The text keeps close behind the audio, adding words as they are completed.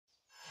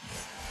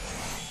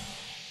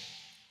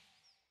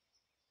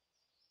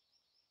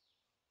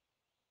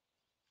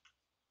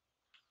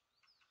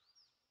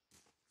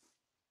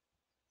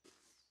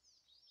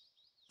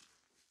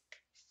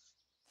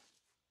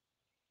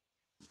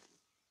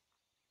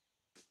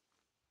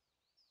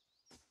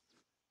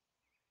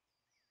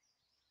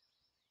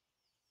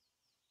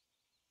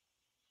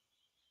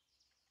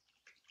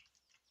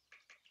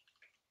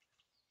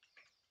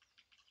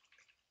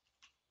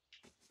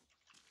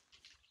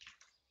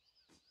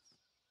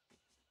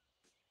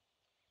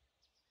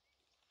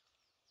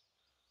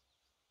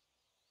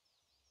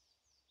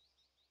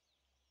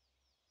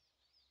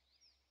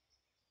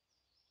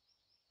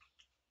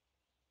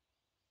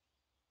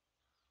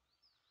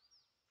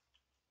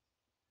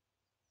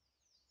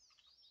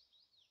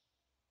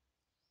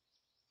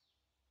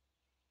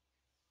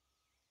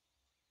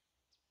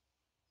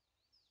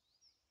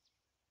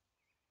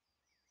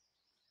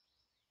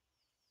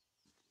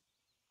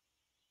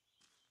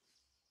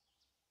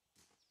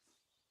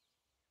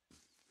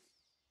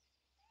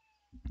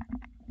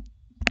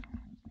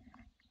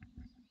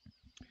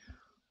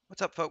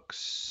What's up,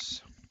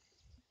 folks?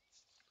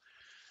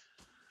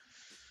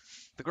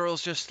 The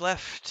girls just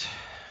left.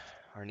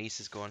 Our niece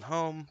is going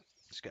home.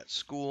 She's got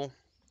school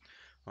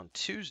on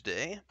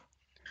Tuesday.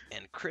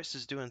 And Chris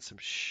is doing some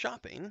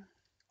shopping.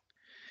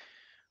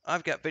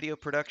 I've got video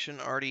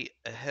production already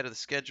ahead of the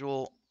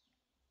schedule.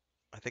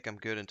 I think I'm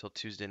good until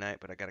Tuesday night,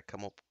 but I got to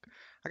come up.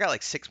 I got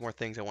like 6 more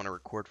things I want to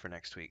record for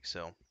next week,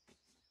 so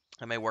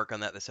I may work on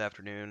that this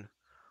afternoon,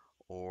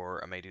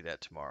 or I may do that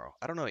tomorrow.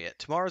 I don't know yet.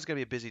 Tomorrow's going to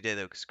be a busy day,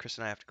 though, because Chris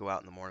and I have to go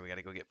out in the morning. We got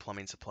to go get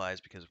plumbing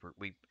supplies because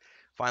we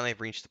finally have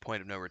reached the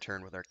point of no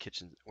return with our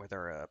kitchen, with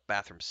our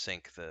bathroom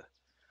sink. The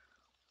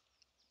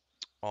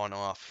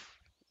on-off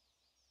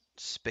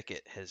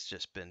spigot has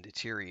just been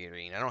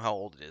deteriorating. I don't know how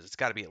old it is. It's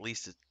got to be at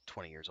least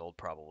 20 years old,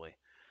 probably.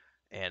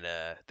 And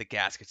the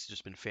gasket's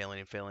just been failing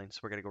and failing,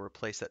 so we're going to go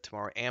replace that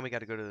tomorrow. And we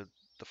got to go to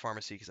the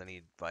pharmacy because I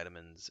need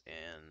vitamins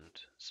and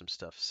some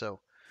stuff. So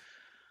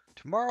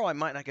tomorrow I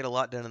might not get a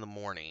lot done in the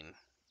morning.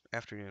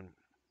 Afternoon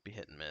be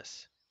hit and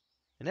miss.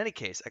 In any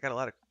case, I got a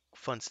lot of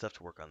fun stuff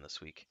to work on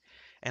this week.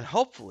 And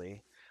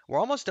hopefully, we're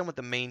almost done with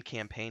the main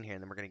campaign here,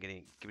 and then we're going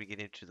to get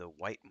into the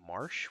White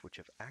Marsh, which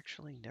I've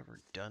actually never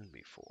done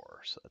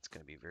before. So that's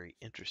going to be very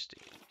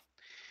interesting.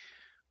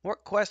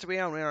 What quest are we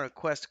on? We're on a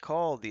quest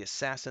called The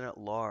Assassin at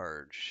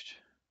Large.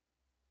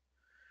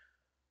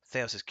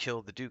 Theos has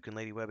killed the Duke, and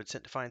Lady Webb had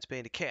sent Defiance Bay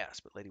into chaos,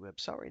 but Lady Webb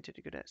saw her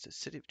intended to go next to the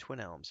city of Twin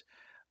Elms.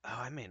 Oh,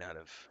 I may not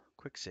have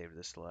quick saved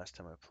this the last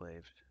time I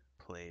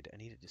played. I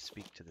needed to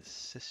speak to the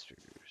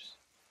sisters.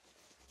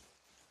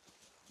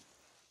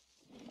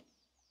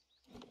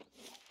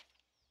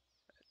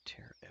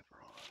 Terra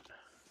Everon.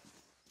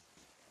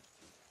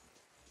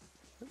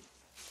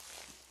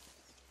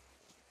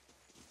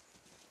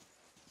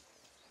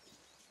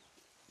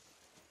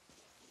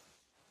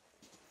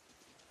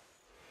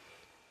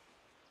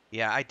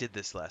 Yeah, I did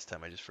this last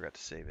time. I just forgot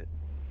to save it.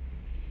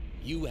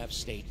 You have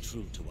stayed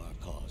true to our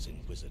cause,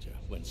 Inquisitor,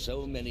 when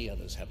so many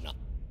others have not.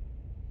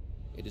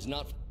 It is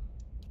not...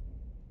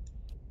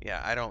 Yeah,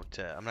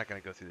 I'm not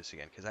going to go through this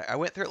again, because I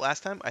went through it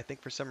last time. I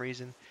think for some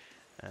reason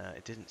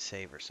it didn't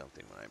save or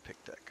something when I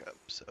picked that up,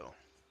 so...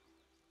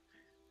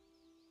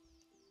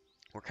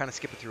 We're kind of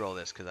skipping through all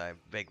this, because I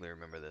vaguely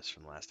remember this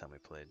from the last time we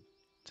played.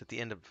 It's at the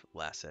end of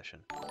last session.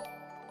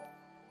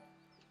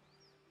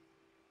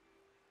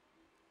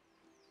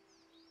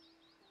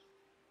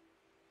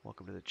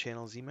 Welcome to the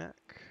channel, ZMAC.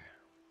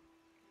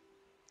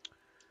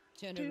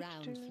 Turn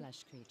around,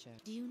 flesh creature.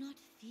 Do you not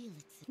feel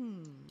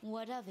it?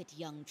 What of it,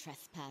 young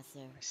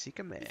trespasser? I seek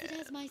a man. Is it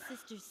as my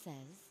sister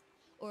says?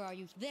 Or are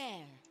you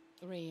there?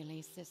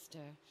 Really, sister?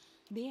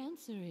 The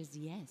answer is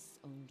yes,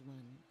 old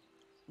one.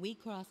 We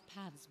crossed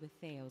paths with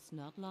Theos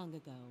not long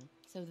ago,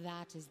 so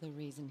that is the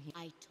reason he...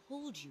 I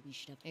told you we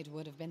should have... It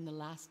would have been the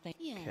last thing...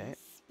 Yes,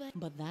 Okay.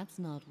 but that's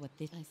not what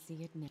this... I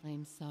see it now.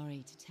 I'm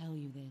sorry to tell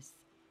you this.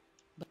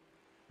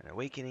 An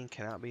awakening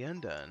cannot be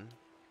undone.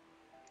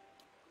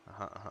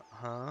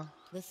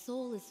 the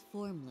soul is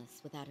formless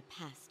without a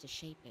past to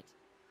shape it.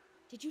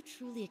 Did you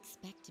truly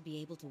expect to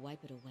be able to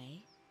wipe it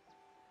away?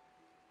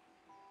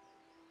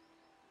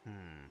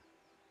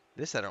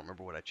 This I don't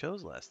remember what I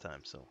chose last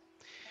time, so...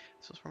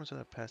 Soul's formless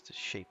without a past to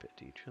shape it.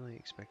 Do you truly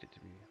expect it to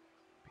be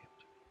able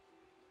to...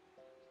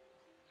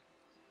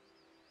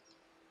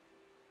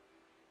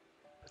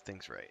 Put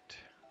things right.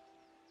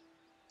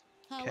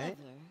 However,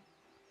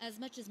 as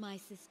much as my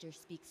sister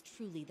speaks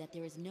truly that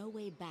there is no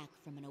way back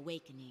from an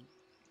awakening,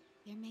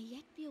 there may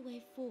yet be a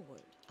way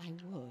forward. I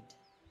would.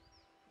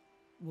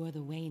 Were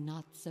the way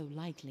not so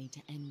likely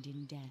to end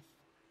in death.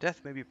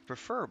 Death may be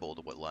preferable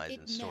to what lies It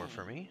in store may.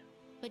 for me.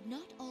 But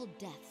not all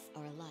deaths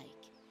are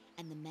alike,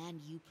 and the man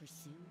you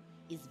pursue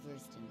is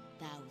versed in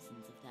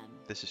thousands of them.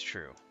 This is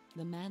true.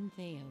 The man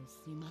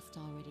Theos you must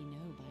already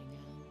know by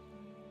now.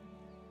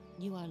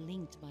 You are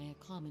linked by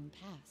a common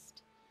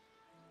past.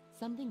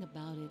 Something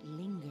about it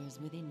lingers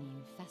within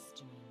you,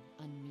 festering,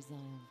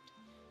 unresolved.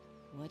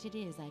 What it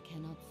is I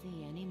cannot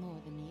see any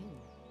more than you.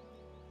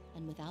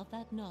 And without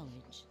that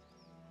knowledge,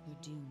 your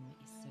doom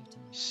is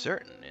certain.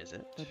 Certain, is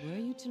it? But were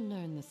you to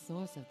learn the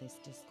source of this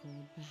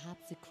discord,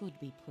 perhaps it could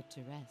be put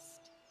to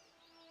rest.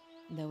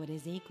 Though it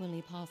is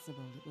equally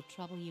possible it will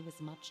trouble you as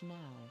much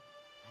now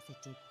as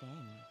it did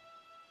then,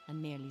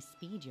 and merely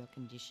speed your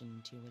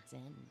condition to its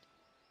end.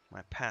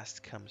 My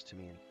past comes to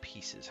me in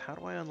pieces. How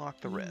do I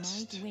unlock the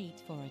rest? You might wait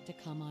for it to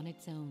come on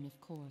its own,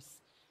 of course.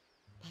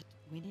 But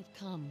when it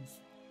comes,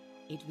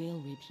 it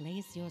will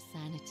replace your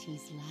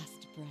sanity's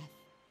last breath.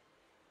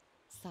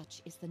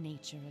 Such is the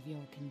nature of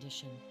your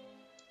condition.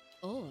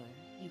 Or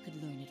you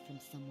could learn it from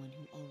someone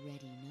who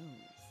already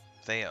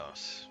knows.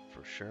 Theos,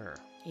 for sure.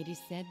 It is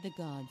said the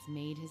gods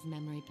made his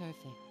memory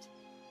perfect,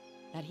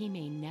 that he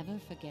may never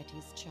forget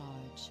his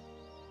charge.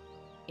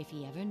 If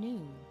he ever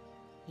knew,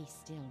 he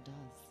still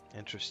does.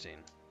 Interesting.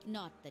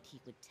 Not that he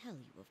would tell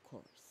you, of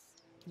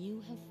course.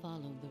 You have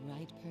followed the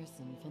right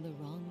person for the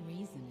wrong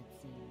reason,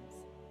 it seems.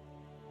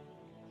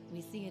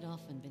 We see it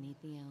often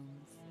beneath the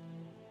elms.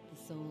 The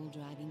soul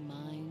dragging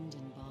mind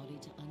and body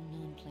to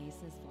unknown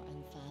places for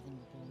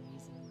unfathomable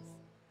reasons.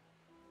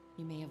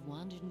 You may have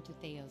wandered into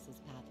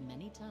Theos' path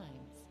many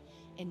times,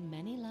 in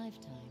many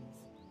lifetimes,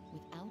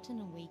 without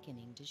an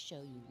awakening to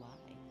show you why.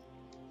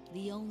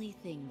 The only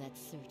thing that's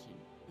certain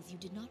is you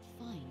did not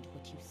find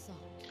what you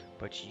sought.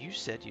 But you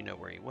said you know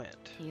where he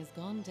went. He has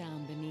gone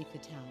down beneath the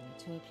tower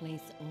to a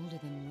place older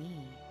than we,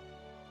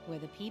 where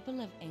the people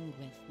of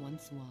Engwith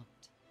once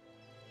walked.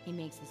 He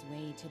makes his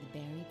way to the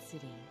buried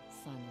city,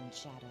 Sun and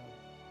Shadow.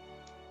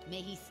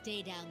 May he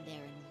stay down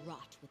there and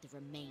rot with the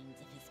remains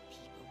of his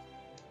people.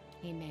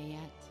 He may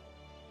yet.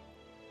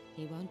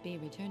 He won't be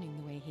returning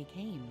the way he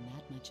came,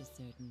 that much is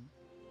certain.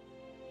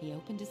 He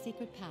opened a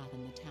secret path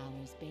in the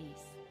tower's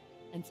base,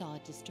 and saw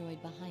it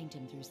destroyed behind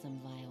him through some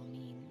vile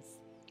means.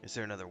 Is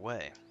there another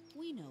way?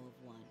 We know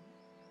of one.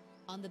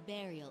 On the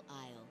burial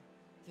isle,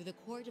 through the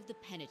court of the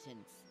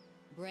penitents,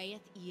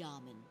 Braeth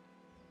Yaman.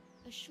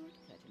 A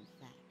shortcut, in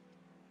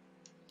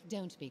fact.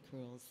 Don't be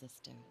cruel,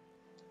 sister.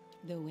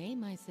 The way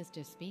my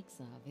sister speaks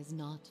of is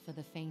not for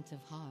the faint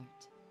of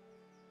heart.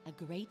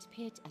 A great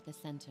pit at the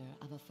center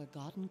of a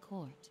forgotten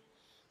court,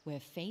 where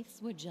faiths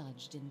were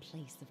judged in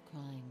place of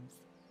crimes.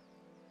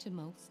 To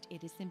most,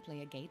 it is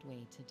simply a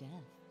gateway to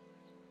death.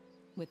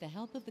 With the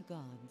help of the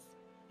gods,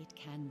 it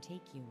can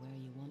take you where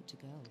you want to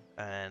go.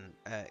 And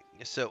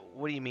so,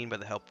 what do you mean by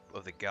the help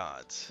of the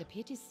gods? The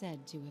pit is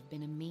said to have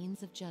been a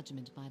means of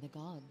judgment by the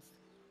gods.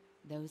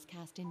 Those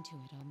cast into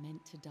it are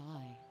meant to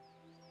die.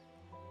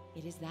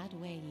 It is that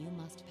way you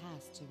must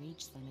pass to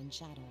reach Sun and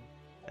Shadow.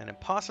 An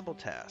impossible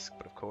task,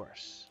 but of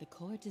course. The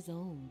court is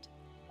old.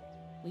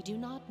 We do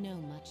not know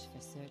much for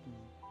certain,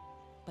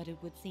 but it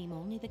would seem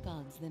only the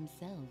gods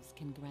themselves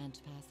can grant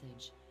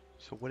passage.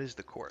 So what is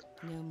the court?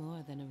 No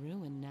more than a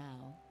ruin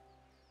now.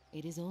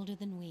 It is older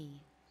than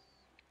we,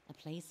 a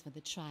place for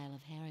the trial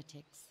of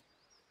heretics.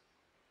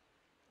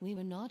 We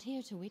were not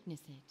here to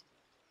witness it,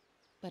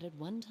 but at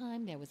one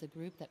time there was a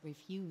group that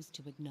refused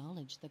to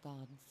acknowledge the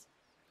gods.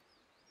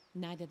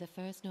 Neither the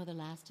first nor the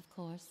last, of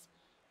course,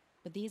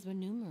 but these were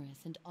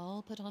numerous and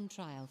all put on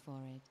trial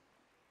for it.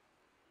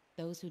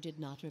 Those who did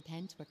not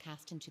repent were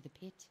cast into the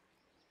pit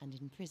and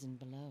imprisoned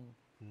below.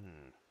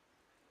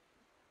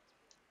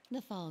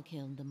 The fall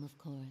killed them, of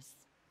course.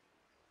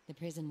 The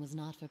prison was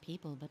not for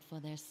people, but for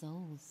their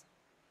souls,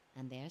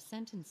 and their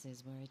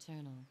sentences were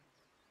eternal.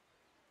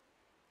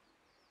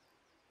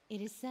 It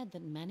is said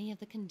that many of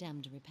the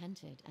condemned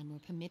repented and were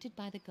permitted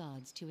by the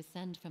gods to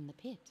ascend from the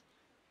pit,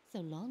 so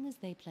long as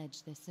they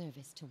pledged their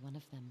service to one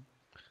of them.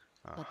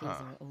 But these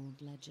are old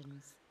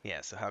legends.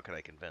 Yeah, so how could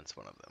I convince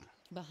one of them?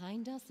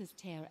 Behind us is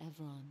Ter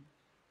Evron,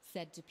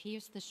 said to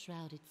pierce the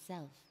shroud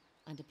itself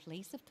and a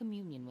place of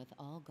communion with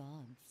all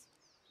gods.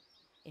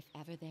 If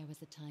ever there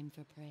was a time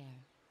for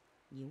prayer,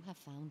 you have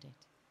found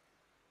it.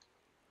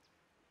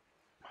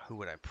 Who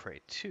would I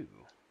pray to?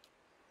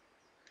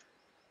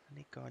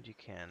 Any god you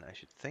can, I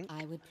should think.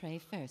 I would pray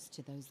first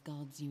to those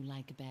gods you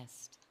like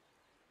best.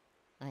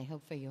 I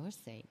hope for your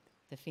sake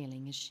the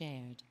feeling is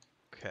shared.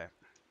 Okay.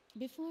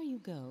 Before you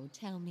go,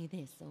 tell me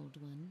this,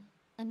 old one.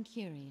 I'm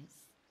curious.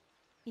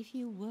 If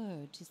you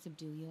were to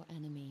subdue your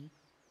enemy,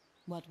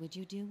 what would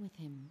you do with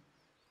him?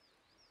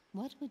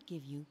 What would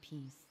give you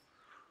peace?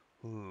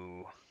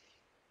 Ooh.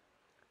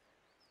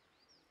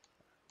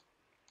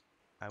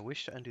 I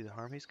wish to undo the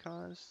harm he's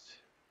caused.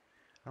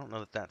 I don't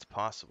know that that's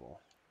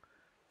possible.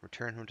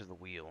 Return him to the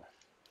wheel.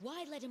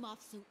 Why let him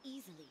off so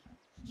easily?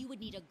 You would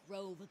need a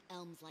grove of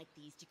elms like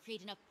these to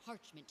create enough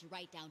parchment to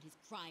write down his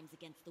crimes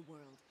against the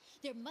world.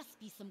 There must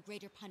be some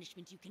greater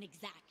punishment you can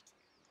exact.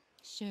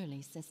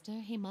 Surely, sister,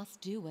 he must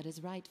do what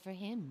is right for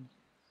him.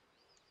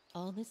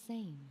 All the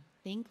same,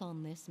 think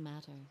on this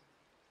matter.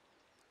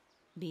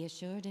 Be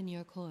assured in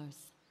your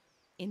course.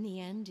 In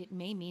the end, it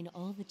may mean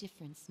all the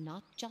difference,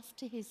 not just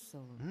to his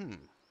soul,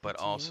 But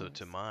to also yours.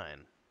 to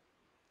mine.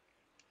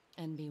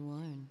 And be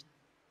warned.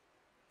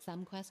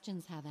 Some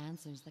questions have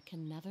answers that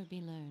can never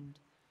be learned,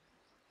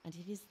 and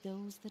it is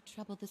those that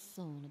trouble the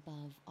soul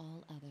above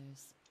all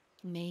others.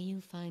 May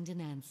you find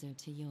an answer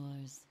to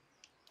yours.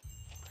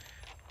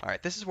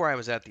 Alright, this is where I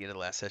was at the end of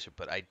the last session,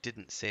 but I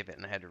didn't save it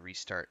and I had to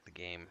restart the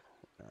game.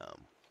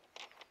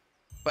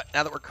 But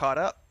now that we're caught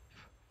up,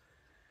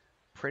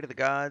 pray to the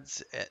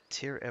gods at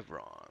Tir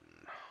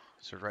Evron.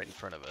 So right in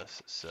front of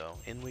us. So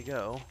in we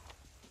go.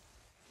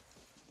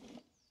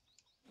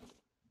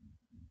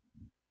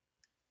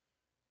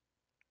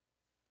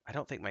 I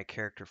don't think my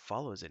character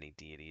follows any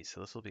deities, so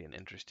this will be an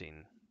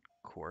interesting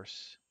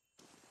course.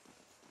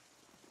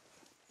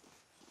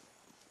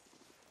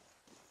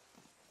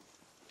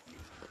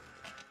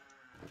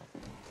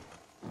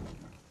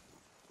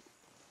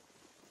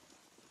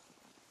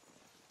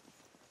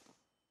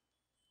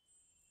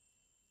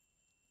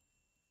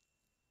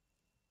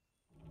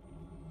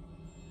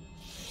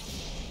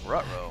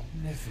 Ruh-roh.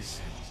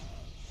 Magnificent.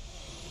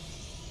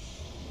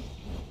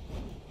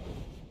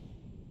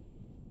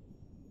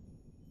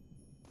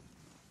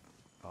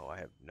 Oh, I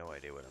have no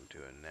idea what I'm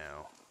doing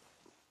now.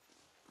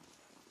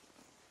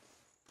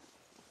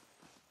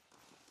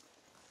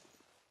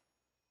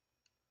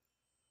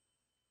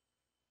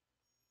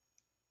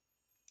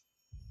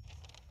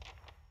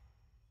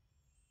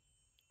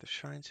 The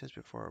shrine stands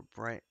before a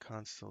bright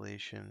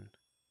constellation.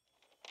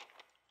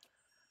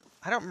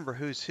 I don't remember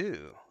who's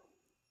who.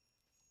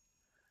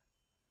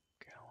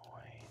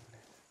 Gawain.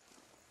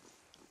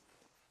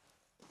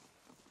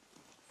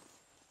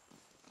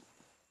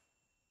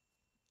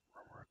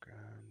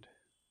 Romergund.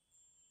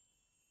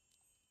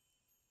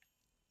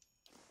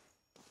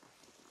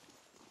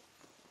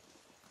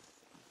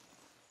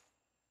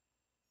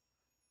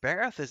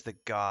 Bareth is the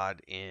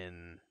god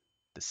in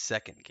the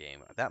second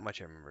game. That much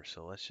I remember,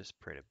 so let's just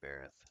pray to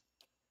Bareth.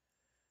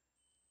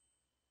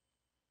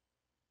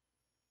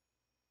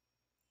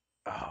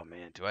 Oh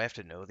man, do I have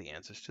to know the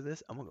answers to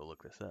this? I'm gonna go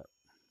look this up.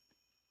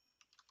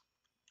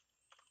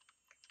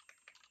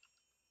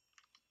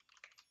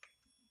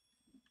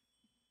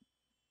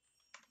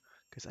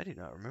 Because I do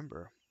not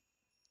remember.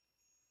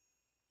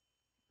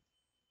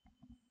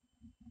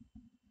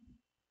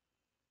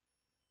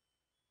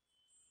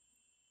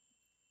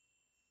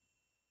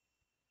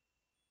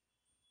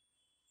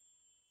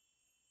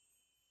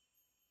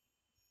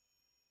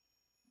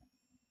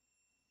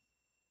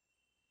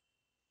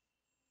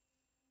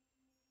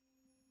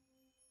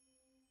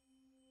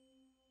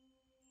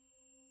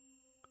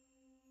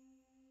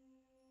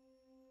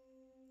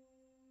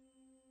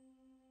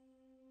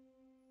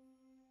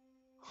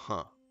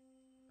 Huh.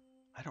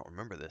 I don't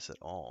remember this at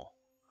all.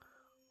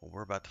 Well,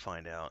 we're about to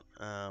find out.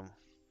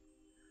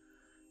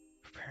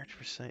 Prepare to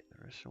recite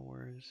the rest of the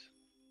words.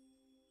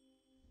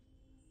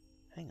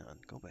 Hang on,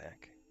 go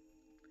back.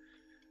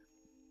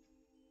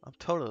 I'm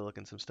totally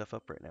looking some stuff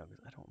up right now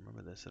because I don't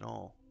remember this at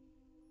all.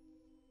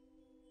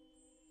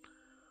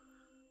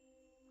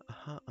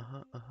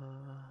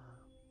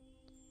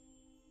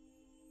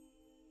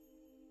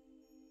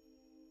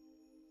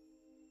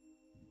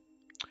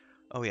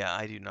 Oh yeah,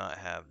 I do not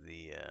have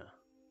the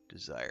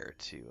desire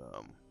to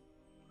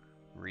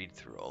read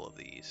through all of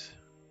these.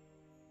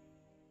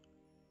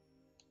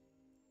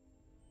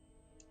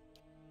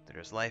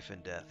 There is life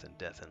and death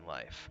in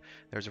life.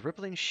 There is a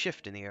rippling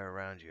shift in the air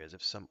around you, as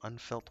if some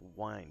unfelt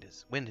wind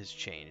has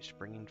changed,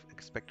 bringing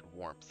unexpected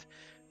warmth.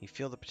 You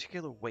feel the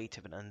particular weight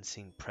of an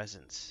unseen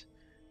presence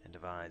and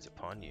of eyes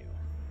upon you.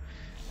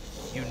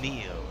 You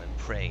kneel and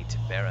pray to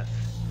Bareth.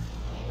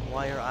 Even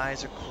while your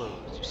eyes are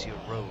closed, you see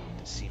a road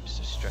that seems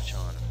to stretch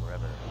on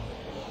forever.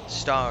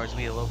 Stars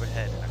wheel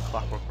overhead in a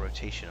clockwork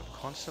rotation of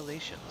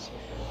constellations,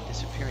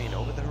 disappearing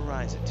over the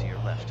horizon to your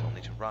left,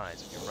 only to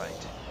rise at your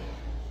right.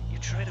 You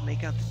try to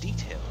make out the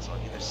details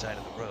on either side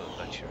of the road,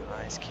 but your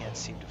eyes can't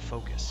seem to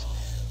focus.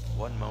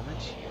 One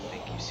moment, you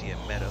think you see a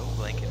meadow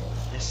blanketed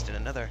with mist, and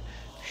another,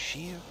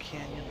 sheer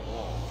canyon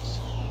walls.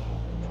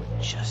 For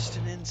just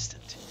an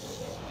instant,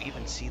 you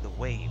even see the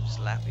waves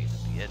lapping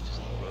at the edges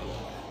of the road.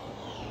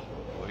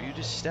 Were you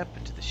to step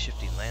into the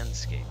shifting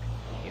landscape,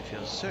 you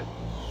feel certain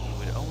you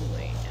would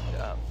only end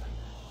up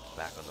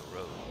back on the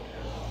road.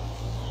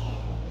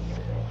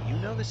 You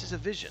know this is a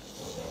vision.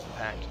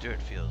 Packed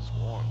dirt feels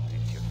warm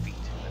beneath your feet,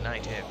 and the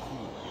night air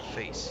cool on your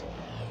face.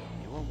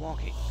 You are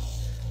walking.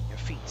 Your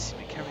feet seem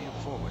to carry you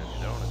forward of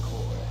their own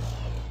accord.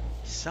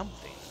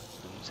 Something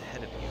looms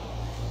ahead of you.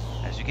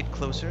 As you get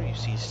closer, you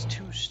see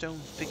two stone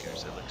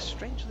figures that look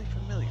strangely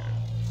familiar.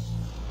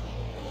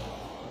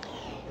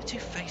 The two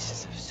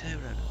faces of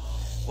Sarah,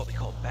 what we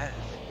call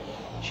Bareth.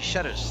 She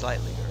shudders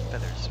slightly, her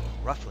feathers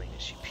ruffling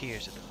as she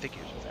peers at the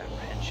figures with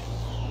apprehension.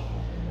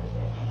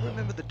 You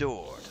remember the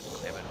door to the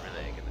Clement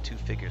Rillig and the two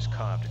figures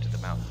carved into the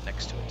mountain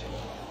next to it.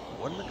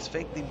 One looks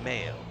vaguely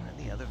male, and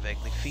the other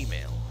vaguely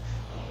female.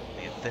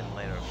 Only a thin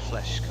layer of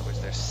flesh covers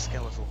their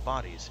skeletal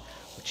bodies,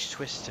 which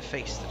twist to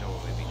face the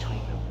doorway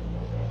between them.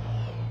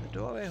 The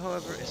doorway,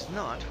 however, is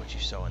not what you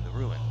saw in the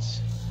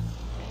ruins.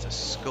 It's a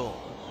skull,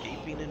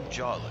 gaping and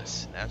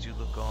jawless, and as you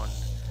look on,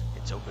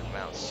 its open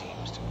mouth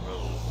seems to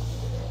grow.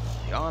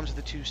 The arms of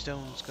the two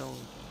stone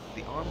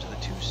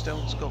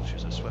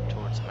sculptures are swept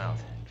towards the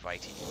mouth,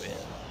 inviting you in.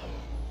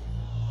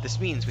 This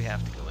means we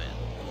have to go in.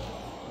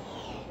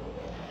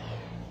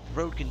 The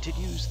road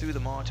continues through the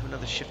maw to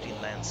another shifting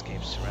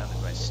landscape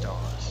surrounded by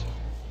stars.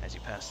 As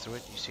you pass through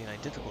it, you see an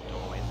identical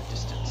doorway in the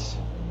distance.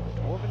 A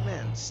dwarven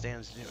man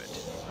stands near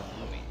it,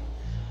 unmoving.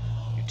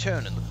 You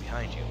turn and look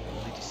behind you,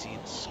 only to see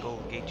the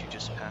skull gate you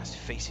just passed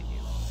facing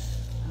you.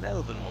 An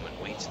elven woman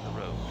waits in the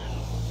road.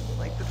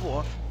 Like the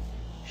dwarf,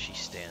 she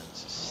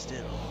stands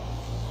still.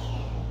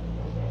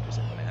 Does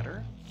it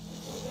matter?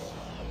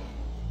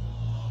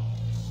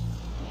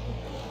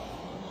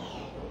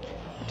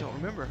 I don't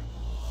remember.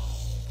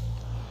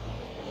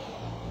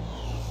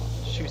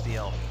 Choose the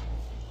elf.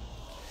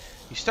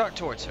 You start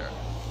towards her.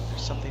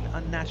 There's something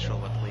unnatural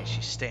about the way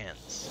she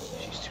stands.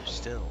 She's too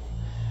still.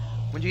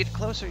 When you get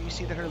closer, you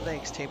see that her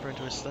legs taper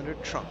into a slender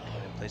trunk,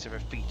 and in place of her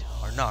feet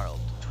are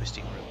gnarled,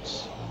 twisting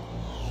roots.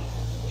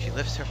 She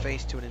lifts her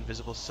face to an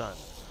invisible sun.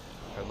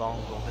 Her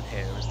long golden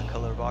hair is the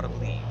color of autumn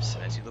leaves,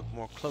 and as you look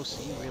more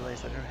closely, you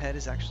realize that her head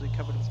is actually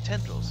covered with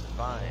tendrils and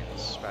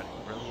vines sprouting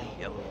brilliant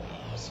yellow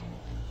leaves.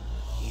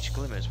 Each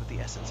glimmers with the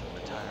essence of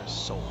an entire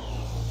soul.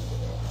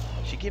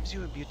 She gives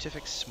you a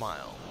beatific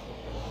smile.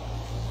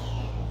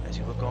 As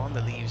you look on,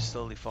 the leaves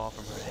slowly fall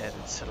from her head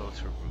and settle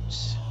to her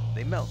roots.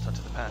 They melt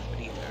onto the path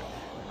beneath her,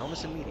 and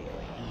almost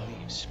immediately new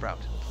leaves sprout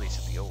in the place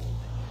of the old.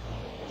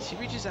 She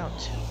reaches out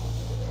too.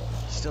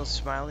 Still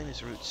smiling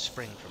as roots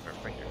spring from her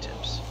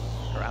fingertips.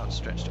 Her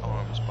outstretched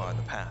arms bar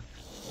the path.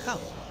 Come,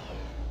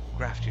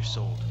 graft your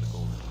soul to the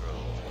golden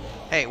grove.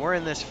 Hey, we're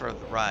in this for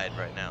the ride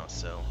right now,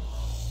 so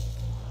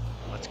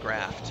let's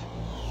graft.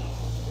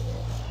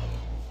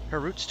 Her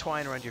roots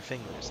twine around your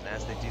fingers, and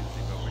as they do,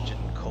 they grow rigid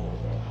and cold.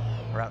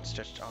 Her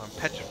outstretched arm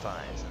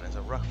petrifies, and as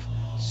a rough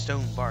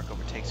stone bark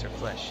overtakes her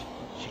flesh,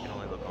 she can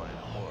only look on in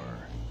horror.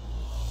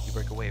 You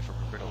break away from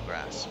her brittle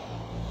grasp.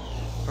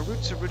 Her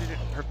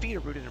feet are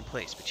rooted in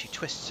place, but she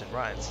twists and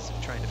writhes as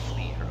if trying to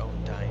flee her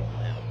own dying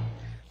limb.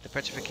 The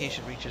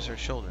petrification reaches her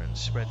shoulder and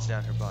spreads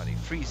down her body,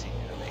 freezing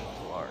in a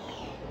painful arc.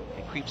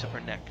 It creeps up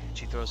her neck, and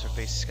she throws her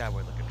face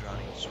skyward like a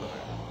drowning swimmer.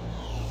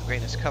 The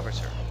grayness covers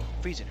her,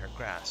 freezing her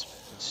grasp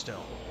in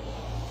stone.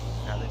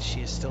 Now that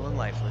she is still and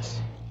lifeless,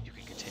 you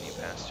can continue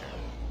past her.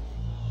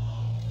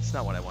 It's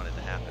not what I wanted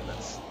to happen.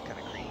 That's kind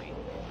of creepy.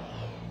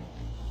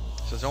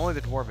 So it's only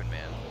the Dwarven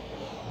man.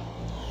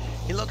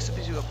 He looks up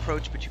as you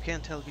approach, but you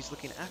can't tell if he's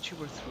looking at you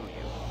or through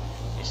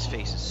you. His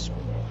face is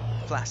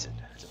smooth, flaccid,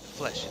 as if the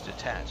flesh is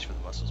detached from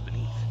the muscles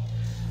beneath.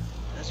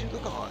 As you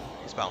look on,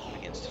 his mouth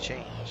begins to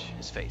change.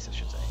 His face, I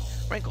should say.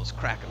 Wrinkles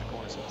crack at the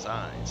corners of his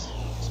eyes.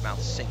 His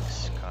mouth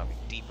sinks, carving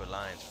deeper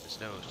lines from his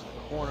nose to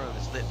the corner of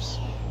his lips.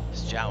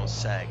 His jowls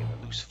sag and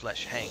the loose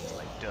flesh hangs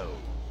like dough.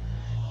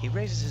 He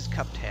raises his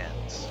cupped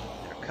hands.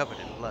 They're covered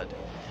in blood.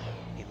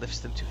 He lifts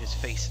them to his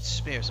face and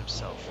smears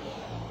himself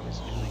from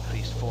his newly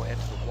creased forehead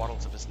to the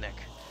wattles of his neck.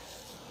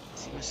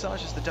 As he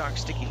massages the dark,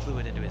 sticky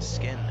fluid into his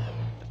skin,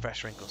 the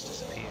fresh wrinkles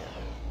disappear.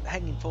 The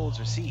hanging folds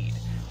recede,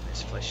 and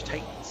his flesh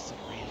tightens as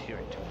if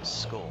readhering to his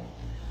skull.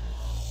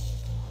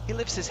 He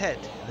lifts his head,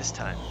 and this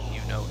time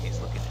you know he's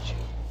looking at you.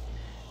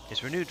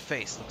 His renewed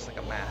face looks like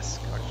a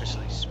mask,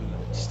 artificially smooth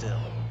and still.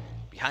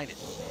 Behind it,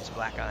 his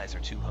black eyes are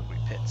two hungry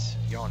pits,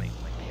 yawning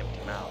like the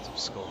empty mouths of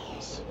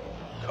skulls.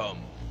 Come,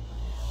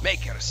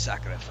 make your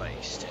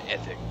sacrifice to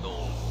Ethic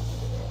Knoll.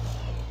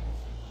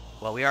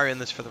 Well, we are in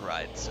this for the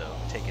ride, so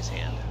take his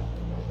hand.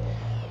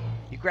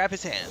 You grab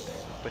his hand,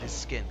 but his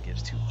skin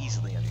gives too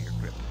easily under your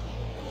grip.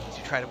 As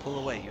you try to pull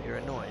away, you hear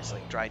a noise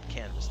like dried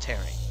canvas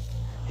tearing.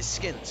 His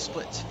skin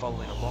splits,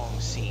 following a long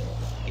seam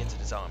that begins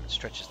at his arm and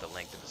stretches the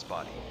length of his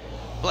body.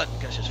 Blood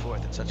gushes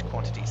forth in such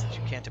quantities that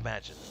you can't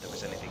imagine that there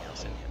was anything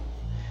else in him.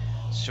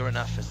 Sure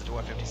enough, as the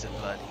dwarf empties his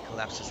blood, he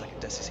collapses like a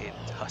desiccated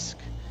husk.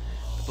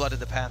 The blood of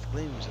the path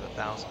gleams with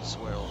 1,000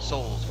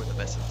 souls worth of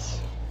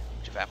essence,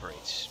 which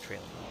evaporates,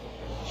 trailing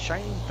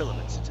shining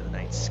filaments into the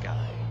night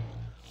sky.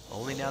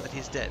 Only now that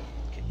he's dead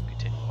can you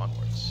continue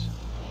onwards.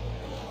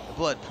 The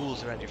blood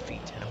pools around your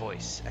feet, and a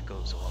voice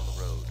echoes along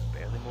the road,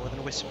 barely more than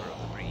a whisper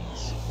of the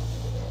breeze.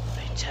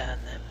 Return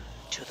them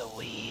to the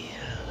wheel.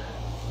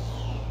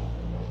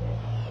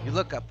 You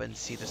look up and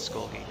see the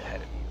skull gate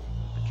ahead of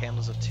you. The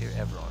candles of Tyr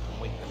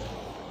Everon wait within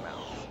the open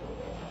mouth.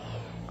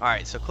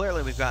 Alright, so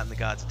clearly we've gotten the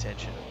god's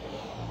attention.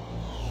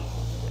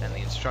 And the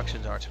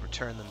instructions are to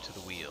return them to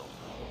the wheel.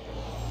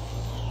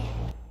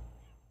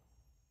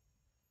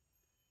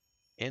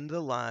 End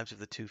the lives of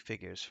the two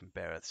figures from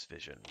Bareth's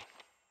vision.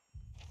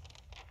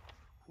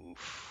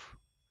 Oof.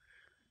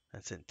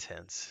 That's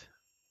intense.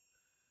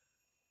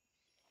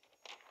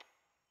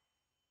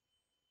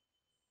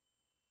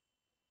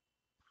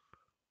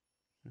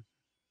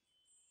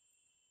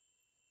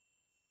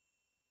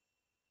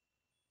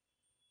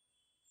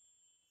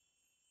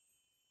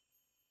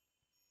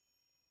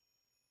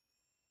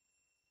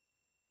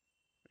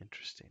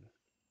 Interesting.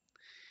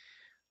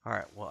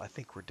 Alright, well, I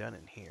think we're done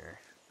in here.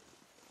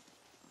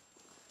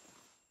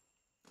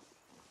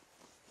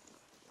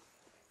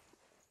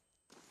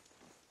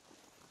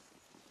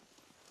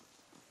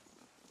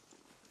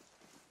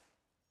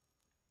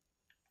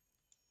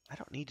 I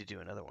don't need to do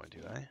another one, do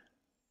I?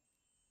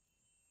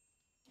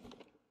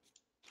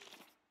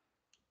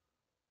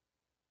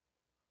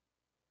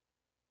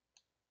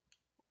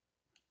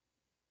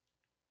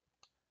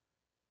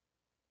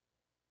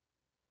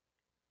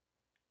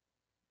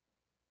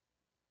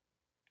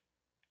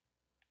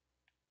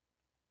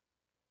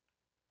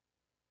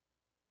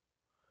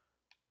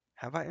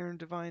 Have I earned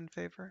divine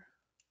favor?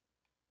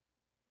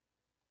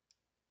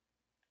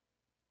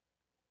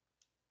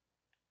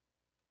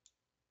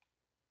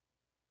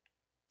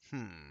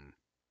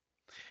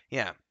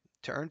 Yeah.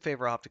 To earn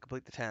favor, I'll have to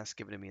complete the task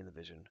given to me in the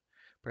vision.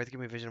 Bareth gave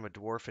me a vision of a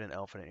dwarf and an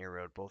elf in an air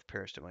road. Both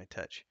perished at my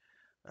touch.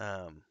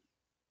 Um,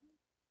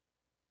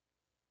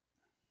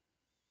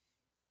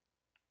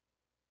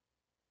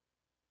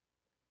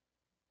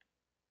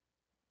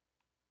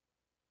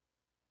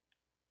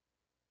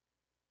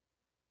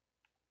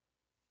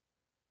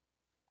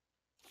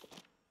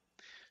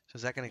 so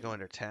is that going to go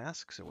under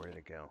tasks, or where did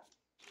it go?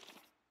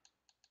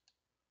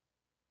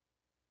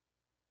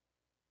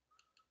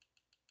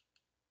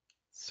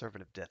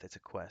 Servant of Death. It's a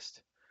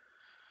quest.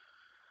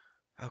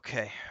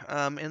 Okay.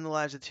 In the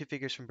lives of two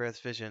figures from Bareth's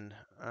vision,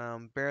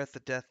 Bareth,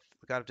 the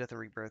god of death and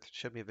rebirth,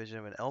 showed me a vision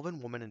of an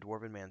elven woman and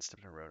dwarven man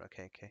stepped on a road.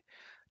 Okay.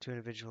 Two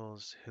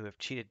individuals who have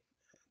cheated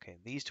Okay,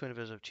 these two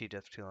individuals have cheated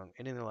death for too long.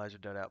 Ending their lives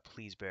without doubt.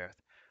 Please bear.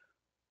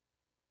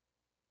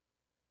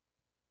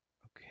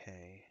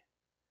 Okay.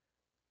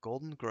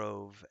 Golden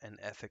Grove and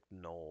Ethic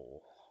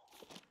Knoll.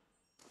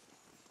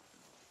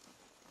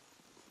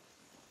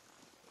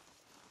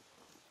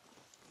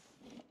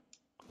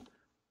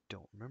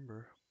 Don't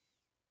remember.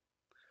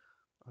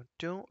 I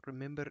don't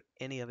remember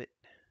any of it.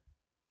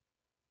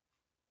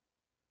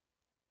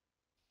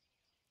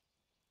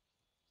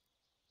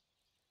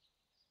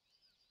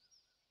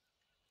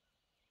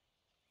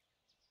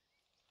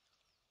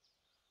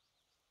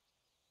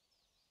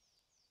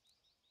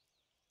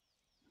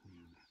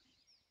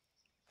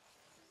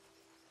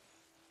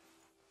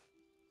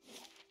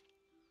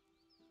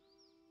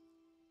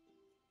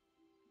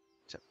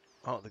 Except,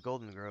 oh, the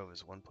Golden Grove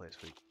is one place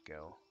we could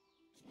go.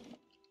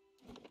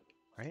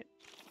 Right?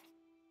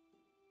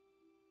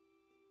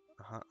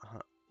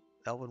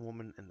 Elven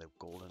woman in the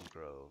Golden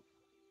Grove.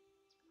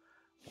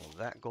 Well,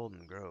 that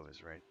Golden Grove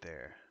is right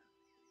there.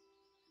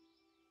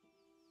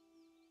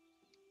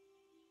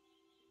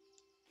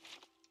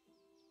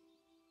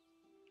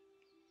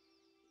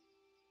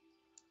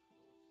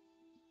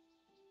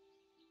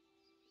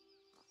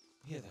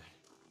 Here then.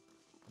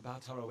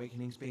 About our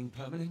awakenings being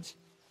permanent?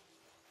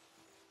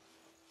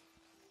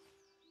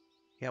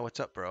 Yeah, what's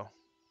up, bro?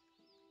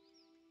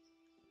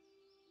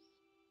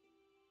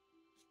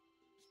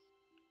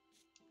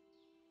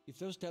 If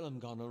those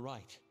Delumgon are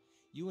right,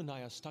 you and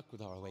I are stuck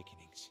with our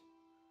awakenings.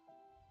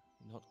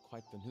 Not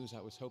quite the news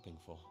I was hoping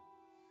for.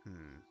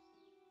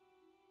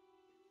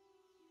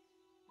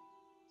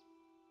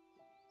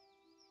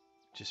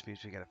 Just means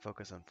we gotta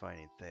focus on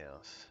finding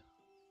Theos.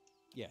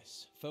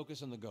 Yes,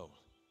 focus on the goal.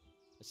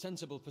 A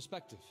sensible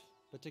perspective,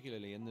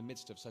 particularly in the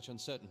midst of such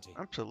uncertainty.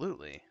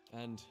 Absolutely.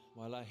 And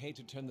while I hate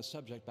to turn the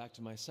subject back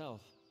to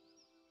myself,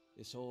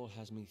 this all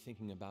has me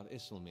thinking about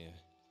Isilmir.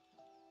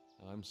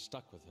 I'm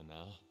stuck with her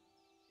now.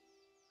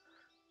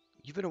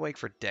 You've been awake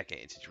for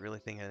decades. Did you really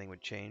think anything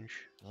would change?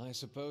 I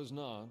suppose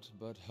not,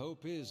 but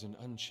hope is an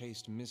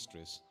unchaste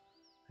mistress.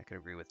 I could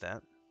agree with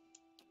that.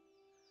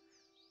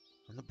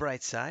 On the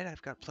bright side,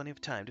 I've got plenty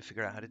of time to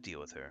figure out how to deal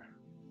with her.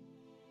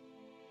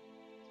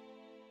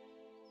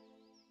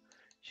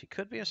 She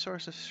could be a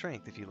source of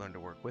strength if you learn to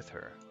work with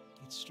her.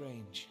 It's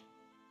strange.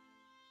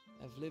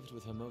 I've lived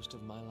with her most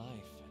of my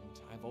life, and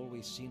I've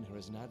always seen her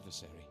as an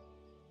adversary.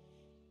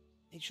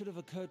 It should have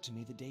occurred to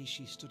me the day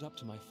she stood up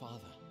to my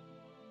father.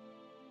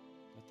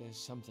 But there's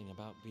something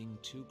about being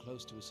too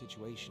close to a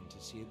situation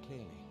to see it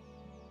clearly.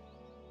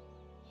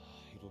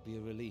 It will be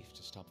a relief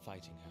to stop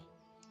fighting her.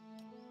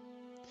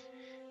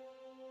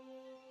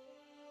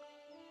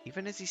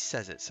 Even as he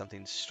says it,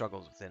 something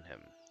struggles within him.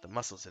 The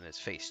muscles in his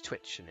face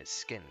twitch and his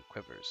skin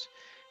quivers.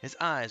 His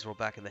eyes roll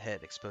back in the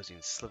head, exposing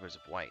slivers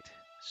of white.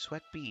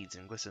 Sweat beads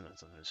and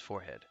glistens on his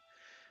forehead.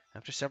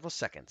 After several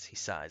seconds, he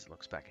sighs and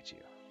looks back at you.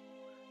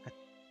 That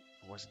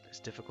wasn't as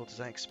difficult as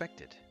I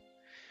expected.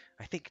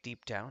 I think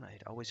deep down I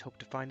had always hoped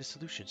to find a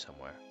solution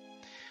somewhere.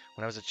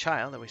 When I was a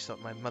child, I always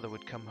thought my mother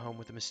would come home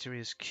with a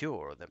mysterious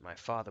cure, or that my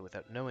father,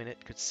 without knowing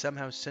it, could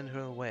somehow send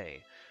her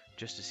away,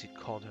 just as he'd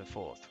called her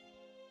forth.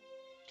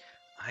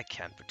 I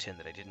can't pretend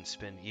that I didn't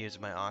spend years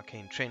of my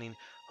arcane training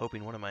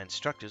hoping one of my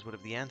instructors would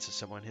have the answer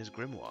somewhere in his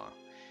grimoire.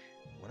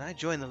 When I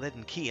joined the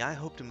Leaden Key, I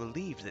hoped and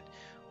believed that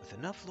with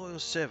enough loyal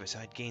service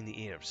I'd gain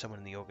the ear of someone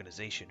in the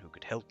organization who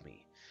could help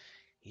me.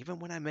 Even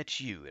when I met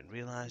you and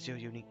realized your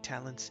unique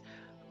talents,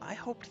 I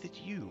hoped that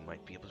you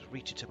might be able to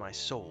reach into my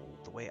soul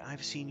the way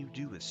I've seen you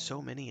do with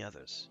so many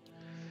others.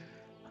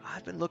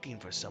 I've been looking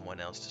for someone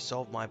else to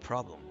solve my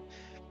problem,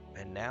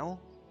 and now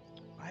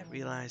I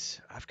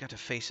realize I've got to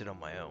face it on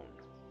my own.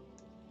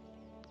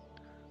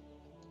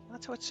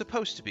 That's how it's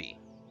supposed to be.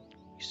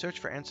 You search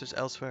for answers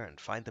elsewhere and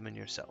find them in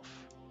yourself.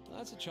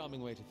 That's a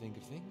charming way to think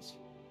of things.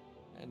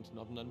 And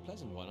not an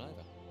unpleasant one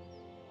either.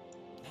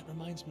 That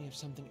reminds me of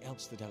something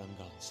else the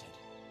Delumgon said.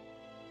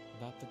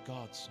 About the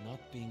gods not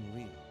being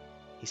real.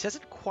 He says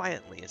it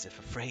quietly, as if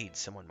afraid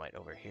someone might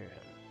overhear him.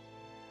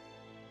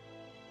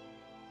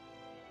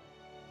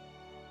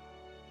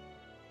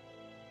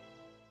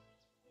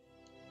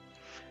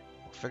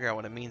 We'll figure out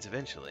what it means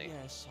eventually.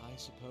 Yes, I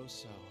suppose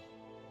so.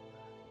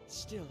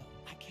 Still,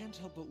 I can't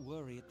help but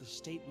worry at the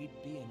state we'd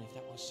be in if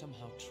that was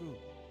somehow true.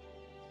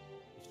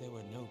 If there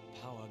were no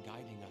power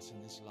guiding us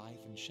in this life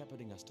and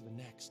shepherding us to the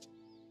next.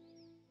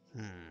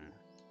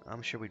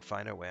 I'm sure we'd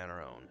find our way on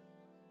our own.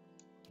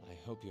 I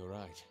hope you're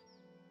right.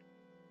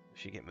 We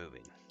should get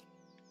moving.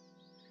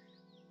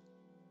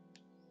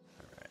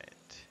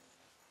 Alright.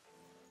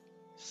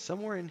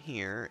 Somewhere in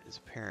here is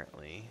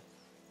apparently...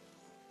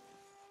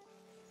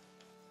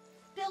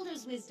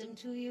 Builder's wisdom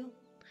to you.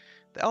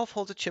 The elf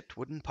holds a chipped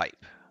wooden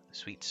pipe. The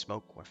sweet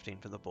smoke wafting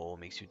from the bowl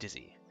makes you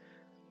dizzy.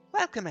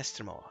 Welcome,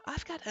 Estermore.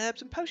 I've got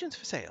herbs and potions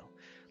for sale.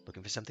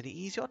 Looking for something to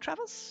ease your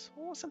travels,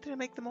 or something to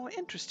make them more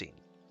interesting?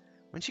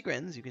 When she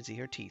grins, you can see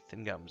her teeth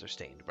and gums are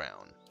stained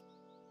brown.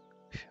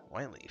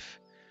 Wine leaf.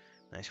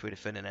 Nice way to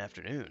spend an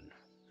afternoon.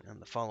 And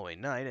the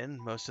following night, and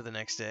most of the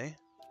next day.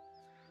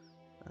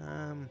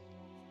 I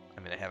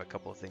mean, I have a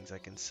couple of things I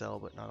can sell,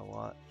 but not a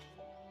lot.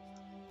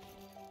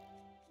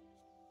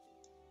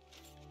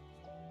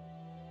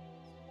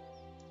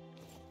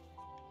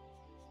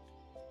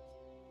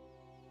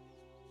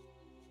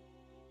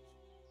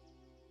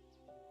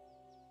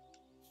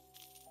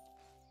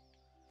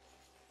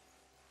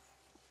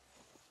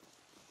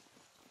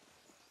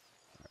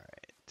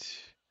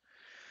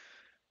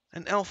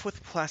 An elf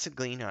with placid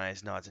green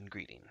eyes nods in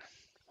greeting.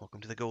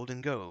 Welcome to the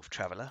Golden Grove,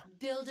 traveler.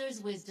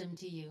 Builder's wisdom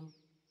to you.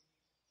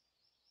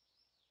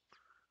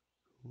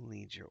 Who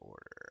leads your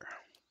order?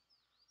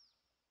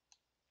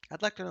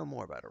 I'd like to know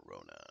more about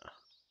Arona.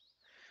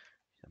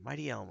 A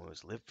mighty elm who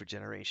has lived for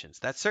generations.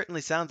 That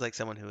certainly sounds like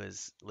someone who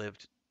has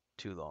lived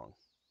too long.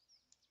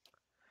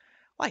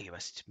 Why, you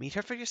must meet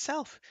her for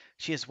yourself.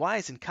 She is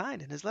wise and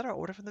kind, and has led our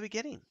order from the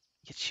beginning.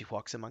 Yet she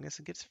walks among us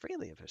and gives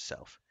freely of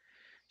herself.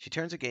 She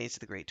turns her gaze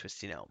to the great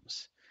twisting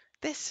elms.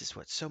 This is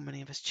what so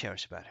many of us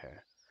cherish about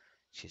her.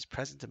 She is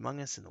present among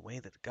us in the way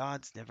that the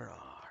gods never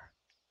are.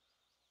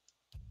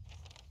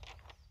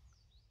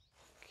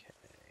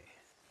 Okay.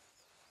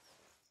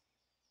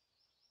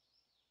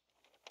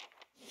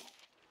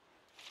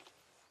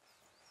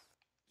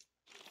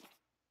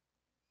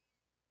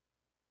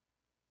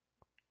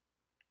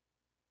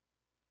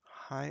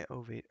 High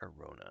ovate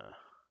Arona.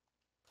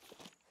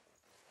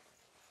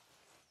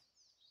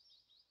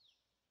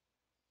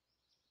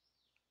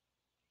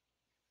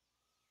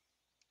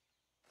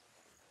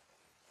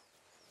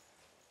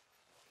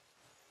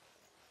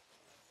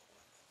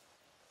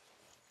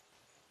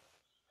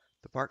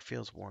 The bark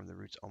feels warm. The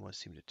roots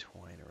almost seem to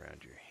twine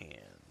around your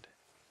hand.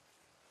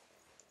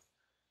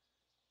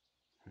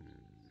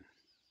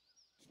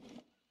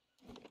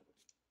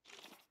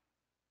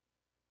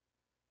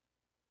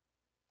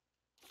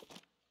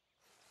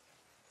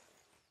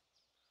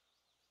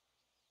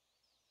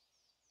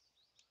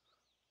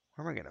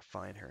 Where am I going to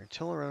find her?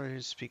 Until Arona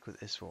to speak with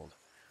Iswold.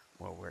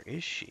 Well, where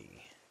is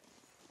she?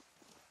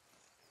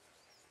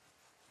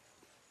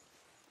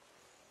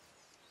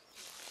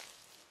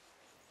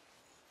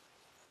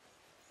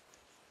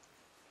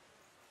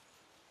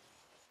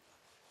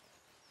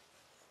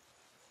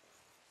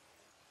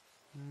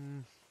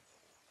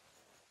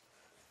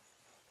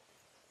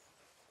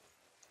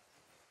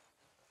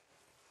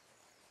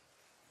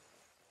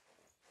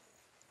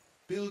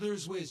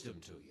 Builder's wisdom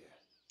to you.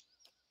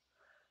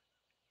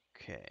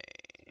 Okay.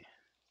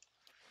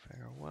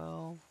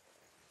 Farewell.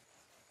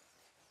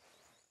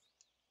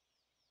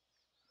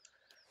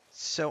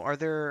 So are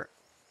there...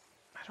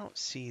 I don't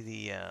see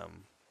the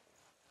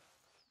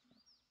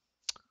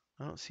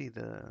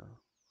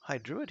High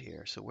Druid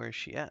here, so where's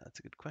she at? That's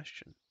a good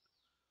question.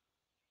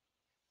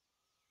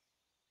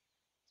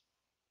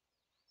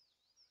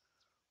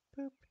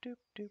 Boop doop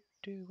doop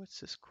doo. What's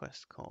this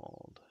quest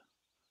called?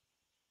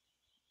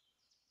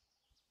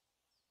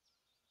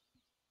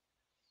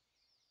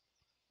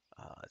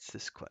 It's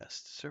this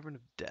quest. Servant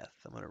of Death.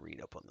 I'm gonna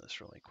read up on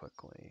this really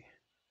quickly.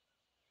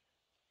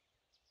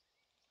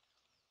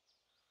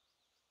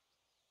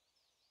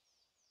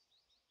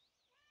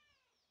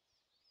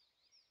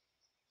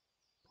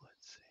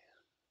 Let's see.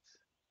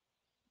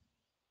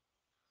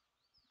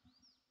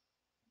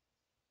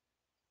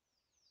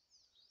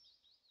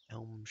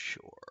 Elm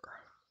Shore.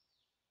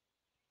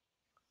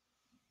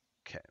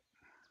 Okay.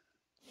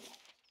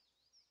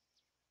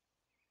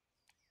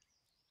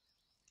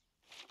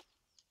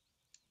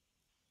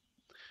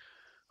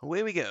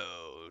 Away we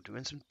go,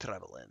 doing some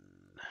traveling.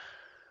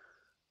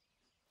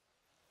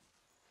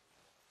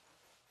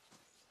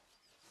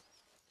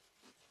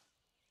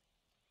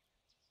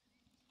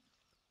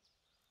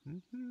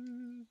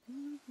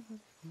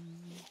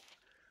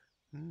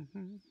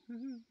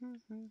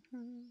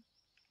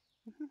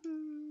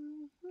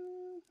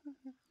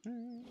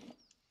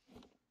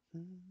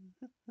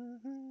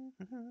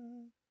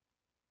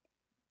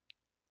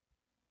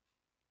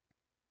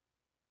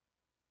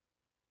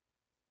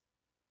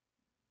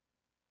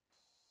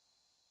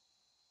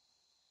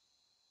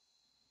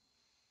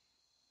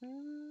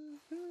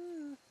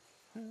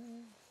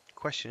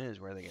 Question is,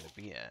 where are they going to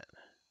be at?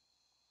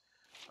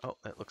 Oh,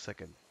 that looks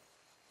like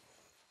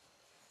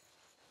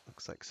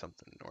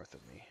something north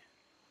of me.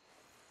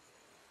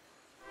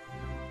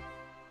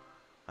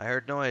 I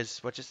heard noise.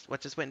 What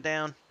just went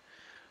down?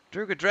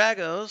 Druga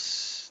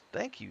Dragos,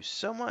 thank you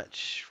so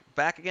much.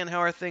 Back again. How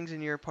are things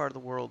in your part of the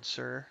world,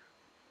 sir?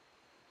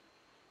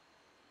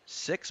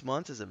 6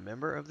 months as a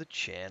member of the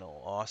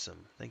channel.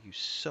 Awesome. Thank you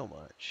so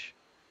much.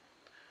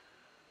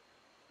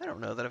 I don't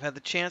know that I've had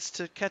the chance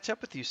to catch up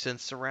with you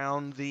since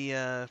around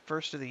the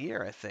first of the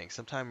year, I think.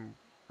 Sometime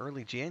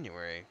early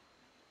January.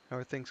 How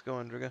are things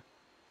going, Druga?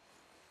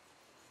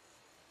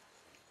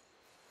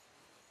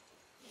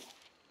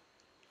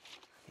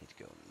 Need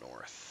to go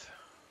north.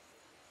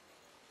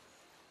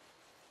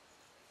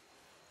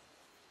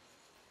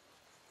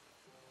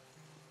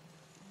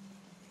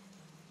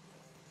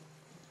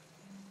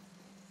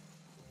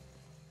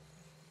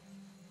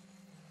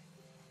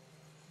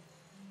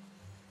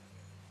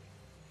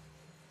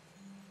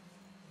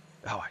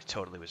 Oh, I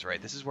totally was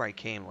right. This is where I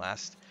came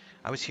last.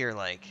 I was here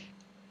like,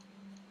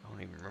 I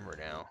don't even remember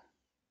now.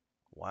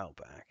 A while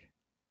back.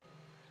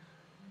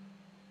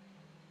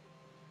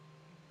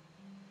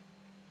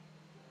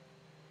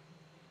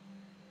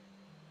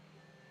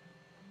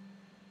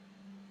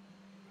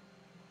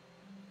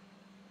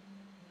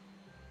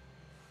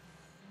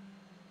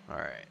 All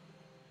right.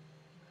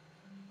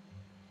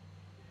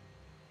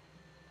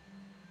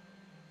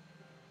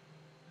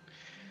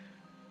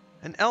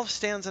 An elf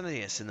stands on a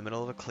dais in the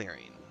middle of a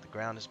clearing. The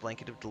ground is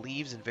blanketed with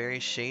leaves in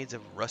various shades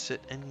of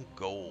russet and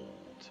gold.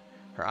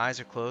 Her eyes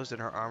are closed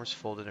and her arms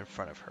folded in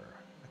front of her.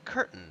 A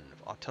curtain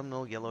of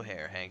autumnal yellow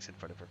hair hangs in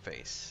front of her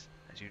face.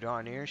 As you draw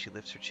near, she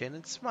lifts her chin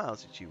and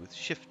smiles at you with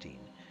shifting,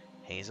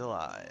 hazel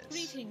eyes.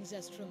 Greetings,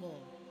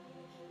 Estremor.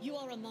 You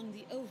are among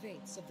the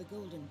ovates of the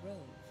Golden Grove.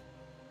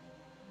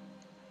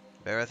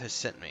 Bereth has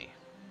sent me.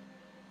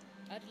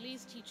 At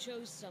least he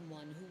chose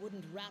someone who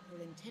wouldn't wrap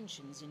her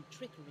intentions in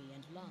trickery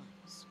and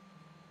lies.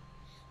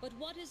 But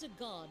what is a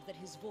god that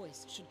his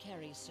voice should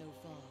carry so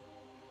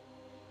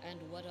far? And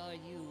what are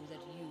you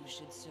that you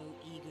should so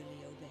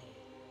eagerly obey?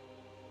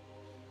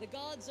 The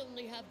gods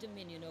only have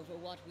dominion over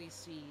what we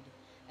seed,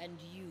 and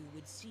you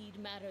would cede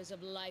matters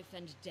of life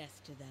and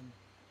death to them.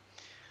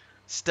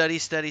 Study,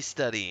 study,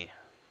 study.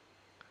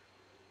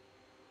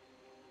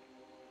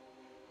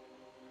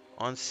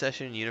 On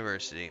session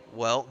university.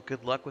 Well,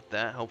 good luck with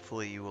that.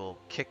 Hopefully you will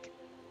kick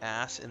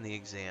ass in the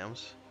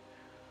exams.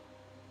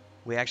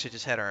 We actually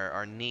just had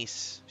our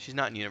niece. She's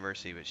not in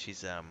university, but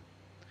she's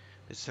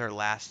this is her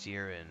last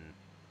year in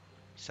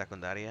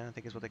secundaria, I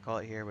think is what they call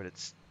it here, but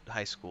it's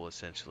high school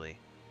essentially.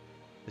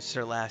 This is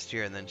her last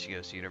year, and then she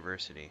goes to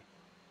university.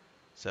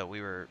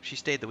 So she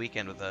stayed the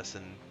weekend with us,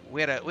 and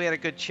we had a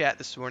good chat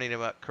this morning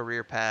about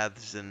career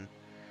paths, and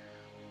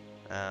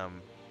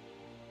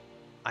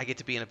I get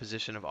to be in a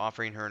position of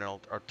offering her an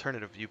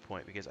alternative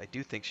viewpoint, because I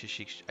do think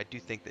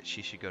that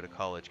she should go to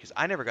college, because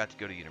I never got to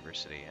go to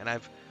university, and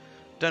I've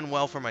done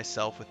well for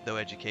myself with no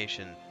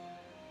education.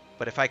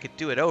 But if I could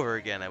do it over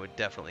again, I would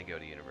definitely go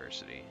to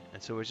university.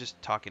 And so we're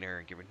just talking to her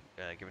and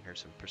giving her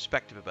some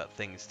perspective about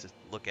things to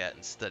look at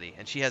and study.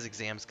 And she has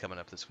exams coming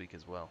up this week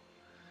as well.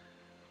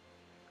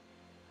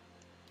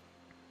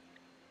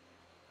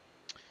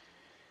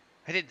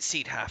 I didn't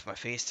seed half my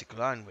face to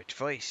Glan with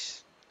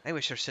voice. I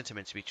wish her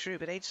sentiments to be true,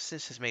 but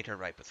agelessness has made her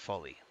ripe with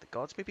folly. The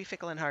gods may be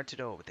fickle and hard to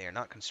know, but they are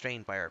not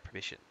constrained by our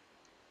permission.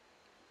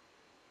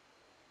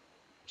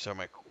 So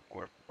my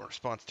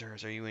response to her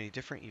is, are you any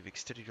different? You've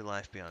extended your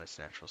life beyond its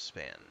natural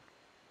span.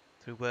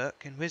 Through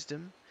work and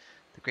wisdom,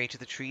 the greater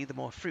the tree, the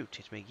more fruit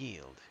it may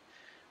yield.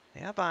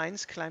 They are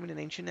vines climbing an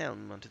ancient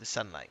elm onto the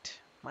sunlight.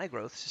 My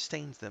growth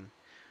sustains them.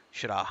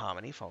 Should our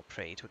harmony fall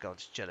prey to a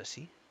god's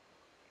jealousy?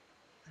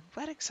 And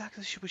where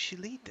exactly would she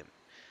lead them?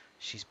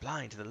 She's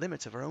blind to the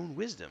limits of her own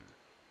wisdom.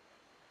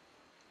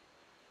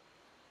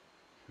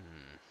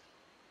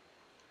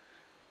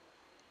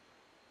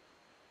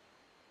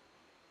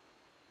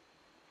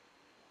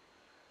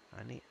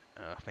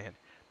 Oh,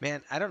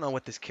 man, I don't know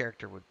what this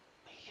character would.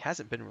 He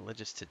hasn't been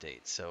religious to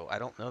date, so I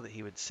don't know that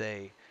he would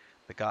say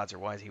the gods are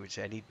wise. He would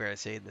say, I need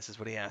Beresade, this is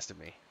what he asked of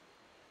me.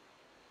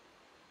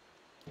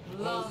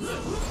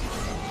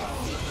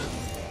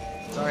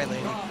 Sorry,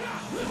 lady.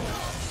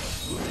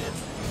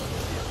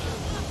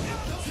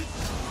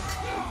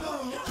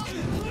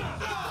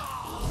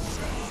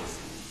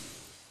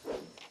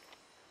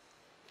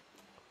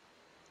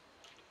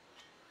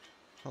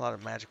 A lot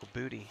of magical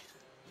booty.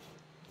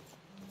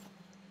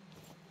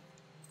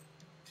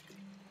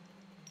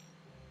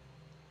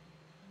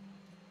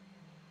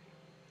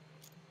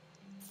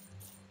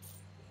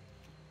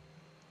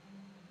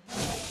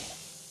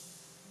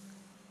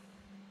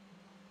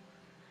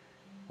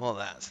 Well,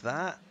 that's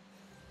that.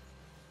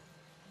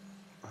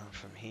 And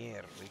from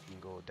here, we can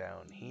go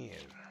down here.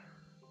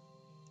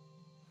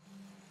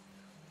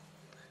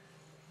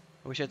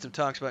 I wish I had some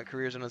talks about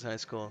careers when I was in high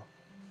school.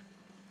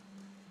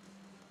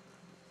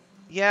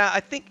 Yeah,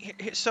 I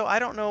think so. I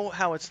don't know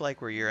how it's like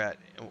where you're at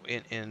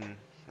in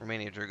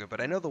Romania, Druga,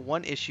 but I know the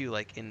one issue,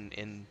 like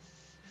in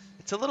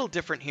it's a little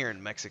different here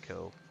in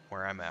Mexico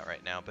where I'm at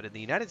right now, but in the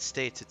United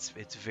States,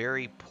 it's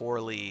very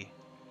poorly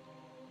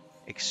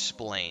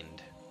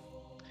explained.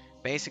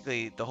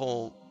 Basically, the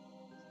whole,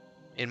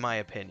 in my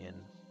opinion,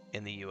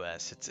 in the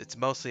U.S., it's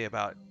mostly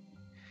about,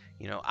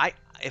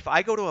 if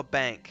I go to a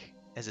bank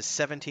as a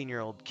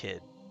 17-year-old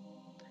kid,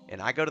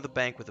 and I go to the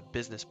bank with a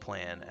business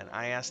plan, and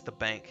I ask the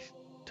bank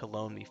to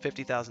loan me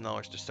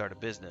 $50,000 to start a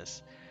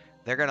business,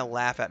 they're going to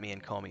laugh at me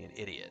and call me an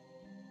idiot.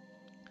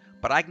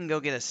 But I can go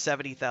get a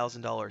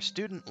 $70,000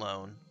 student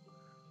loan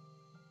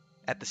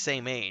at the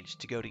same age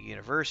to go to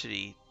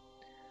university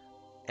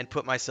and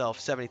put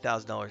myself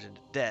 $70,000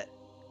 into debt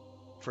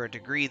for a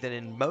degree that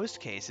in most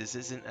cases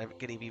isn't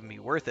going to even be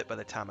worth it by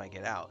the time I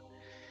get out.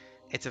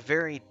 It's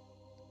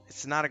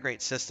not a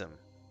great system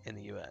in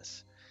the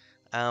U.S.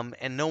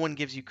 And no one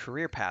gives you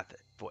career path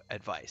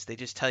advice. They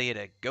just tell you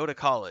to go to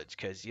college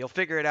because you'll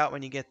figure it out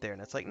when you get there.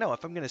 And it's like, no,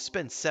 if I'm going to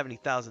spend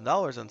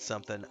 $70,000 on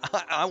something,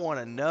 I want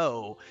to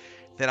know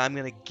that I'm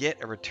going to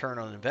get a return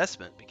on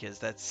investment, because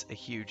that's a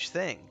huge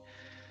thing.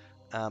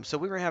 So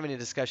we were having a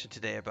discussion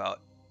today about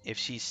if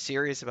she's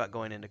serious about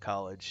going into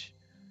college,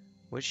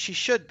 which she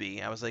should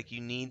be. I was like,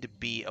 you need to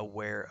be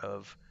aware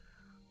of,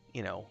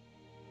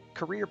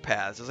 career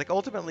paths. I was like,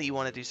 ultimately, you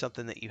want to do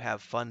something that you have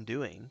fun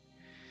doing,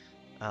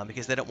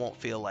 because then it won't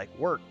feel like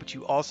work. But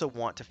you also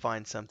want to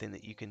find something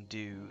that you can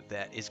do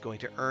that is going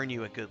to earn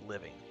you a good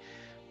living.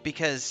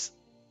 Because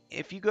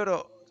if you go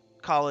to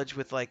college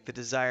with like the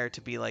desire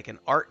to be like an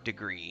art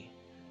degree,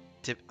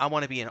 I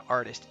want to be an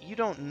artist. You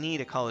don't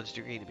need a college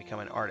degree to become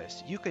an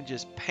artist. You can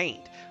just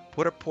paint,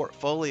 put a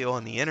portfolio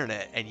on the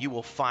internet, and you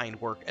will find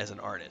work as an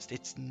artist.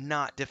 It's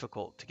not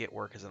difficult to get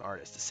work as an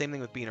artist. The same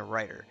thing with being a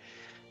writer.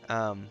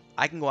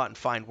 I can go out and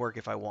find work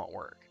if I want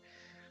work.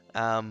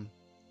 Um,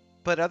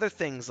 but other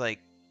things like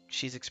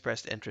she's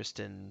expressed interest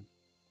in,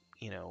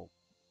 you know,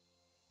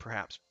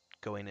 perhaps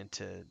going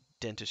into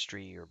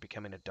dentistry or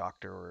becoming a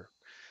doctor, or,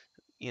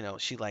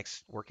 she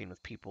likes working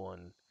with people.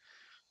 And,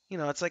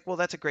 it's like, well,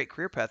 that's a great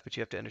career path, but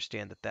you have to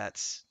understand that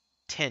that's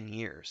 10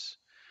 years.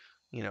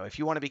 If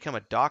you want to become a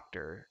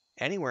doctor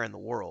anywhere in the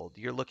world,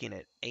 you're looking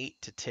at 8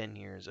 to 10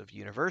 years of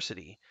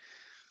university.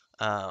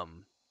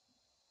 Um,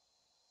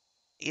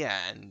 yeah,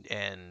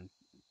 and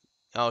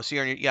oh, so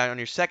you're on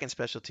your second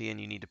specialty, and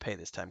you need to pay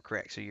this time,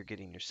 correct? So you're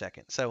getting your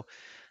second. So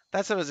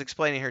that's what I was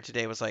explaining here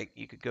today. Was like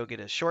you could go get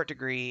a short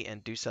degree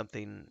and do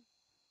something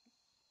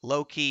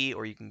low key,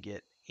 or you can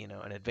get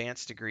an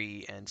advanced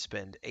degree and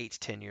spend 8 to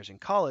 10 years in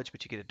college,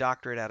 but you get a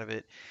doctorate out of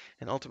it,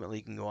 and ultimately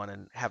you can go on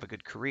and have a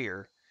good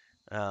career.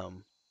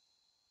 Um,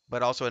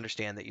 but also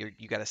understand that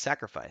you got to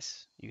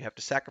sacrifice. You have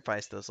to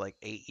sacrifice those like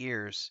 8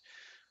 years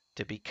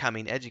to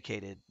becoming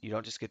educated. You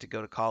don't just get to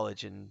go to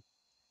college and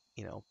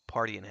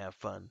party and have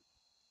fun.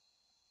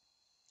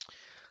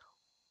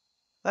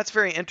 That's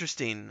very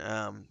interesting.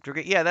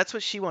 Yeah, that's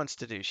what she wants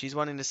to do. She's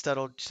wanting to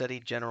study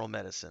general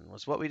medicine.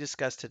 Was what we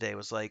discussed today.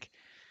 Was like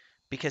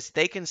because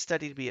they can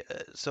study to be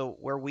so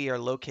where we are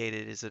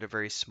located is at a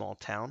very small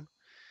town.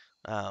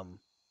 Um,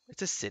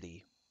 it's a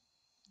city.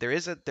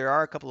 There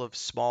are a couple of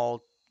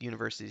small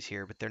universities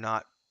here, but they're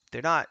not they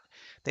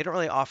don't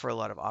really offer a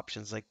lot of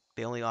options. Like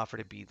they only offer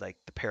to be like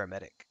the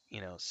paramedic.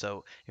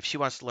 So if she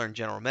wants to learn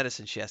general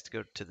medicine, she has to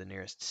go to the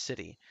nearest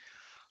city.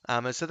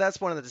 And so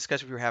that's one of the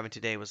discussions we were having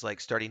today was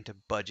like starting to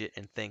budget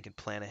and think and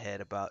plan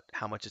ahead about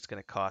how much it's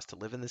going to cost to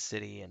live in the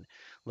city, and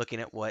looking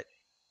at what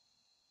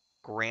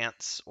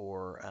grants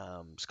or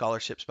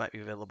scholarships might be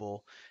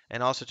available,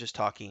 and also just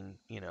talking,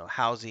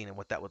 housing and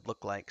what that would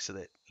look like, so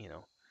that,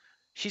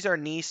 she's our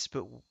niece,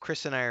 but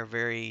Chris and I are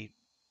very,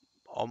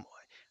 um,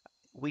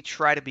 we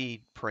try to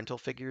be parental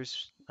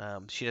figures.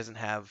 She doesn't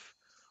have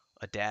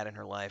a dad in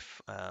her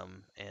life,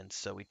 and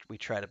so we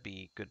try to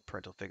be good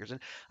parental figures.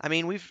 And I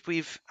mean,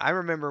 I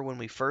remember when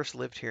we first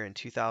lived here in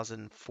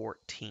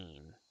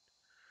 2014,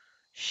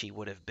 she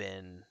would have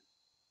been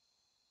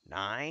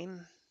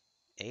 9,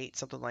 8,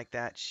 something like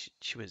that.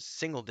 She was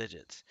single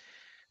digits.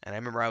 And I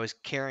remember I was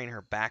carrying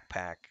her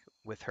backpack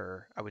with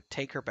her. I would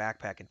take her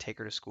backpack and take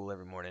her to school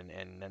every morning,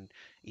 and then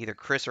either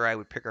Chris or I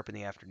would pick her up in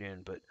the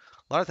afternoon. But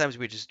a lot of times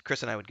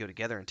Chris and I would go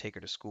together and take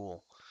her to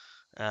school.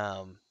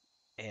 Um,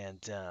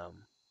 and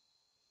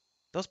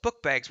those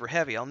book bags were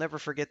heavy. I'll never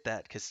forget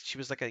that because she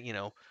was like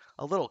a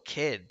little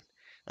kid,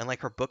 and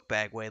like her book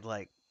bag weighed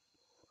like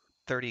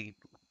 30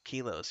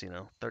 kilos,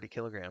 30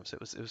 kilograms. It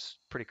was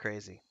pretty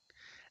crazy.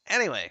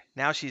 Anyway,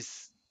 now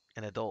she's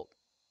an adult,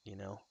 you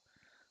know.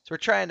 So we're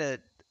trying to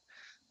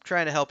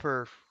help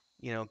her,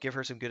 give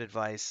her some good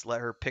advice, let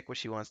her pick what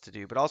she wants to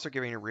do, but also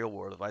giving her real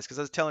world advice. Because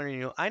I was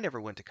telling her, I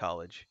never went to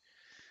college.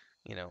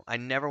 I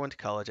never went to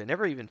college. I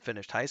never even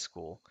finished high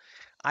school.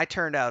 I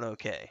turned out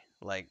okay.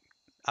 Like,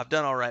 I've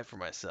done all right for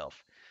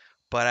myself.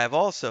 But I've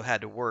also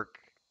had to work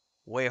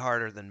way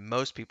harder than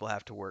most people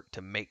have to work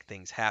to make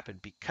things happen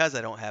because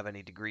I don't have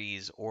any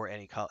degrees or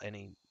any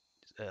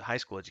high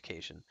school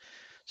education.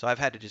 So I've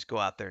had to just go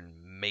out there and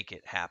make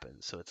it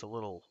happen. So it's a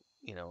little,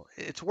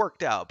 it's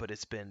worked out, but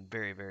it's been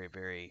very, very,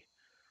 very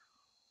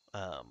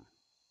um,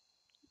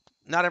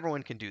 not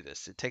everyone can do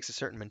this. It takes a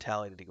certain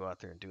mentality to go out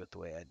there and do it the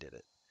way I did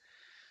it.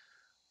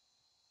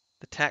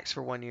 The tax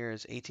for 1 year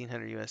is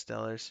 1,800 US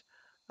dollars.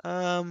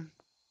 Um,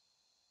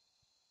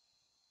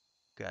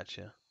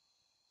 gotcha.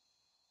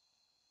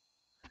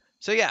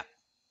 So yeah,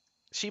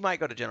 she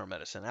might go to general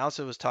medicine. I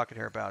also was talking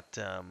to her about,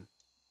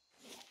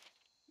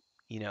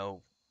 you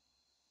know,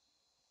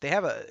 they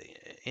have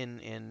in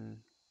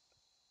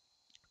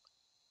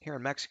here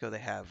in Mexico they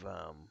have.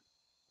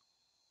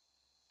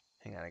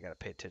 Hang on, I gotta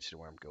pay attention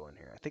to where I'm going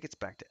here. I think it's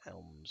back to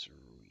Elms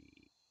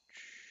Reach.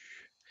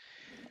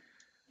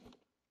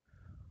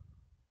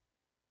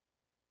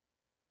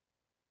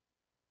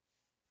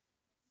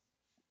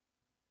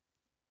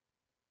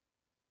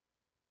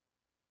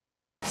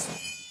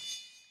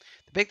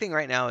 The big thing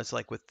right now is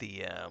like with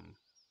the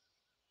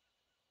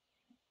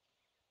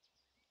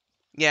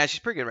yeah, she's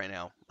pretty good right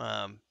now.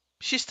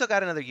 She's still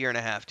got another year and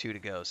a half too to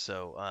go.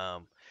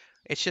 So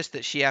it's just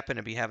that she happened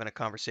to be having a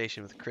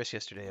conversation with Chris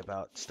yesterday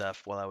about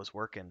stuff while I was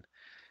working,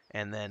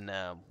 and then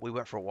we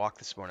went for a walk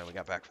this morning. We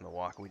got back from the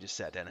walk, and we just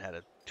sat down and had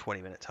a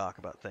 20-minute talk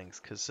about things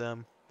because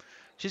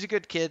she's a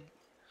good kid,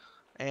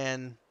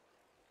 and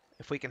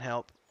if we can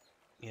help,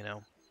 you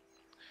know.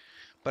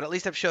 But at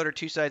least I've showed her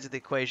two sides of the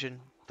equation: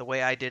 the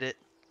way I did it,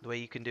 the way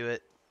you can do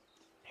it.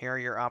 Here are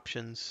your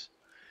options.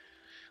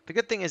 The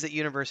good thing is that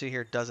university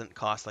here doesn't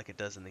cost like it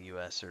does in the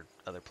U.S. or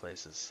other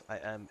places.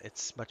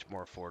 It's much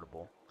more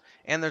affordable,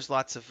 and there's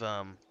lots of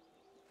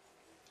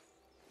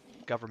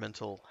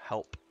governmental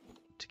help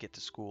to get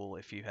to school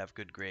if you have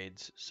good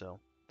grades. So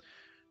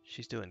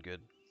she's doing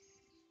good.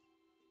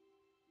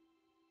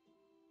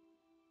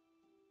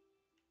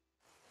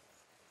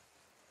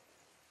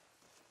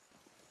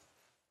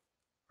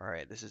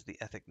 Alright, this is the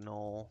Ethic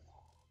Knoll.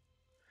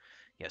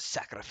 Your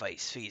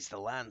sacrifice feeds the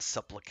land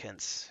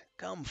supplicants.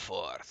 Come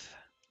forth.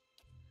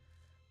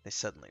 They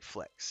suddenly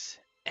flex.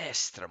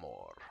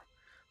 Estramor.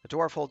 The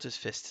dwarf holds his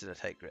fists in a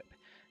tight grip.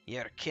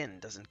 Your kin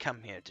doesn't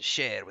come here to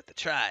share with the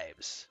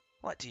tribes.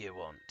 What do you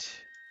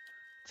want?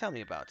 Tell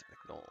me about it,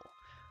 McNoll.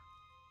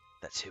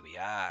 That's who we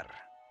are.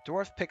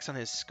 Dwarf picks on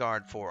his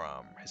scarred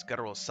forearm. His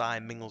guttural sigh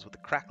mingles with the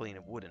crackling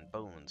of wood and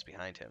bones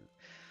behind him.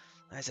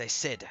 As I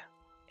said,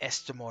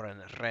 Estramoran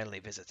rarely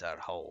visit our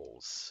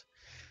halls.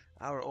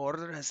 Our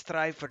order has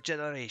thrived for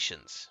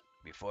generations.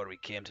 Before we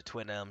came to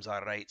Twin Elms,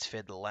 our rights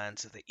fed the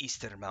lands of the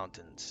Eastern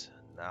Mountains.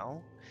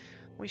 Now,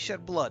 we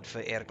shed blood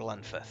for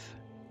Erglanfith.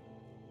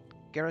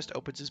 Garrist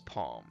opens his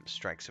palm.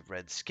 Strikes of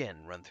red skin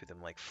run through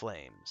them like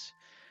flames.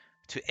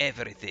 To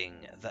everything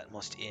that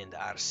must end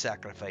our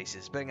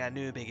sacrifices bring a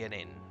new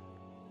beginning.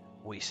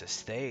 We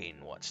sustain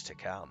what's to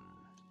come.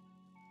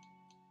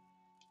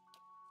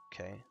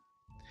 Okay.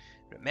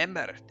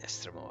 Remember,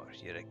 Estramor,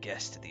 you're a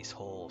guest of these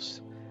halls.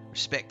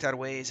 Respect our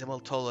ways and we'll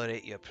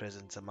tolerate your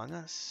presence among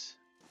us.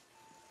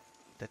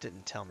 That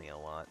didn't tell me a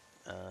lot.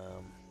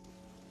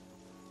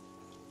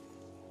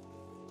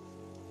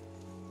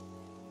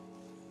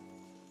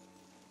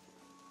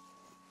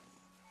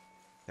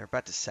 They're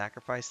about to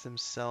sacrifice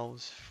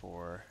themselves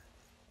for...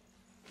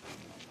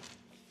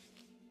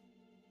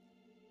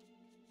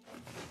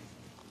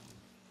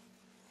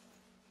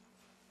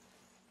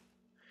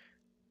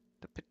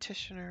 the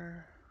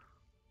petitioner...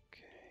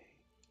 Okay.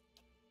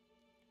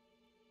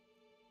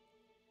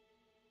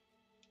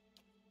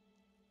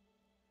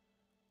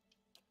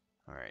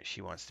 Alright,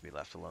 she wants to be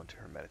left alone to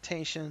her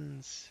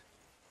meditations.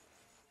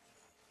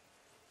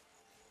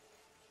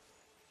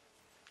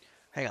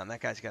 Hang on, that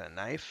guy's got a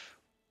knife?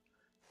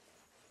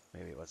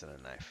 Maybe it wasn't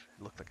a knife.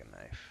 It looked like a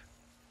knife.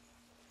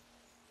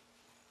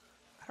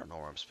 I don't know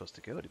where I'm supposed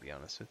to go, to be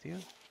honest with you.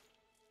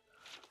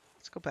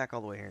 Let's go back all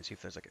the way here and see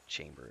if there's like a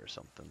chamber or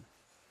something.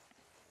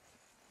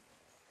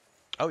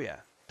 Oh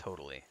yeah,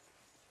 totally.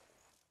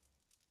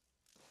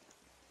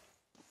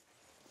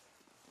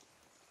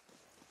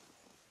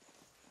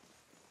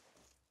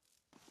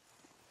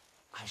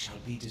 I shall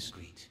be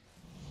discreet.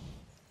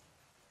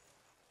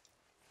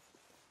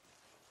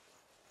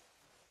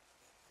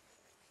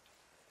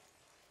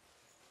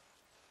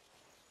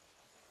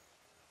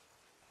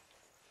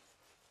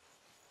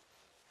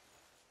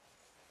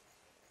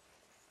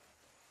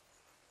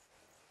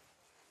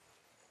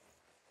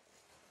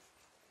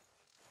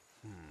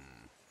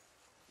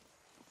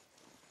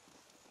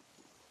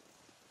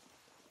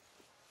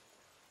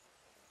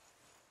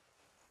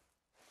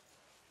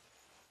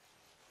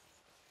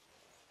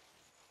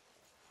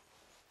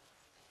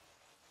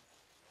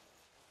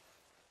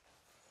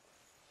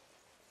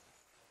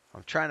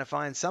 I'm trying to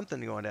find something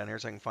going down here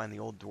so I can find the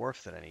old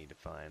dwarf that I need to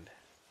find.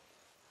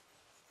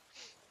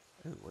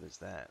 Ooh, what is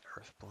that?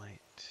 Earthblight.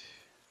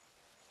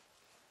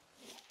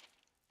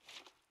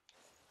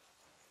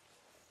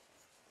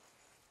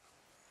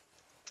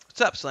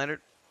 What's up, Slander?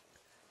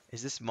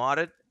 Is this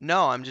modded?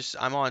 No,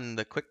 I'm on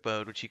the quick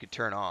mode, which you could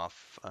turn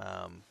off.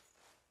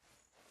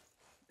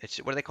 It's,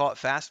 what do they call it?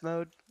 Fast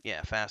mode?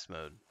 Yeah, fast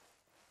mode.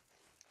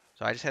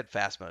 So I just had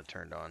fast mode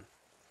turned on.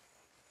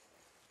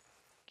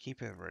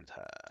 Keep it with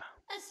her.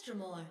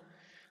 Estramor.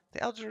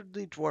 The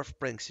elderly dwarf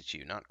blinks at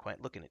you, not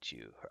quite looking at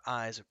you. Her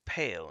eyes are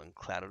pale and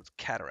clouded with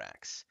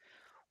cataracts.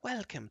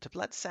 Welcome to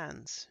Blood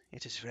Sands.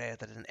 It is rare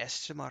that an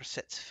Estramor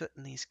sets foot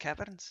in these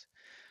caverns.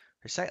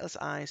 Her sightless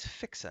eyes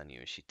fix on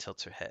you as she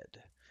tilts her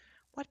head.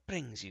 What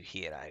brings you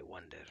here, I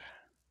wonder?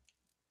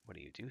 What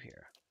do you do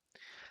here?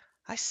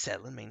 I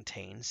sell and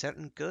maintain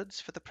certain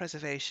goods for the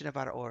preservation of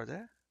our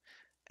order,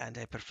 and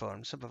I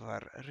perform some of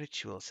our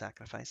ritual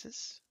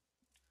sacrifices.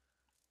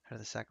 How do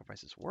the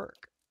sacrifices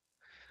work?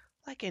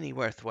 Like any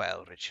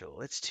worthwhile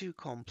ritual, it's too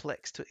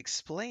complex to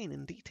explain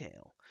in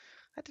detail.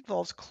 That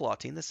involves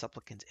clotting the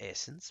supplicant's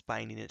essence,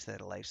 binding it to their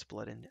life's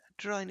blood, and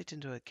drawing it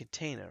into a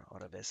container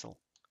or a vessel.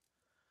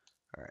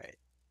 Alright.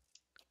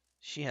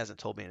 She hasn't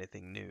told me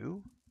anything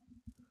new.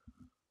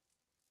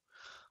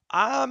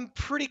 I'm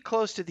pretty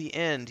close to the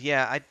end.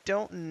 Yeah, I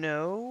don't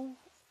know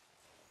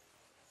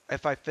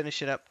if I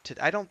finish it up to...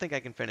 I don't think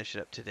I can finish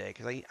it up today,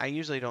 because I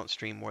usually don't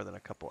stream more than a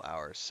couple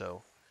hours,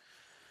 so...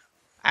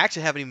 I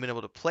actually haven't even been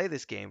able to play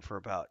this game for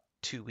about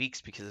 2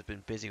 weeks because I've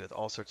been busy with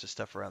all sorts of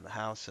stuff around the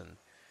house and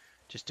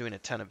just doing a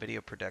ton of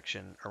video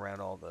production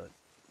around all the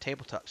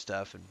tabletop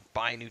stuff and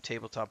buying new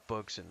tabletop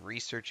books and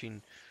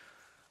researching.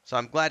 So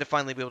I'm glad to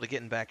finally be able to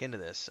get back into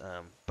this.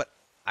 But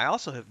I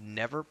also have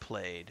never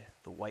played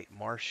the White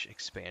Marsh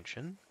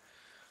expansion.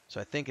 So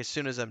I think as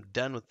soon as I'm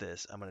done with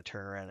this, I'm going to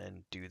turn around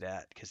and do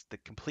that because the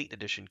complete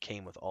edition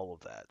came with all of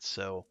that.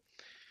 So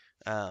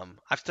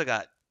I've still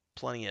got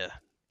plenty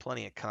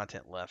of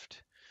content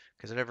left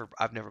because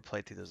I've never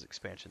played through those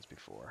expansions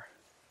before.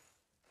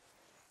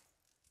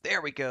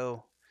 There we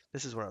go.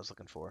 This is what I was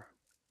looking for.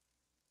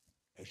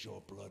 As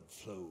your blood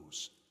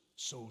flows,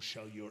 so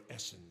shall your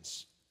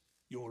essence.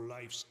 Your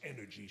life's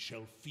energy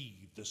shall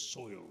feed the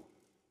soil,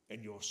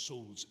 and your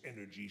soul's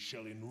energy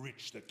shall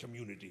enrich the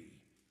community.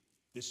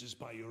 This is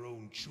by your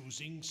own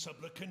choosing,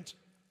 supplicant?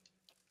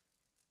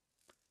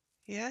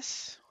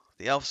 Yes.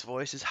 The elf's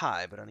voice is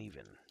high but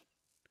uneven.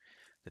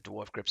 The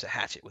dwarf grips a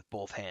hatchet with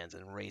both hands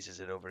and raises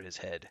it over his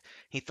head.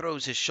 He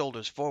throws his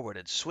shoulders forward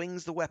and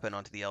swings the weapon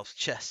onto the elf's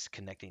chest,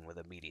 connecting with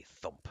a meaty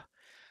thump.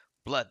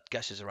 Blood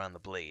gushes around the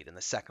blade, and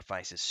the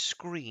sacrifice's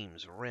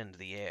screams rend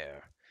the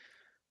air.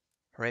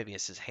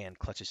 Haravius's hand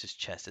clutches his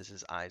chest as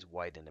his eyes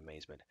widen in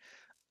amazement.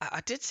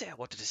 I did say I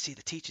wanted to see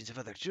the teachings of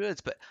other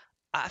druids, but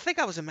I think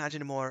I was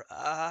imagining more,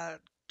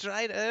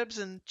 dried herbs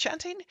and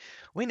chanting.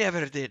 We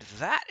never did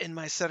that in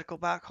my circle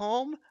back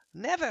home.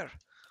 Never.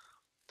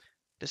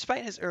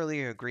 Despite his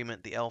earlier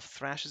agreement, the elf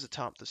thrashes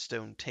atop the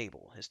stone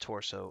table, his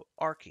torso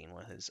arching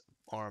while his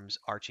arms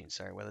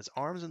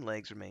and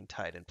legs remain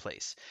tied in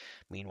place.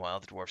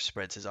 Meanwhile, the dwarf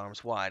spreads his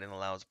arms wide and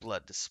allows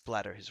blood to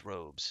splatter his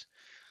robes.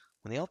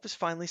 When the elf is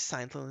finally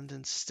silent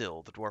and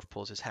still, the dwarf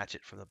pulls his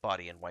hatchet from the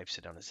body and wipes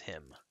it on his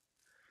hem.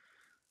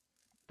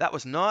 That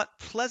was not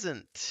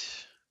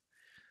pleasant.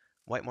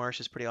 White Marsh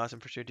is pretty awesome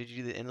for sure. Did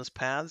you do the endless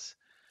paths?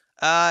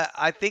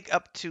 I think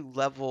up to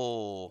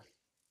level,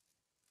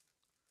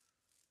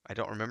 I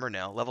don't remember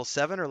now. Level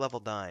 7 or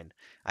level 9.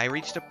 I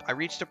reached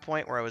a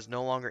point where I was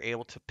no longer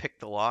able to pick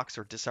the locks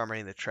or disarm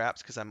any of the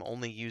traps because I'm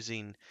only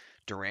using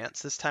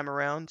Durance this time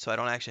around, so I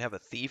don't actually have a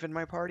thief in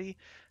my party.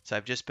 So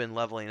I've just been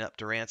leveling up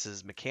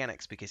Durance's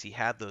mechanics because he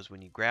had those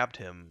when you grabbed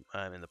him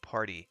in the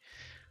party.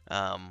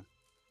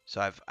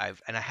 So I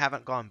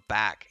haven't gone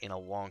back in a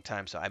long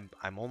time. So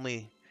I'm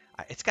only,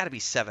 it's got to be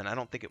 7. I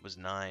don't think it was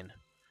 9.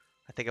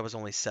 I think I was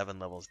only 7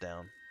 levels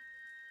down.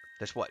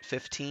 There's what,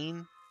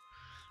 15?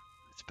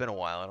 It's been a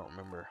while. I don't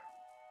remember.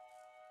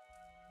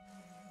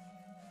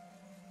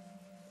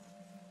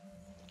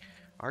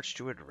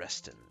 Archdruid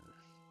Reston.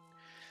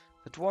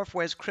 The dwarf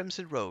wears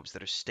crimson robes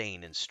that are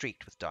stained and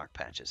streaked with dark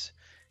patches.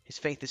 His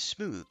face is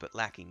smooth but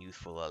lacking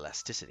youthful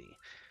elasticity.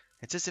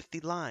 It's as if the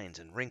lines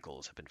and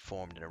wrinkles have been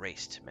formed and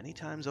erased many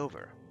times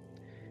over.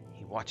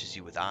 He watches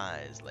you with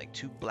eyes like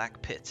two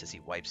black pits as he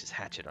wipes his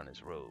hatchet on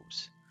his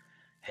robes.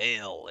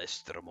 Hail,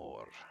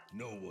 Estramor.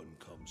 No one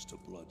comes to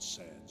Blood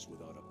Sands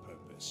without a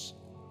purpose.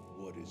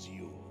 What is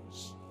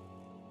yours?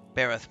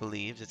 Bareth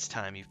believes it's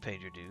time you've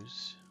paid your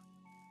dues.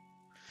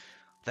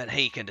 Then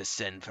he can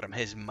descend from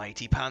his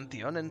mighty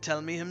pantheon and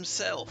tell me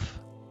himself.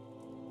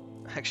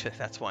 Actually,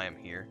 that's why I'm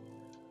here.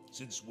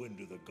 Since when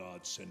do the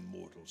gods send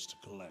mortals to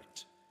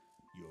collect?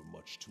 You're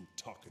much too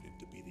talkative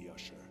to be the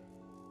usher.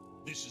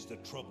 This is the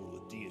trouble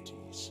with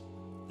deities.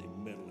 They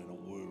meddle in a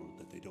world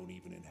that they don't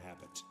even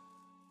inhabit.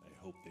 I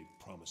hope they've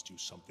promised you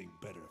something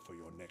better for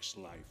your next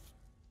life.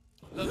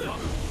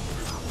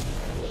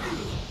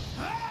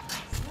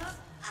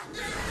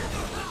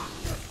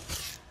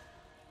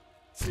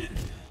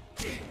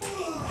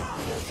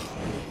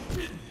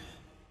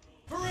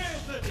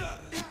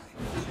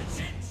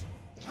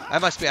 I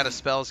must be out of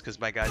spells because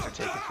my guys are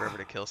taking forever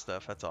to kill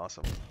stuff. That's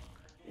awesome.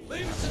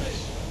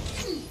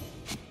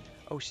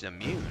 Oh, she's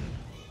immune.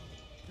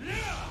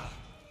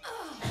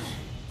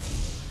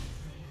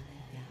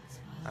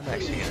 I'm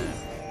actually gonna...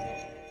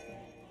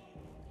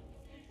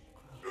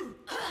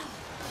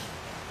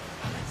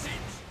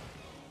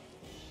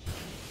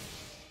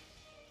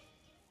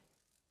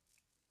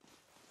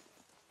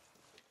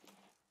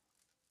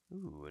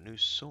 Ooh, a new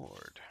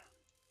sword.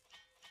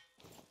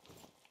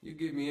 You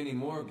give me any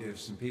more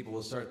gifts and people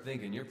will start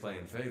thinking you're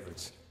playing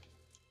favorites.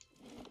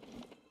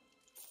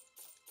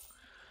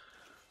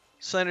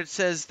 Slandered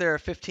says there are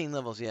 15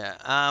 levels. Yeah.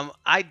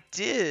 I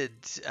did.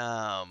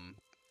 I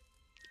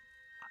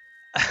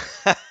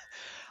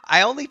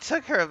only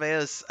took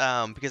Haraveus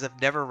because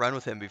I've never run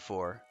with him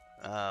before.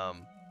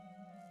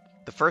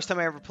 The first time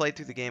I ever played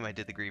through the game, I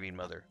did the Grieving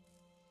Mother.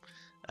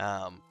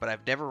 But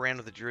I've never ran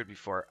with a druid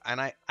before.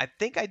 And I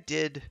think I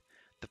did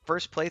the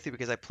first playthrough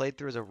because I played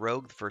through as a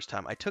rogue the first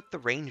time. I took the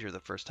ranger the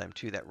first time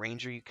too. That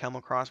ranger you come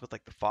across with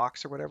like the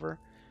fox or whatever.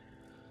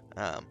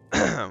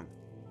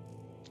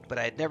 But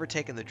I had never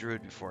taken the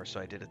druid before, so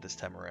I did it this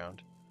time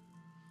around.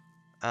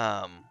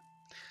 Am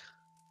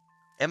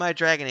I a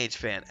Dragon Age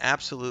fan?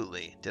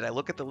 Absolutely. Did I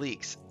look at the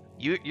leaks?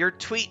 Your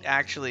tweet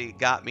actually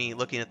got me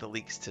looking at the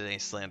leaks today,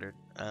 Slandered.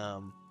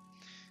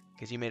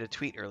 Because you made a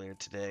tweet earlier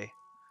today.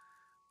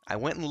 I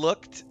went and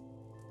looked.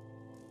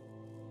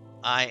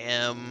 Oh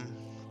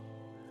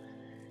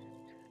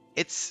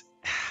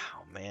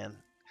man.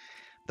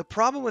 The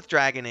problem with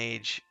Dragon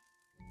Age,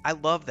 I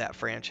love that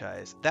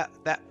franchise.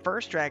 That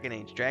first Dragon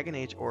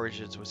Age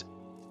Origins, was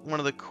one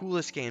of the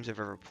coolest games I've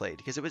ever played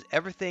because it was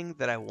everything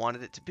that I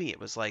wanted it to be. It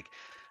was like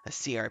a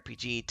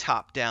CRPG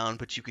top down,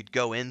 but you could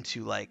go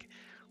into like,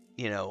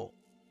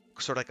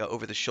 sort of like a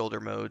over the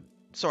shoulder mode,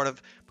 sort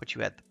of, but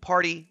you had the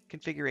party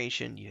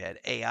configuration, you had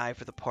AI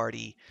for the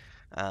party.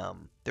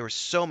 There were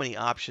so many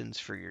options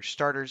for your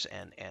starters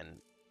and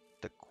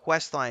the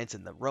quest lines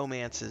and the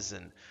romances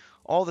and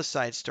all the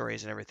side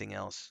stories and everything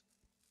else.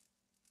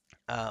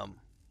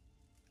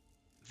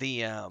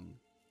 The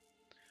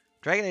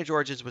Dragon Age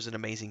Origins was an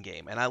amazing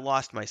game, and I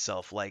lost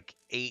myself like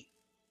 8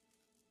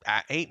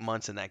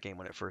 months in that game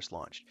when it first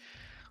launched.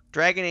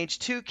 Dragon Age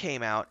 2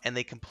 came out and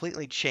they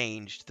completely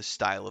changed the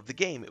style of the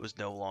game. It was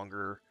no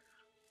longer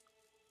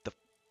the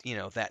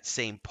that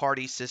same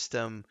party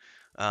system,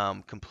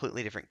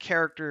 completely different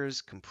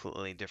characters,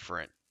 completely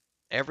different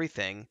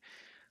everything,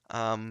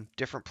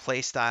 different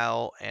play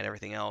style and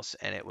everything else.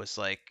 And it was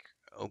like,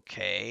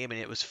 okay, I mean,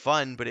 it was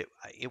fun, but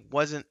it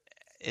wasn't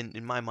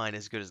in my mind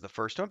as good as the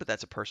first one. But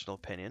that's a personal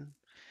opinion.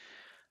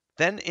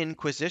 Then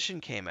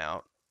Inquisition came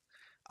out.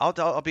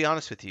 I'll be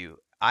honest with you.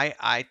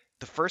 I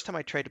the first time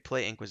I tried to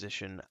play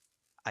Inquisition,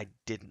 I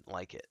didn't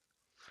like it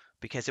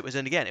because it was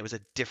a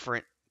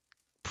different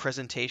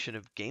presentation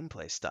of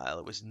gameplay style.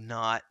 It was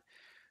not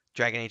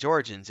Dragon Age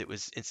Origins. It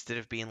was, instead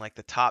of being like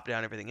the top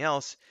down everything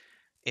else,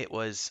 it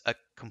was a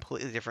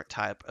completely different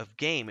type of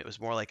game. It was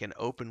more like an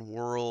open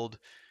world,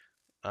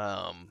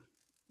 um,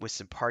 with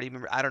some party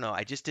members. I don't know.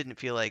 I just didn't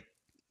feel like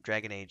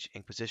Dragon Age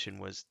Inquisition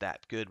was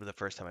that good the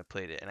first time I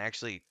played it, and I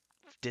actually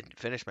didn't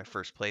finish my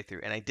first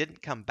playthrough, and I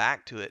didn't come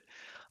back to it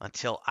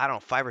until, I don't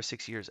know, 5 or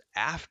 6 years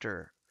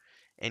after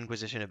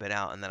Inquisition had been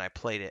out, and then I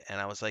played it, and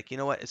I was like, you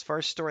know what? As far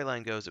as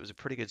storyline goes, it was a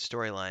pretty good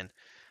storyline.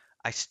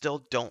 I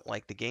still don't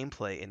like the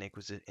gameplay in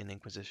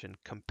Inquisition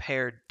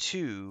compared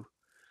to,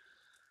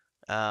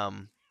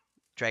 um,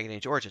 Dragon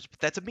Age Origins, but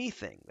that's a me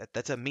thing.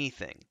 That's a me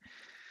thing.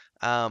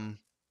 Um,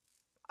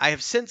 I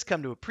have since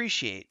come to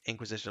appreciate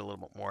Inquisition a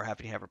little bit more,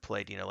 having ever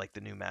played, like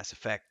the new Mass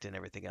Effect and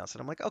everything else.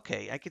 And I'm like,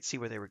 okay, I could see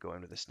where they were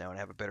going with this now and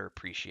have a better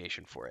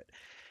appreciation for it.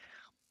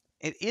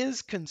 It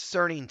is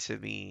concerning to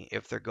me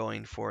if they're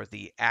going for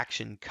the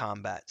action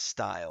combat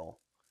style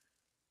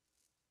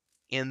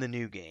in the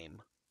new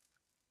game.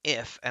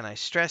 And I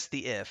stress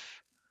the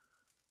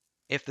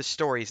if the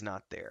story's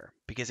not there.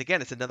 Because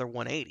again, it's another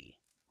 180,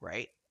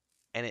 right?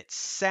 And it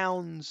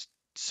sounds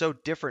so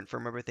different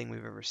from everything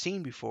we've ever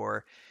seen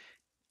before.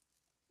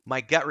 My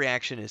gut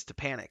reaction is to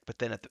panic, but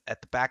then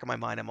at the back of my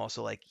mind, I'm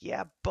also like,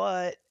 yeah,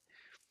 but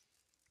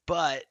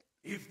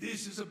If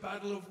this is a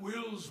battle of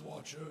wills,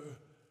 Watcher,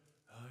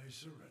 I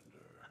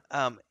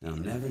surrender. They'll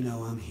never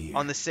know I'm here.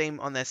 On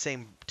that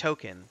same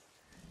token,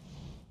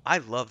 I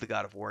love the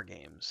God of War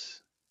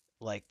games.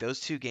 Like, those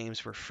two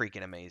games were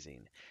freaking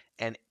amazing.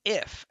 And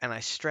I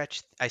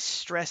stress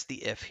the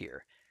if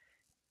here,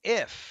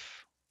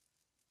 if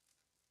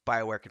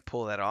BioWare could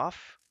pull that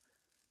off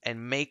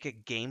and make a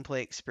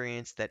gameplay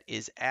experience that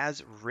is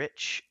as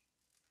rich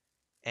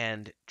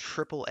and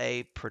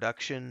AAA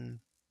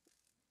production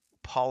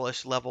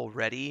polish level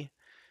ready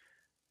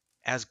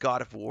as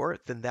God of War,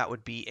 then that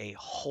would be a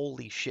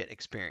holy shit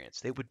experience.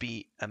 They would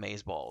be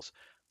amazeballs.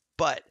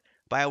 But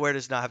BioWare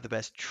does not have the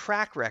best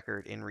track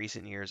record in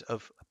recent years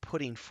of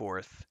putting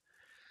forth.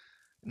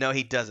 No,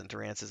 he doesn't.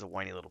 Durance is a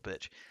whiny little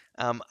bitch.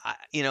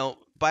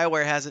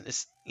 BioWare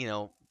hasn't,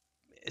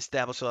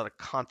 established a lot of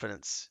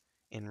confidence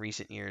in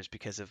recent years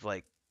because of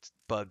like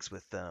bugs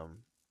with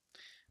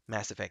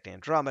Mass Effect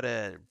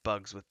Andromeda,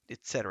 bugs with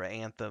etc.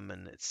 Anthem,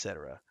 and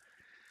etc.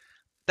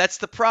 That's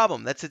the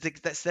problem. That's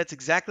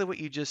exactly what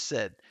you just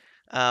said.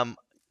 Um,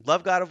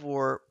 Love God of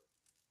War,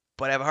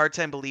 but I have a hard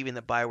time believing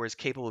that BioWare is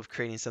capable of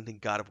creating something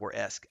God of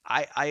War-esque.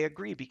 I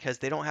agree, because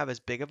they don't have as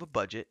big of a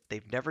budget.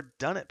 They've never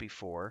done it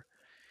before.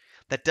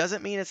 That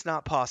doesn't mean it's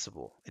not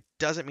possible. It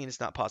doesn't mean it's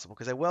not possible,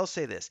 because I will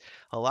say this.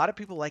 A lot of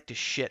people like to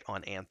shit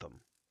on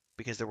Anthem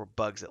because there were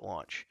bugs at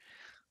launch.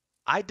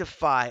 I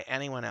defy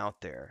anyone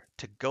out there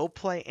to go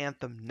play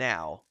Anthem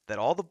now that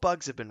all the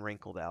bugs have been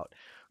wrinkled out.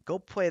 Go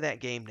play that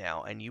game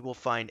now, and you will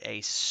find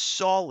a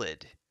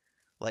solid,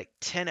 like,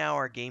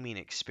 10-hour gaming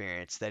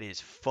experience that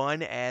is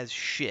fun as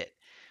shit.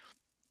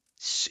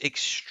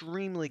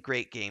 Extremely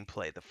great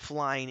gameplay. The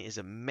flying is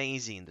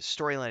amazing. The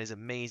storyline is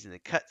amazing. The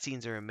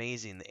cutscenes are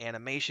amazing. The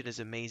animation is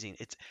amazing.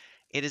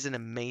 It is an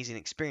amazing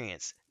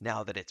experience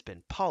now that it's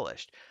been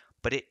polished.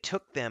 But it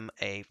took them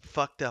a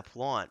fucked up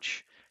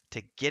launch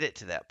to get it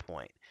to that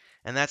point.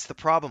 And that's the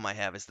problem I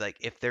have, is like,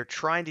 if they're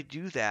trying to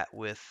do that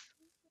with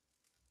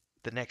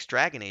the next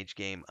Dragon Age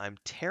game, I'm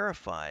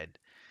terrified,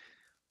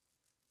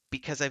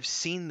 because I've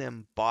seen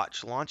them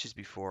botch launches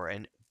before,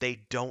 and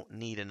they don't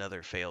need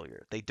another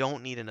failure. They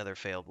don't need another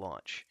failed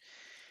launch.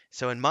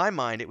 So in my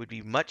mind, it would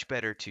be much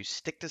better to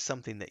stick to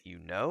something that you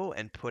know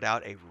and put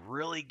out a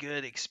really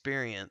good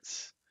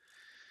experience.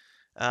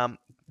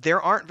 There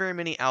aren't very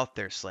many out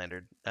there,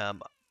 Slandered.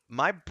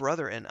 My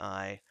brother and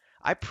I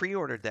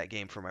pre-ordered that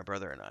game for my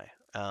brother and I,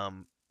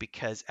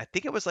 because I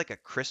think it was like a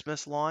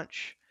Christmas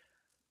launch,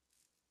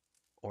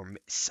 or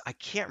I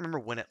can't remember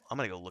when it. I'm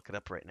gonna go look it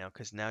up right now,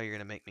 because now you're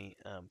gonna make me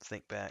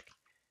think back.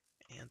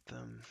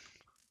 Anthem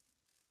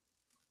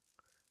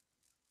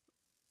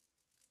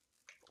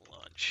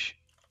launch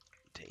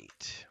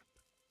date.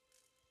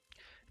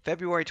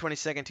 February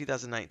 22nd,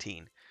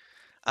 2019.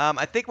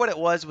 I think what it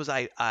was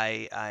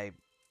I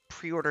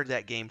pre-ordered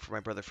that game for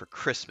my brother for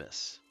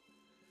Christmas.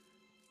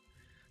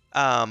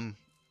 And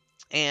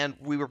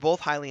we were both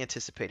highly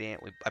anticipating it.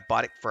 I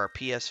bought it for our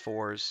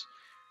PS4s,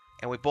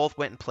 and we both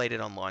went and played it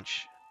on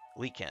launch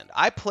weekend.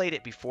 I played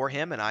it before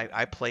him, and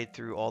I played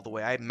through all the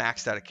way. I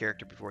maxed out a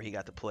character before he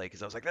got to play,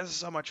 because I was like, this is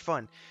so much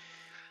fun.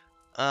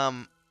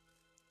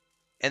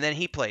 And then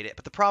he played it.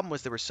 But the problem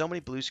was there were so many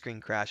blue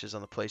screen crashes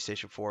on the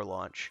PlayStation 4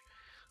 launch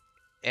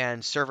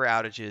and server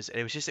outages, and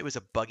it was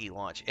a buggy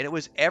launch. And it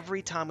was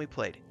every time we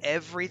played,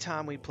 if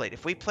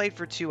we played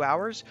for 2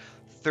 hours,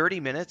 30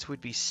 minutes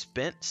would be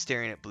spent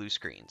staring at blue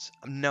screens.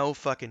 No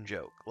fucking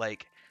joke.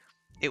 Like,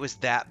 it was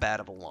that bad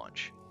of a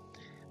launch.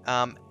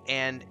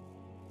 And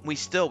we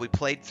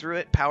played through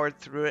it, powered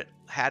through it,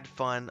 had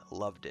fun,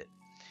 loved it.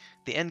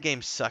 The end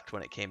game sucked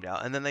when it came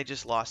out, and then they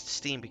just lost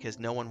steam because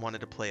no one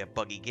wanted to play a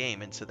buggy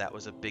game, and so that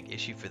was a big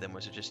issue for them.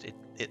 Was it just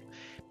it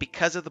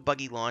because of the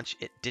buggy launch,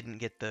 it didn't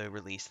get the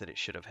release that it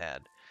should have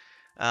had.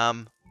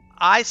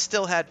 I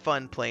still had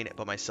fun playing it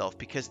by myself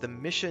because the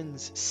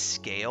missions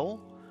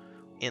scale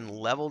in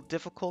level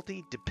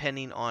difficulty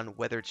depending on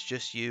whether it's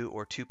just you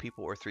or 2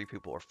 people or 3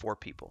 people or 4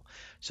 people.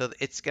 So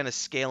it's going to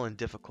scale in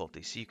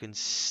difficulty, so you can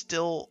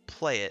still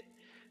play it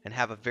and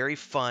have a very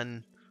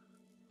fun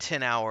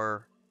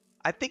 10-hour.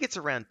 I think it's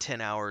around 10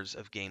 hours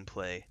of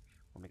gameplay.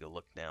 Let me go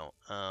look now.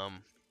 How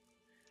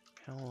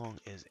long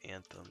is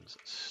Anthem's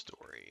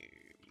story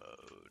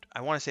mode? I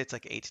want to say it's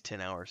like 8 to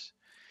 10 hours.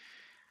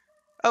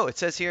 Oh, it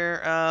says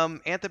here,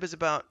 Anthem is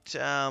about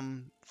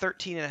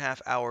 13 and a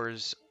half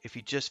hours if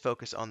you just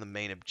focus on the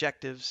main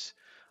objectives.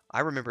 I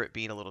remember it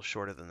being a little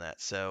shorter than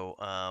that, so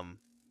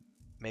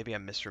maybe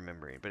I'm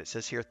misremembering. But it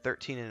says here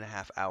 13 and a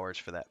half hours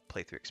for that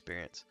playthrough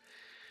experience.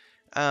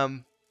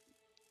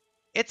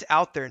 It's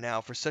out there now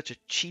for such a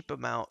cheap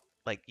amount.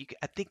 Like,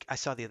 I think I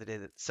saw the other day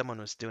that someone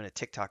was doing a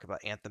TikTok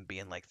about Anthem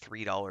being like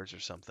 $3 or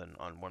something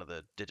on one of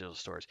the digital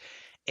stores.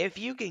 If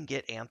you can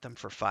get Anthem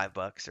for $5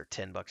 or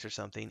 $10 or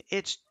something,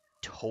 it's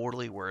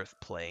totally worth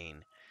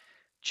playing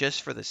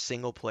just for the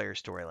single player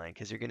storyline,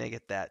 because you're gonna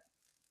get that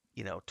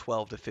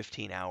 12 to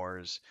 15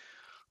 hours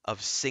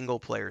of single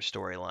player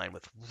storyline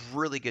with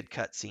really good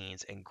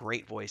cutscenes and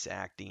great voice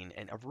acting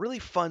and a really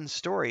fun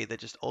story that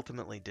just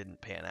ultimately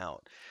didn't pan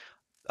out.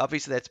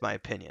 Obviously, that's my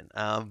opinion.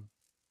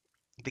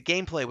 The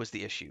gameplay was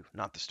the issue,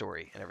 not the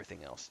story and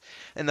everything else.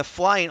 And the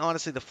flying,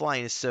 honestly, the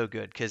flying is so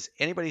good because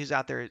anybody who's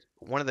out there,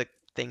 one of the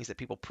things that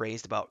people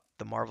praised about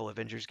the Marvel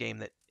Avengers game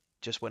that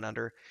just went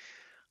under,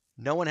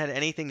 no one had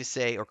anything to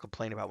say or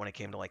complain about when it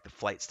came to like the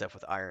flight stuff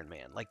with Iron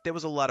Man. Like, there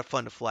was a lot of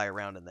fun to fly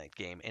around in that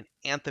game, and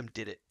Anthem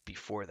did it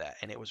before that,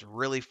 and it was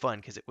really fun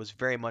because it was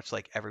very much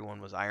like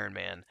everyone was Iron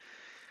Man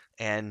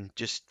and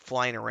just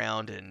flying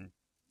around and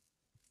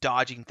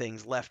dodging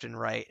things left and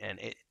right, and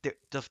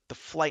the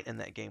flight in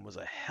that game was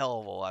a hell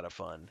of a lot of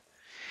fun.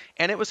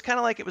 And it was kind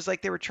of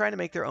like they were trying to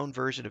make their own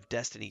version of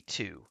Destiny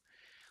 2.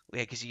 Yeah,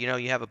 because you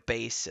have a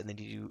base and then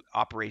you do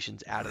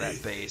operations out of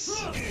that base.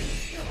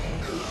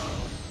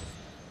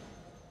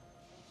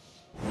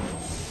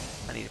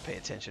 I need to pay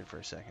attention for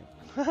a second.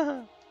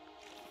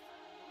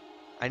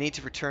 I need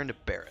to return to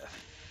Bareth.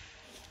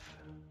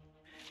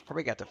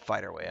 Probably got to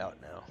fight our way out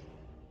now.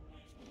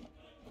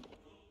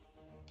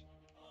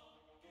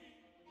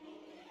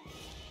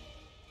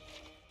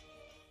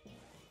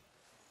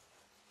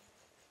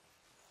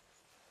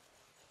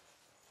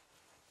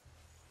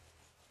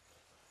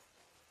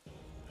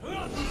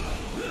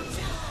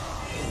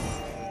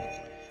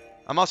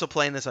 I'm also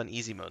playing this on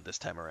easy mode this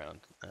time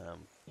around,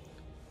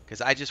 because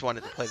I just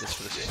wanted to play this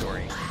for the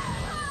story.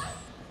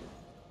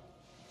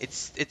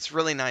 It's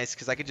really nice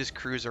because I could just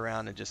cruise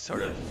around and just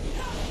sort of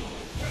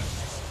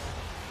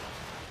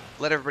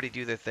let everybody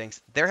do their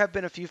things. There have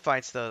been a few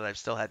fights though that I've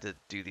still had to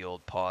do the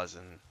old pause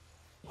and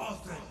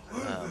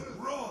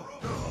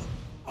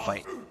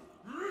fight.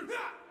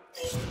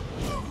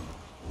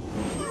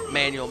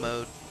 Manual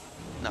mode,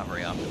 not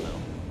very often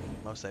though.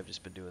 Mostly I've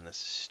just been doing this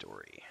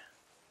story.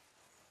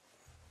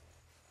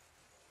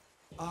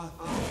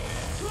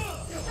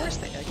 Where's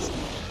the exit?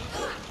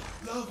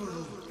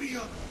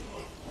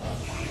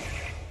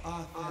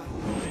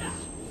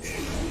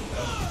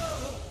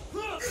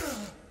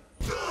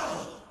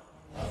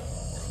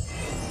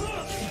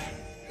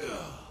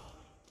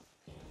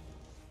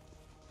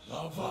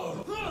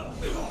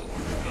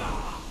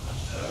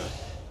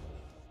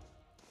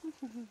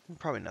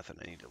 Probably nothing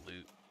I need to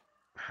loot.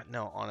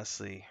 No,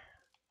 honestly,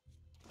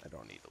 I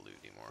don't need to loot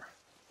anymore.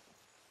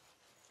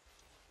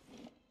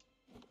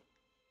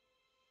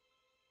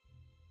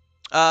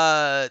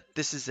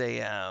 This is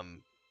a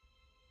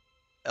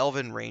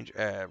Elven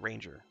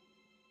ranger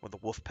with a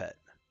wolf pet.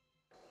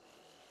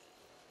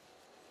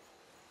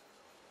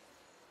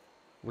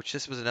 Which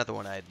this was another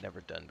one I had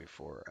never done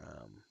before.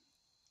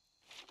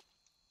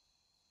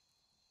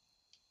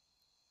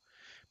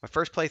 My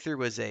first playthrough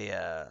was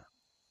a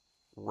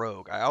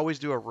rogue. I always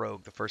do a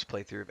rogue the first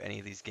playthrough of any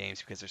of these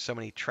games because there's so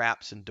many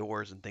traps and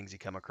doors and things you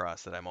come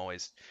across that I'm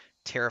always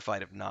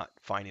terrified of not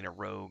finding a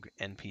rogue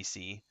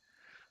NPC.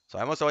 So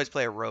I almost always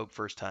play a rogue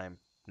first time.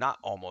 Not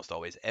almost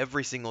always.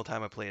 Every single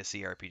time I play a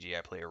CRPG,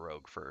 I play a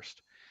rogue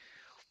first.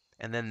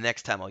 And then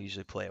next time I'll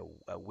usually play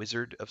a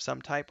wizard of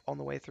some type on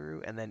the way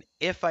through. And then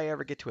if I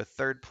ever get to a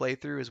third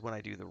playthrough is when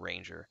I do the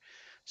ranger.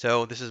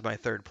 So this is my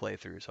third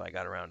playthrough, so I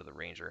got around to the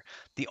ranger.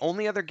 The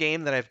only other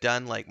game that I've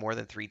done like more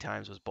than 3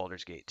 times was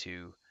Baldur's Gate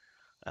 2.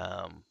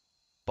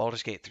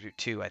 Baldur's Gate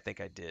 2 I think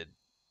I did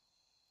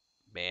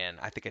man,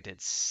 I think I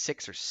did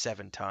 6 or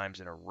 7 times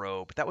in a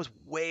row, but that was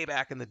way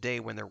back in the day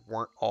when there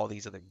weren't all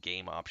these other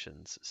game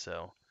options.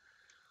 So,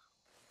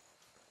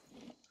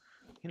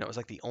 you know, it was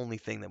like the only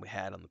thing that we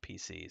had on the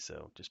PC.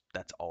 So just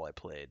that's all I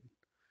played.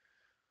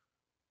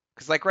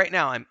 Because like right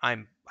now,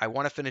 I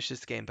want to finish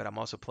this game, but I'm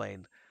also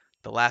playing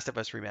The Last of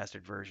Us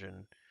remastered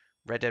version,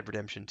 Red Dead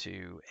Redemption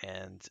 2,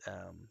 and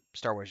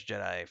Star Wars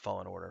Jedi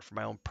Fallen Order for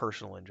my own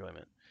personal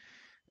enjoyment.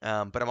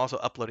 But I'm also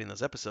uploading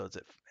those episodes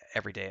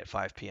every day at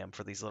 5 p.m.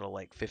 for these little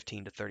like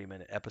 15 to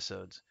 30-minute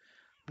episodes.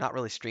 I'm not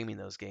really streaming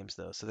those games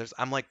though, so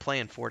I'm like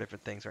playing 4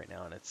 different things right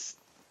now, and it's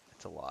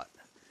a lot.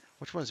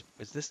 Which one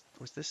is this?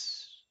 Was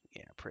this?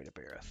 Yeah, Pray to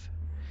Bareth.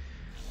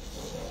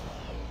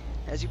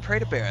 As you pray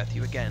to Bareth,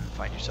 you again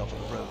find yourself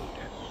on the road.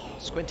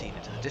 Squinting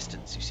into the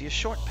distance, you see a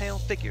short, pale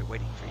figure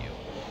waiting for you.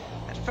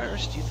 At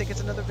first, you think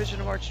it's another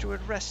vision of Archsteward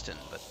Reston,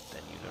 but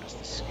then you notice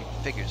the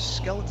figure's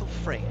skeletal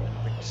frame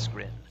and rictus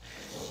grin.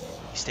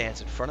 He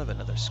stands in front of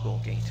another skull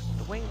gate.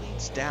 The way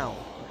leads down,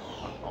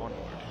 not onward.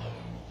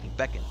 He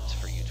beckons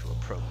for you to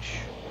approach.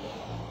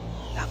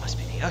 That must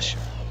be the usher.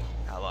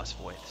 Alos's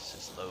voice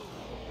is low.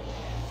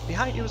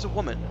 Behind you is a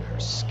woman, her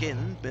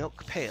skin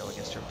milk pale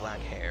against her black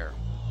hair.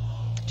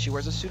 She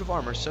wears a suit of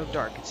armor so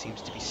dark it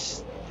seems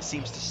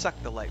to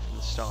suck the light from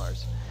the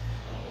stars.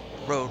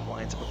 The road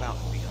winds up a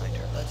mountain behind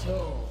her. A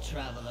toll,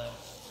 traveler.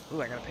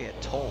 Ooh, I gotta pay a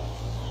toll.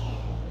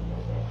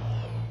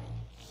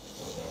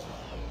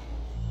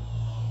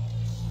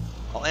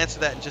 I'll answer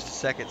that in just a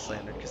second,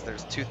 Slander, because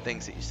there's 2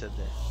 things that you said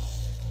there.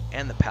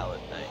 And the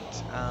Pallid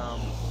Knight.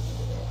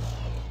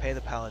 Pay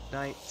the Pallid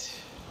Knight.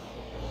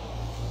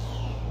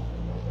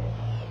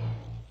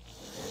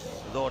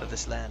 The Lord of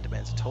this land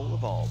demands a toll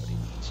of all, but he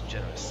means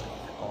generously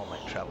that all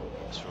might travel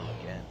this road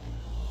again.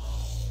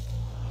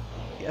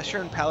 The Usher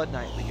and Pallid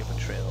Knight lead you up a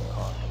trail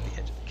carved at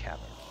the edge of the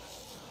cavern.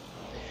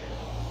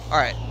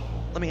 Alright,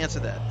 let me answer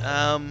that.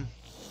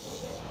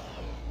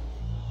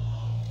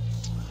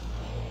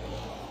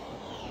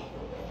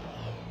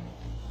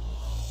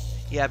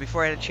 Yeah,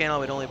 before I had a channel, I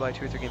would only buy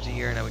 2 or 3 games a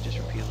year, and I would just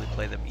repeatedly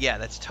play them. Yeah,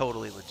 that's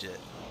totally legit.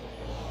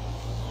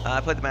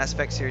 I played the Mass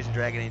Effect series and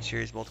Dragon Age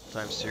series multiple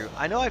times through.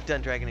 I know I've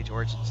done Dragon Age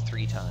Origins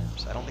 3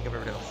 times. I don't think I've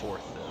ever done a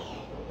 4th,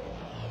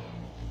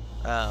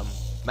 though.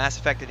 Mass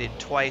Effect I did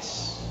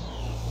twice,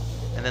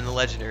 and then the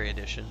Legendary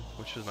Edition,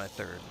 which was my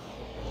 3rd.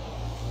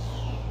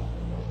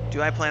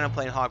 Do I plan on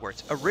playing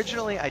Hogwarts?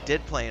 Originally, I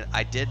did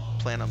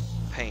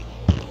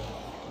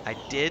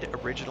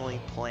originally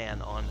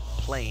plan on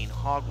playing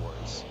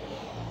Hogwarts.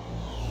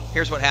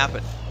 Here's what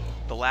happened.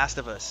 The Last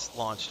of Us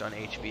launched on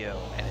HBO,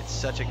 and it's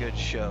such a good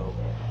show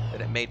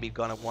that it made me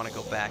want to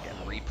go back and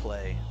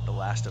replay The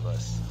Last of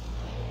Us.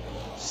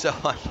 So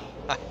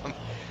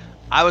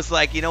I was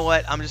like, you know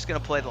what? I'm just gonna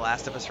play The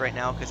Last of Us right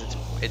now because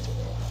it's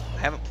I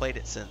haven't played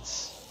it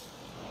since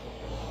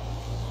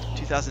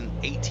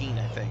 2018,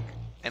 I think,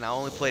 and I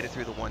only played it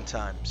through the one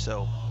time.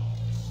 So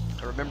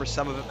I remember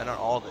some of it, but not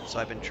all of it. So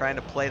I've been trying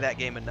to play that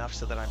game enough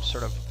so that I'm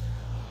sort of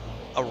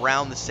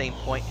around the same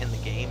point in the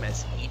game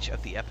as each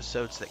of the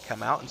episodes that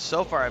come out, and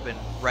so far I've been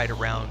right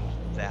around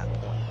that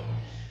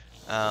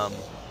point.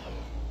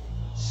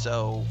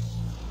 So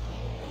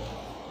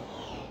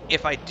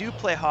if I do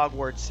play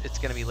Hogwarts, it's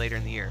going to be later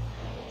in the year.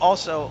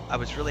 Also, I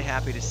was really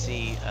happy to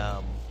see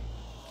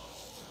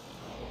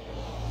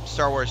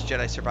Star Wars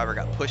Jedi Survivor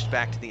got pushed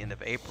back to the end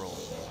of April,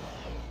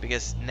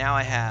 because now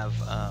I have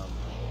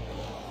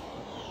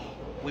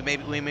we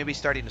may be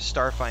starting a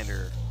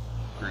Starfinder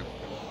group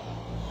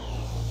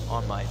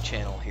on my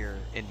channel here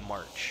in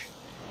March.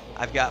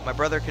 I've got my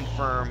brother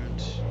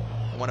confirmed,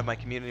 one of my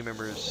community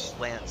members,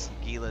 Lance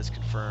and Gila, is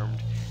confirmed,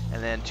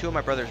 and then 2 of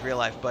my brother's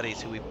real-life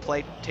buddies who we've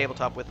played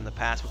tabletop with in the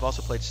past. We've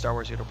also played Star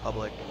Wars: The Old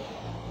Republic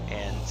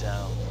and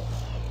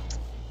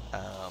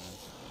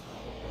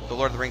The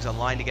Lord of the Rings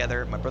Online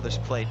together. My brother's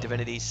played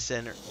Divinity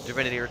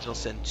Original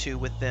Sin 2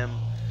 with them.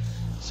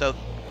 So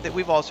that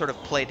we've all sort of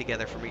played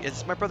together for me.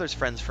 It's my brother's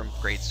friends from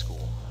grade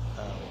school,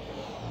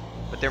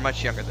 but they're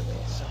much younger than me,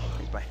 so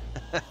he's my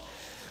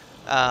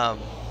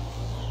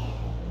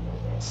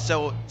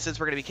so since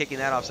we're going to be kicking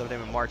that off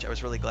sometime in March, I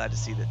was really glad to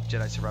see that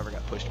Jedi Survivor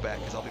got pushed back,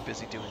 because I'll be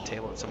busy doing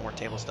some more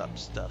tabletop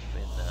stuff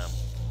in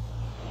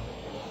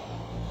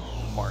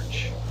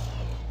March.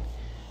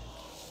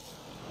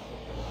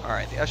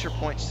 Alright, the usher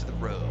points to the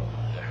road.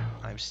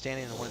 I'm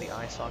standing in one of the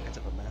eye sockets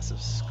of a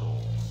massive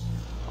skull.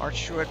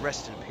 Archsteward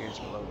Reston appears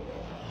below you.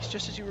 He's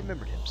just as you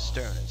remembered him,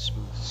 stern and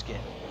smooth skinned.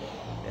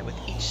 And with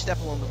each step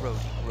along the road,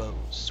 he grows,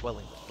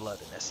 swelling with blood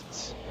and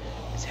essence.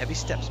 His heavy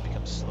steps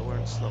become slower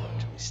and slower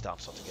until he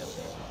stops altogether.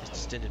 His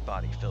distended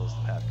body fills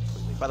the path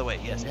completely. By the way,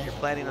 yes, if you're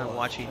planning on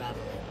watching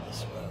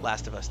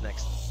Last of Us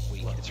next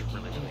week, it's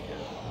really, really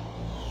good.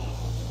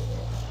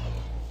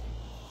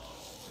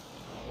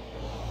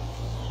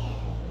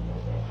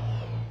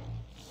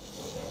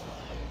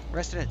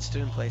 Reston had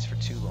stood in place for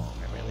too long.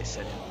 I rarely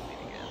set him moving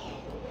again.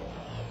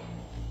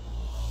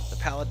 The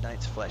Pallid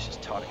Knight's flesh is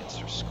taut against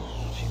her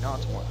skull. She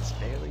nods once,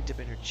 barely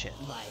dipping her chin.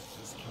 Life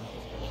is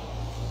kinetic.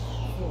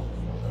 Full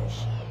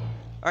motion.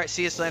 Alright,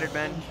 see you, Slandered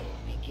Man.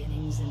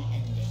 Beginnings and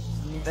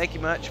endings Thank you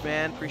much,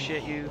 man.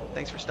 Appreciate you.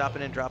 Thanks for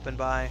stopping and dropping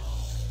by.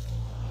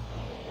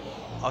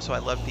 Also, I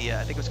love the, I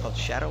think it was called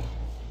Shadow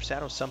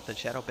something,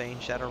 Shadowbane,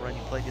 Shadowrun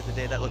you played the other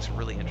day. That looks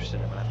really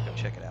interesting. I'm going to have to go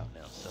check it out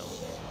now. So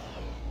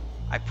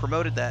I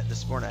promoted that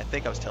this morning. I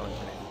think I was telling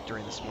Renee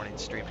during this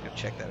morning's stream to go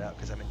check that out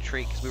because I'm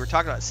intrigued. Because we were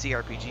talking about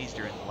CRPGs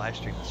during the live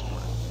stream this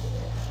morning.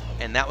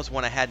 And that was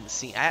one I hadn't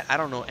seen. I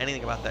don't know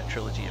anything about that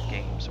trilogy of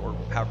games or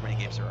however many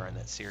games there are in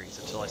that series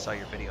until I saw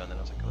your video. And then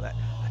I was like, oh,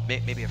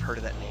 maybe I've heard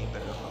of that name,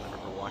 but I don't know if I've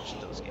ever watched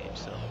those games.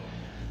 So,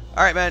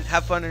 all right, man.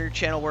 Have fun on your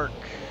channel work.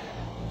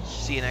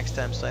 See you next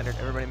time, Slandered.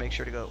 Everybody make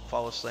sure to go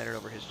follow Slandered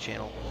over his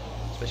channel,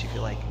 especially if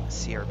you like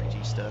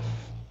CRPG stuff.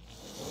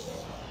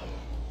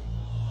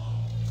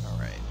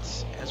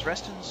 Alright. As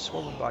Reston's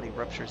swollen body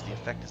ruptures, the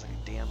effect is like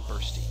a dam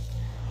bursting.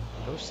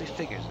 Ghostly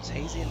figures, as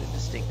hazy and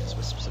indistinct as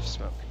wisps of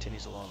smoke,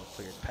 continues along the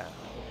cleared path.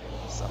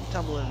 Some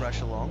tumble and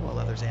rush along, while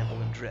others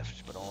amble and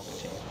drift, but all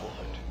continue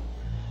forward.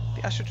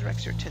 The usher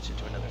directs your attention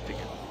to another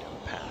figure moving down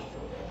the path.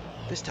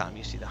 This time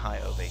you see the high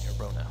ovate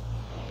Arona.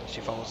 As she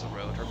follows the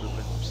road, her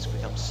movements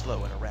become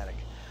slow and erratic.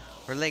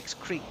 Her legs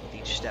creak with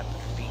each step,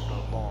 and her feet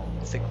grow long,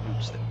 thick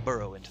roots that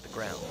burrow into the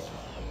ground.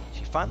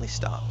 She finally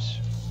stops,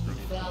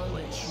 rooted in Found a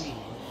place. tree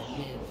that had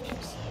lived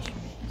for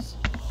centuries.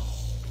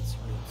 Its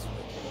roots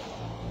were deep,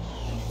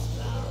 and its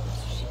boughs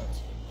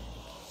sheltered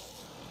many.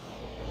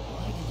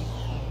 Why did you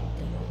cut it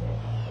down?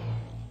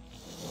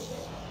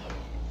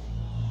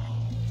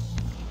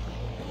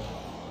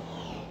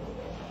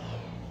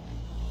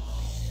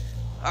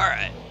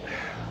 Alright.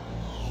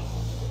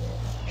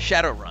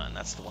 Shadowrun,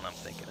 that's the one I'm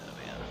thinking of,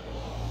 yeah.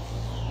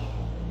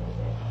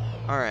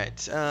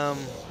 Alright, it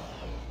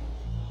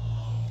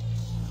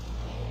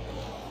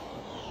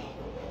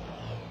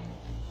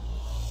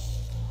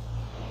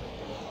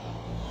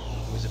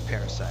was a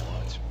parasite.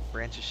 While its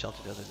branches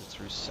sheltered others, its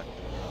roots sucked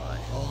them dry.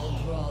 All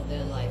draw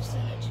their life's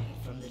energy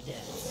from the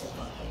deaths of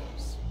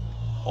others.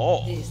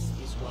 Oh! This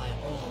is why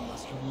all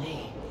must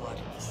remain part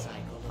of the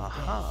cycle of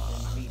Aha.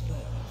 death and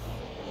rebirth.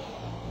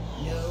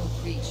 No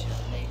creature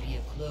may be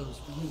a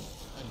closed loop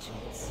unto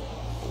itself.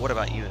 But what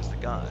about you as the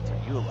gods? Are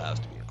you allowed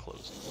to be a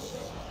closed loop?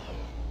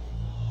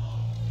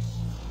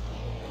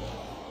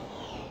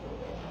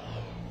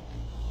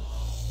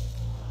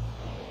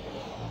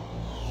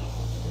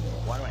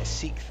 Why do I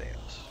seek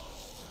Theos?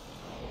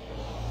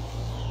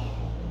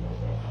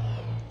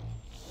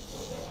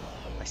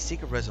 I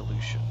seek a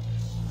resolution.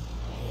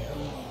 The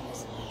only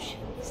resolution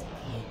is a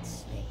clean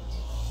slate.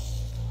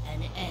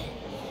 An end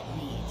that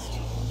leads to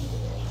a new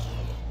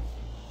beginning.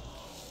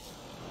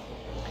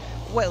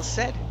 Well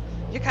said.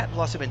 You can't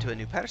blossom into a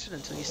new person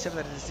until you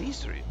sever the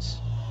diseased roots.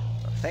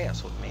 Well,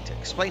 Theos will need to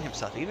explain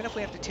himself, even if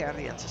we have to tear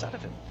the answers out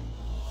of him.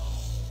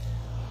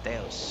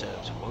 Theos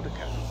serves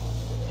Wodaka.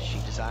 She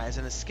desires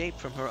an escape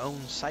from her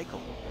own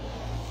cycle.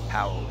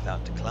 Power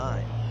without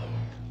decline.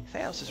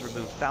 Theos has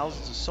removed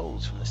thousands of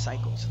souls from the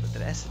cycle so that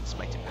their essence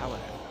might empower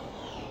her.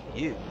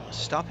 You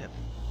must stop him,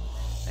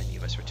 and you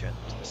must return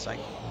them to the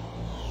cycle.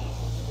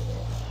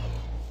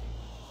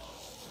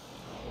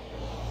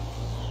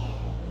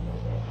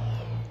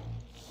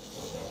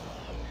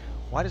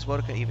 Why does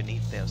Wodaka even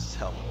need Theos'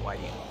 help, and why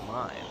do you need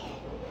mine?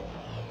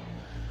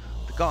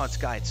 The gods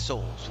guide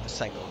souls through the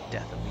cycle of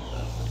death and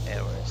rebirth, but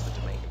error is the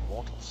domain of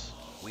mortals.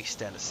 We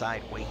stand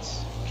aside,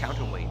 weights,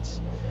 counterweights,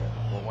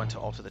 or one to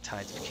alter the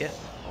tides of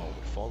kith, all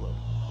would follow.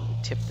 We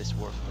would tip this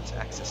world from its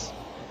axis.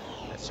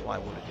 That's why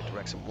Wodaka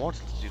directs a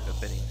mortal to do her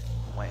bidding,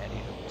 and why any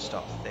who would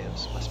stop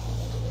Theos must be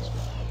mortal as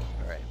well.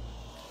 Alright.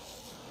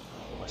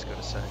 We must go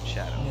to Sun and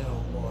Shadow.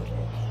 No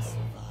mortal can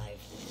survive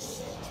the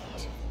descent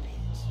into the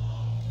pit.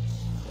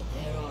 But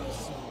there are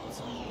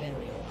souls on the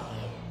burial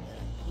isle that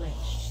are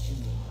pledged to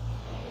me.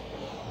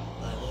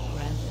 I will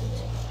grant them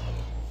to you,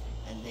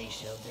 and they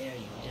shall bear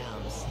you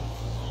down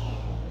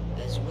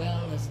safely, as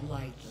well as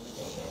light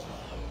the way.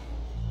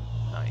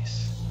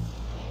 Nice.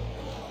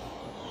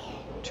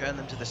 Turn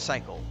them to the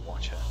cycle,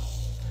 Watcher.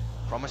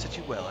 Promise that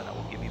you will, and I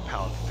will give you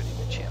power for fitting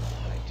the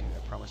champion. I do. I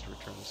promise to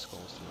return the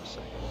skulls to the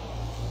cycle.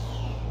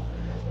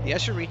 The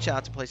usher reaches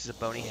out and places a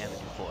bony hand on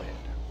your forehead.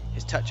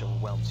 His touch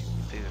overwhelms you, and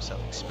you feel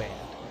yourself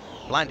expand.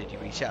 Blinded, you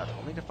reach out,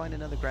 only to find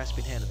another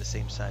grasping hand of the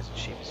same size and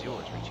shape as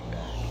yours reaching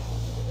back.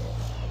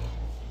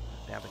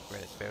 Now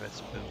regretted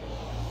Barrett's boon.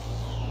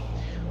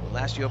 When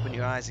last you open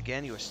your eyes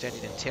again, you are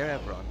steadied in Terra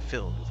Ebron,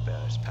 filled with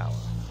Barrett's power.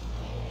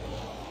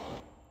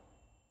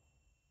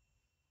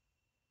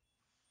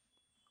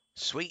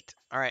 Sweet.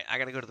 Alright, I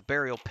gotta go to the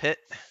burial pit.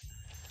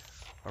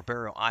 Or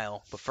burial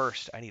isle. But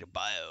first, I need a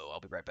bio. I'll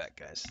be right back,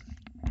 guys.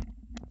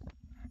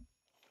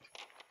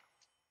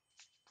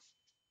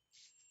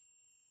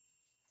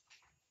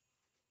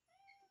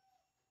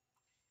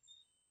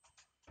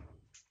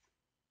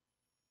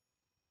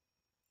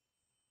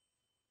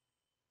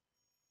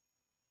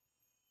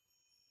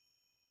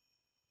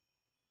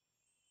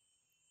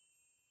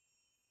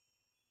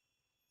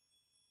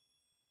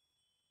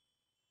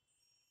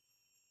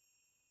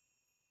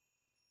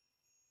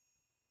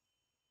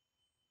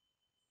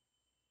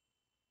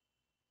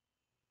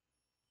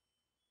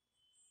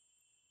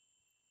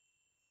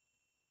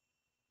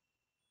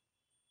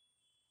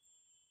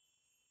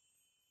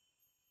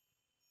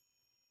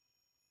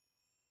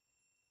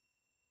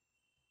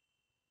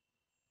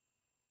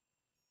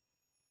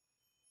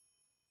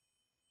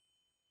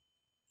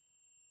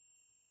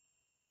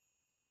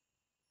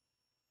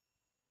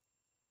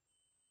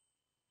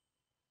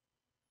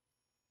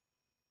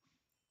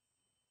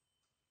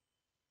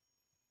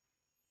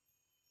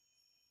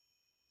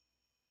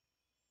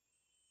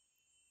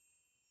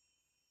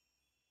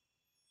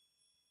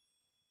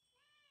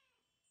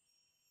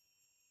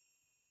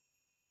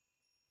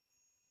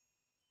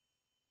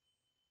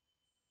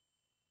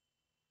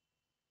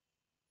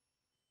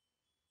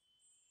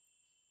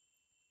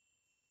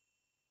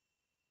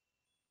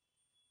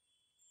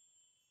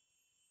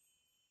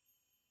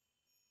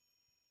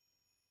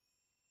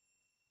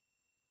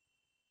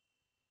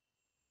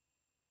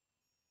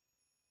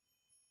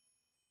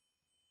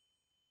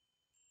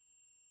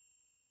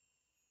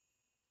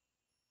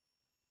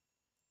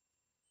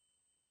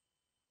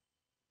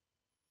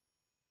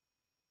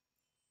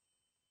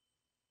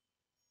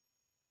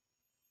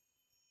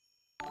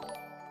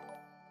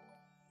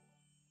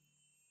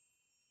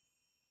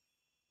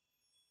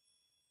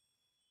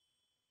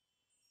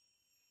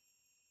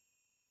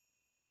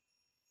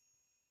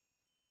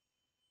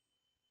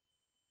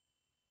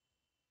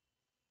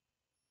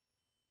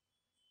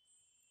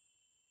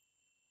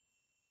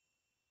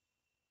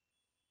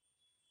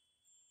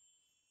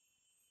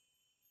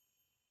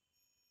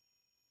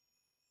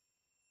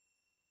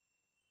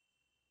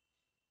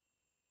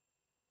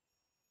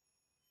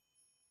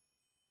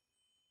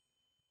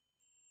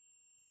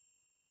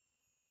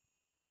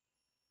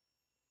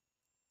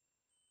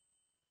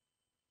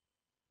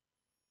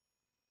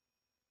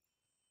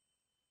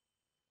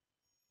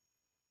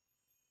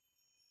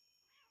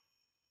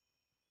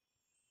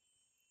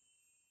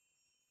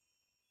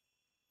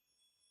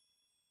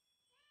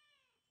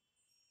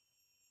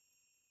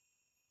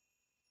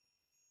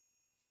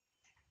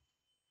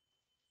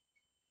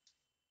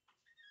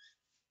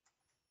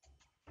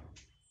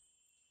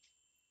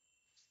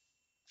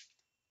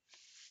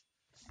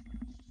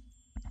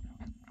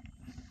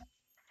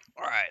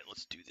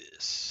 let's do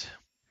this.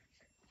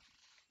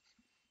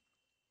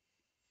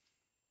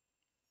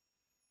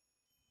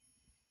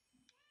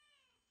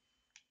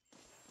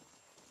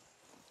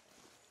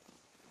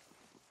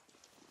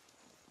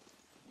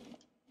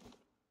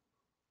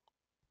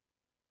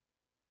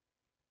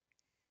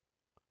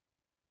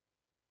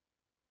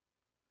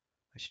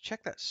 I should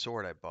check that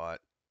sword I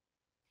bought.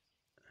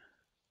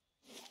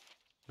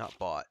 Not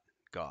bought,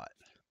 got.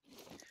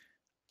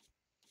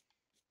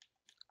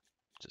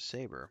 It's a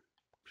saber,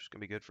 which is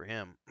going to be good for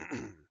him.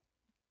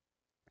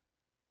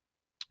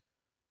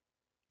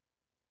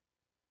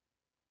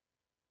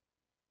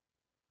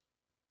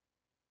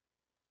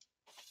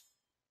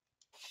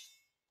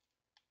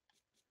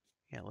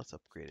 Yeah, let's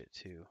upgrade it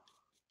too.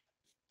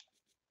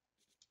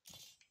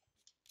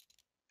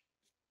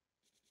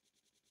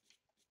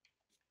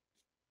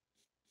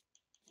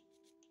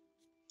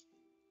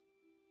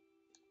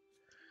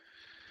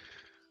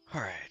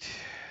 Alright,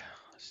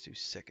 let's do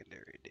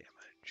secondary damage.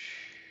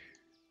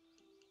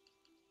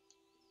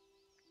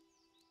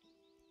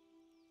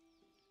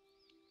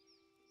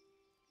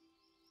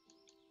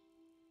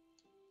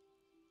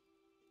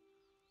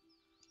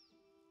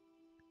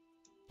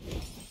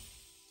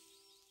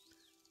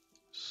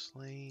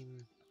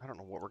 Slain. I don't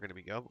know what we're going to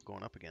be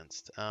going up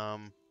against.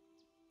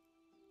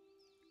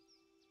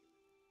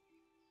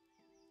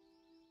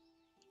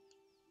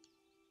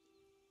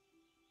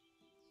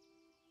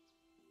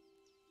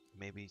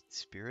 Maybe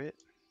spirit?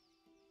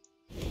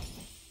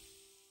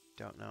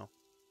 Don't know.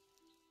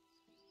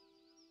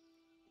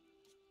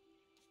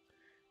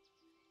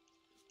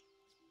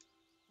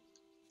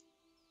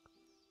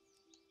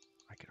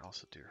 I could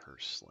also do her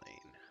slain.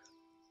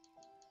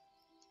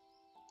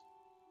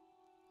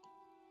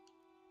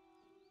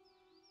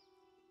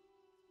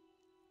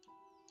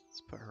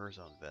 Let's put hers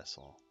on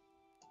vessel.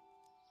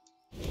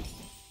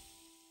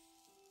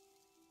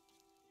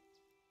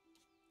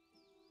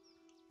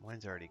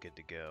 Mine's already good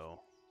to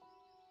go.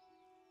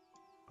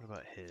 What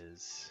about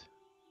his?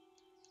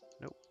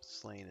 Nope,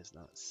 slain is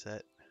not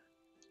set.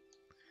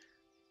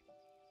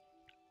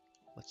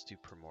 Let's do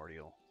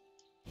primordial.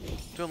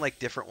 Doing like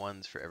different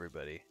ones for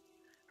everybody.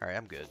 Alright,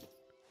 I'm good.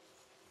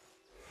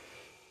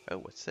 Oh,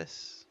 what's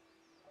this?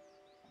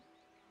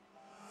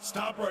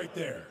 Stop right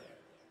there.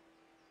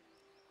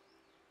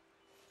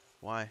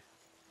 Why?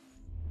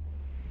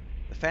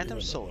 The Phantom You're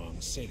in Soul. the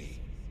wrong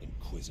city,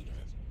 Inquisitor.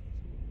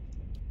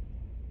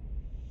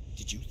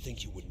 Did you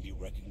think you wouldn't be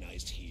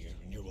recognized here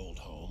in your old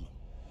home?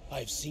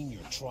 I've seen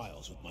your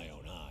trials with my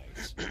own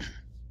eyes.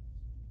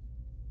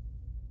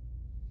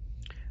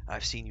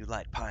 I've seen you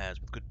light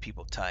pyres with good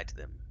people tied to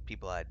them.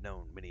 People I'd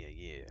known many a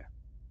year.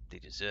 They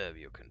deserve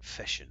your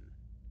confession.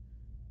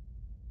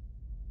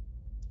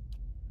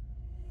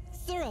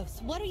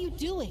 Suros, what are you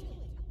doing?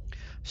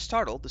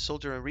 Startled, the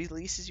soldier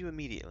releases you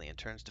immediately and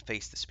turns to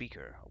face the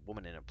speaker, a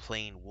woman in a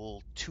plain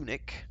wool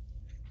tunic,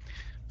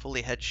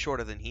 fully a head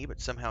shorter than he,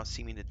 but somehow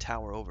seeming to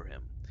tower over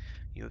him.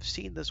 You have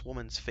seen this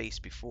woman's face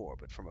before,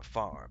 but from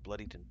afar,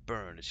 bloodied and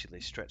burned as she lay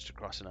stretched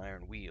across an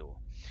iron wheel.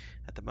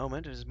 At the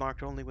moment, it is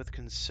marked only with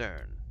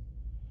concern.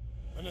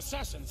 An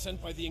assassin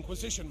sent by the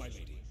Inquisition, my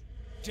lady,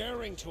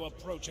 daring to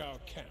approach our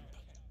camp.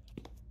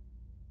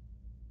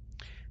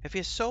 If he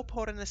is so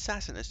poor an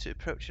assassin as to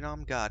approach an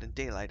armed guard in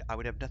daylight, I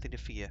would have nothing to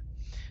fear.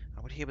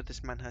 I would hear what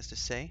this man has to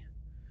say.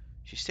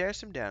 She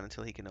stares him down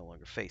until he can no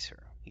longer face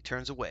her. He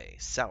turns away,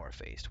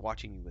 sour-faced,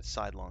 watching you with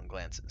sidelong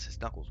glances,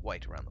 his knuckles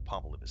white around the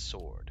pommel of his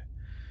sword.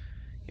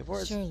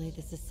 Surely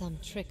this is some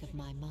trick of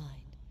my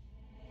mind.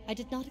 I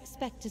did not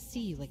expect to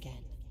see you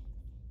again.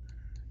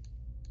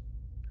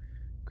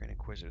 Grand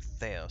Inquisitor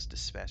Theos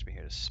dispatched me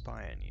here to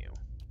spy on you.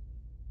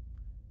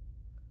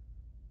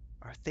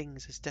 Are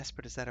things as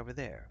desperate as that over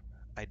there?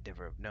 I'd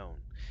never have known.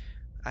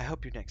 I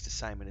hope your next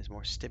assignment is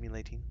more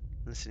stimulating.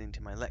 Listening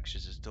to my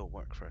lectures is dull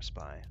work for a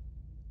spy.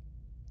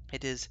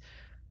 It is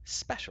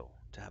special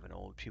to have an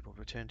old pupil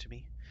return to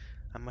me.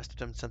 I must have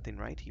done something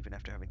right, even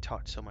after having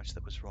taught so much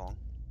that was wrong.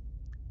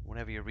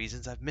 Whatever your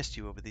reasons, I've missed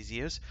you over these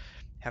years.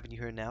 Having you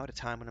here now at a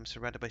time when I'm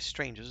surrounded by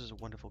strangers is a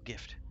wonderful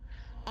gift.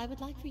 I would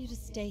like for you to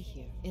stay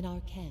here, in our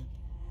camp,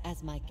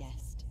 as my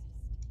guest.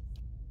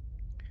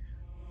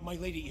 My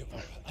lady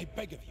Irva, I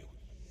beg of you.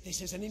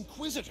 This is an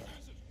Inquisitor.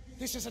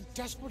 This is a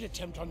desperate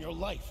attempt on your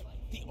life.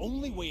 The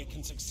only way it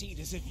can succeed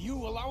is if you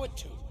allow it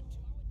to.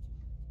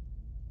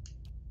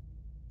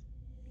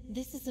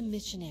 This is a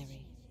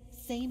missionary,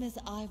 same as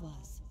I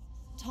was.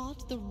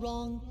 Taught the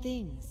wrong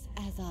things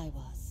as I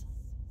was.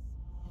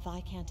 If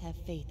I can't have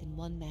faith in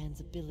one man's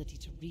ability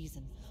to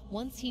reason,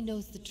 once he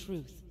knows the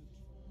truth,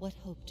 what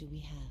hope do we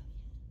have?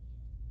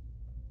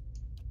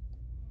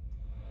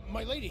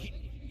 My lady,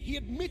 he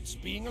admits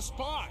being a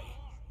spy.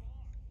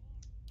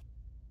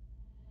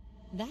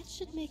 That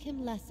should make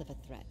him less of a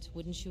threat,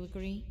 wouldn't you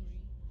agree?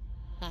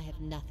 I have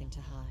nothing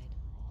to hide.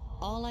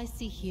 All I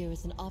see here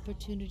is an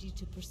opportunity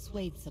to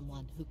persuade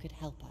someone who could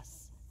help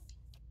us.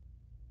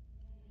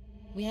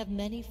 We have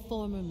many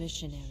former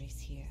missionaries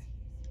here.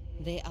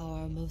 They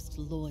are our most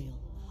loyal,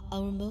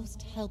 our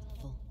most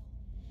helpful.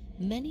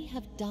 Many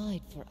have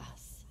died for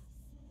us.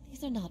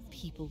 These are not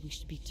people we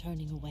should be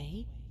turning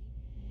away.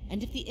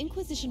 And if the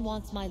Inquisition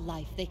wants my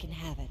life, they can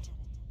have it.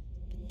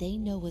 But they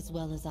know as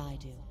well as I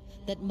do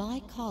that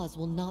my cause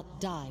will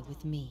not die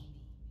with me.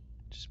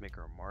 Just make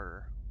her a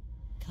martyr.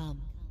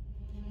 Come.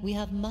 We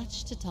have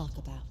much to talk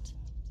about.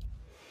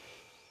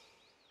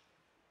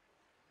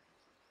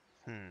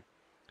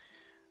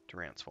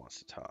 Durance wants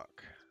to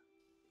talk.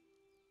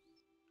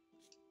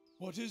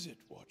 What is it,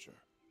 Watcher?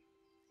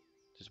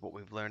 Does what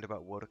we've learned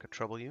about Wodika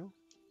trouble you?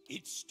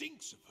 It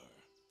stinks of her.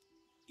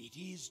 It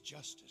is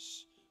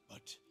justice,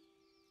 but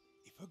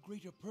if her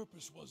greater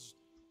purpose was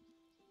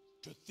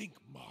to think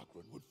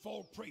Margaret would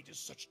fall prey to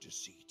such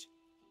deceit.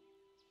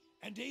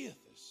 And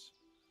Aethys.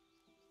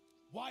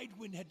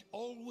 Widewind had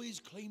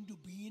always claimed to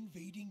be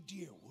invading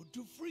Deerwood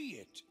to free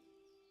it.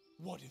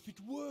 What if it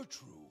were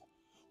true?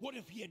 What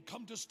if he had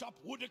come to stop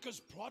Wodika's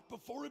plot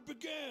before it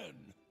began?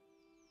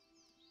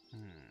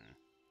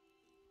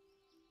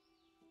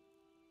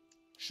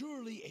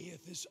 Surely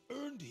Aethys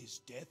earned his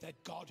death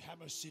at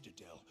Godhammer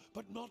Citadel,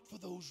 but not for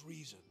those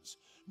reasons.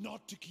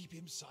 Not to keep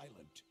him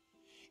silent.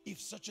 If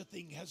such a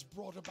thing has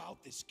brought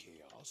about this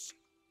chaos...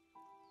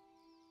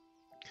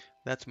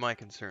 That's my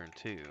concern,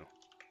 too.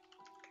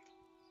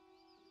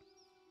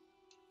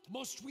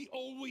 Must we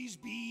always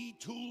be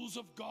tools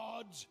of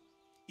gods?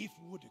 If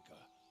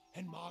Wodika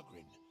and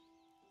Margaret,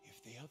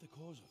 if they are the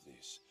cause of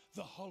this,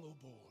 the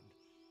Hollowborn,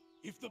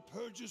 if the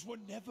purges were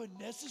never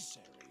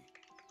necessary,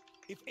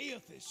 if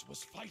Aethys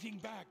was fighting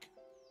back...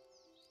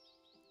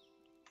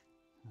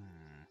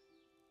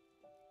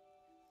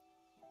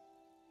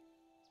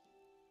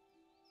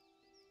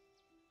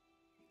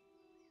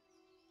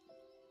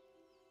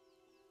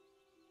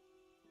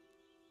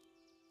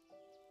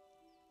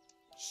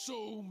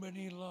 So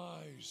many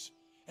lies.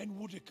 And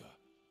Wodika,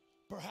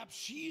 perhaps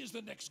she is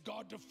the next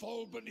god to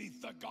fall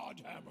beneath the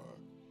Godhammer.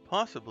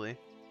 Possibly.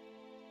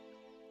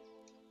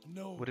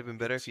 No. Would have been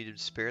better if you'd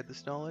spared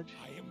this knowledge.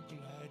 I am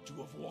glad to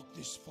have walked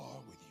this far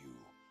with you,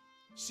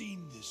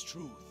 seen this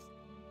truth.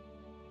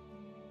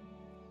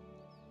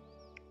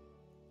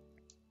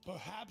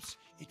 Perhaps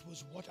it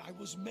was what I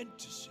was meant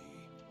to see,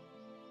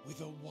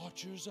 with a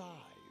Watcher's eyes.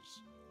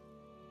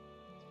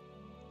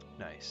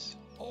 Nice.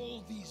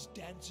 All these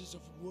dances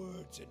of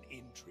words and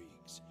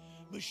intrigues,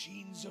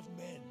 machines of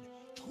men,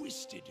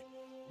 twisted,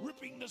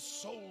 ripping the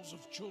souls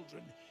of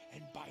children,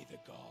 and by the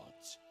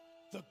gods,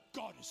 the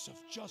goddess of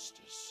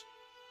justice.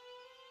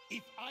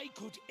 If I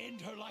could end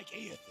her like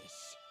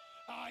Aethys,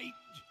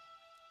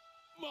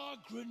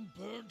 Margaret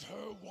burned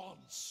her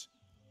once.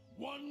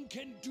 One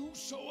can do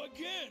so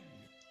again.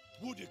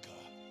 Wodika,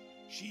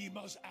 she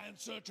must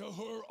answer to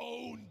her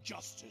own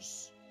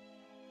justice.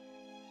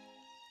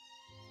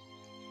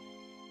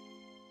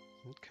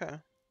 Okay.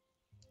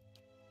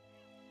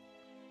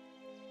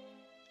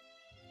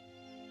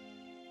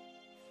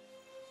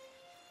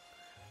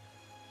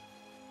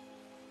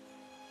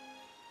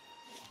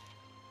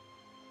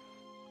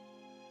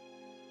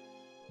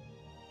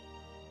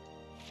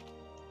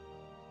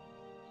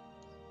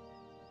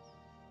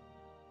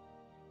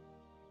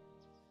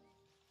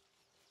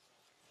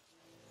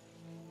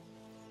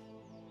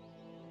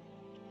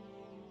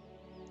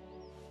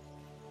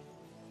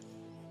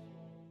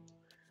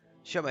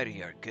 Show me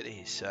your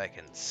goodies so I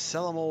can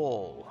sell them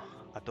all.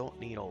 I don't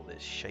need all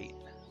this shit.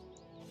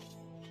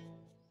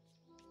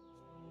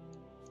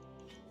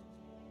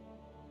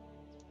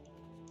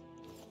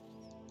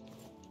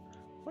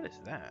 What is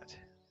that?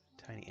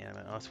 Tiny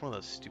animal. Oh, it's one of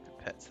those stupid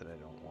pets that I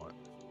don't want.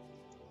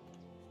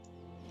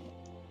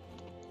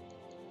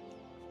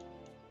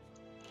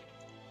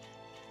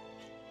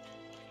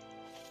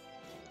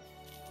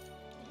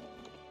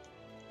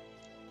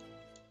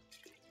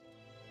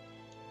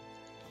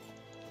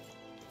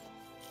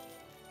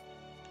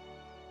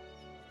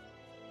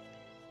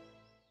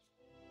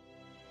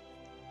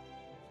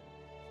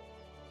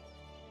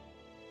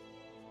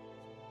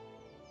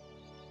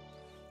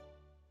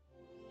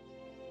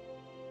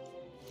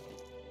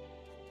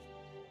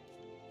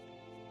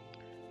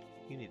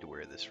 You need to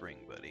wear this ring,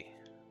 buddy.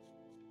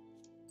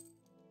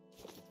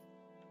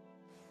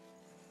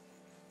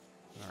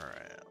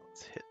 Alright,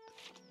 let's hit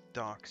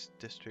Docks,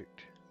 District,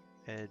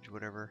 Edge,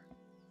 whatever.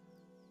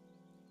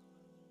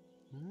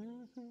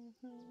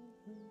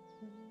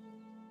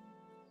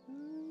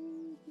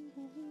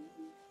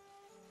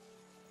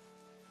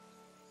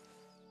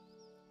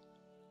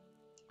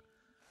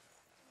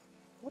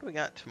 What do we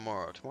got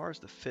tomorrow? Tomorrow's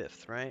the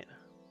 5th, right?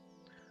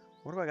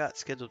 What do I got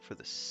scheduled for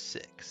the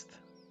 6th?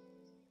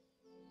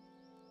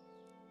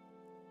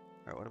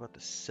 Alright, what about the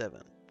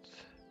 7th?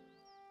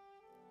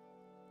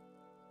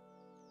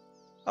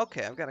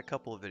 Okay, I've got a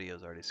couple of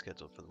videos already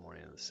scheduled for the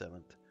morning of the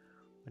 7th.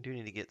 I do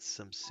need to get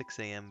some 6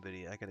 a.m.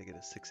 video. I gotta get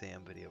a 6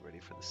 a.m. video ready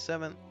for the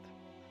 7th.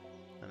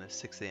 And a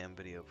 6 a.m.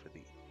 video for the...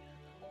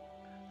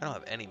 I don't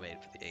have any made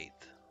for the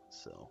 8th,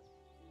 so...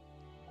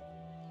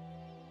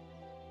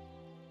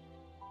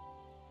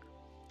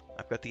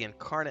 I've got the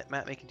Incarnate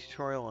map making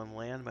tutorial on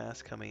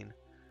landmass coming.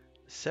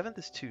 The 7th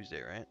is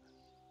Tuesday, right?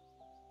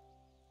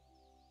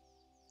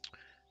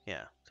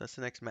 Yeah, that's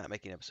the next map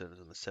making episode is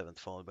on the 7th,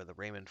 followed by the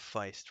Raymond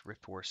Feist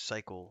Rift War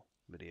Cycle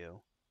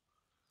video.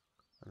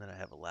 And then I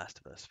have a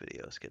Last of Us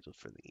video scheduled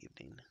for the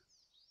evening.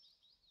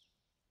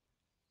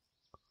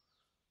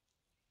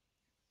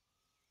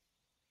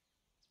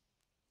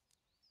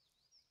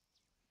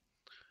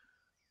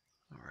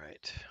 All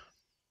right.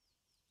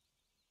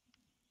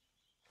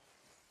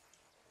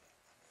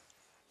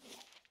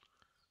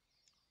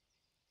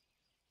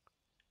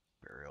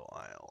 Burial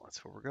Isle.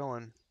 That's where we're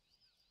going.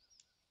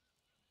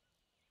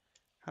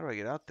 How do I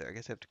get out there? I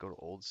guess I have to go to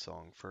Old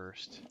Song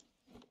first.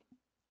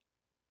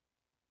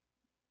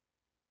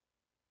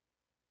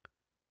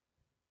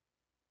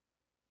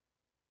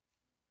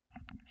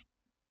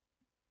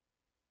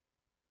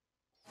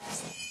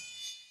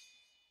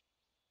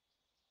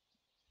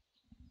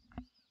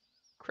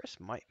 Chris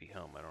might be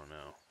home. I don't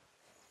know.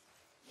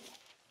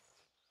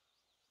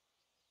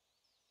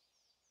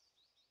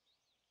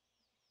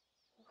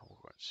 Oh,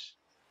 what's...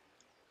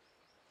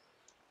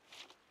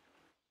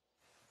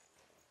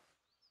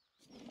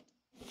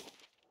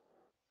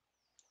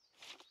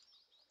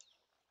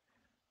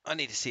 I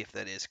need to see if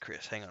that is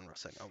Chris. Hang on for a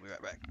second. I'll be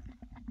right back.